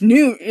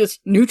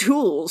 New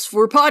tools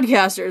for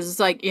podcasters. It's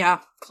like, yeah,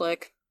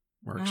 click.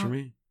 Works for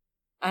me.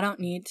 I don't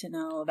need to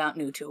know about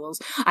new tools.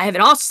 I have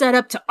it all set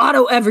up to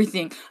auto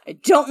everything. I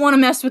don't want to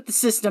mess with the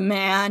system,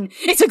 man.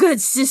 It's a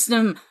good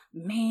system,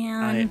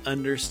 man. I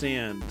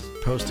understand.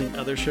 Posting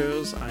other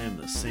shows, I am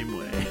the same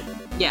way.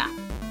 Yeah.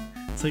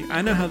 It's like,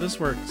 I know how this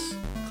works.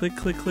 Click,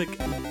 click, click.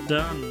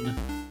 Done.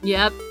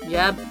 Yep.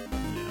 Yeah.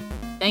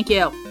 Thank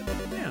you.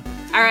 Yeah.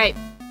 All right.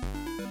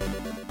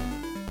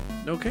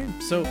 Okay,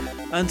 so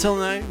until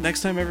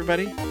next time,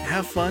 everybody,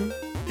 have fun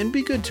and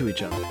be good to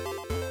each other.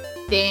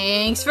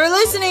 Thanks for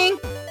listening.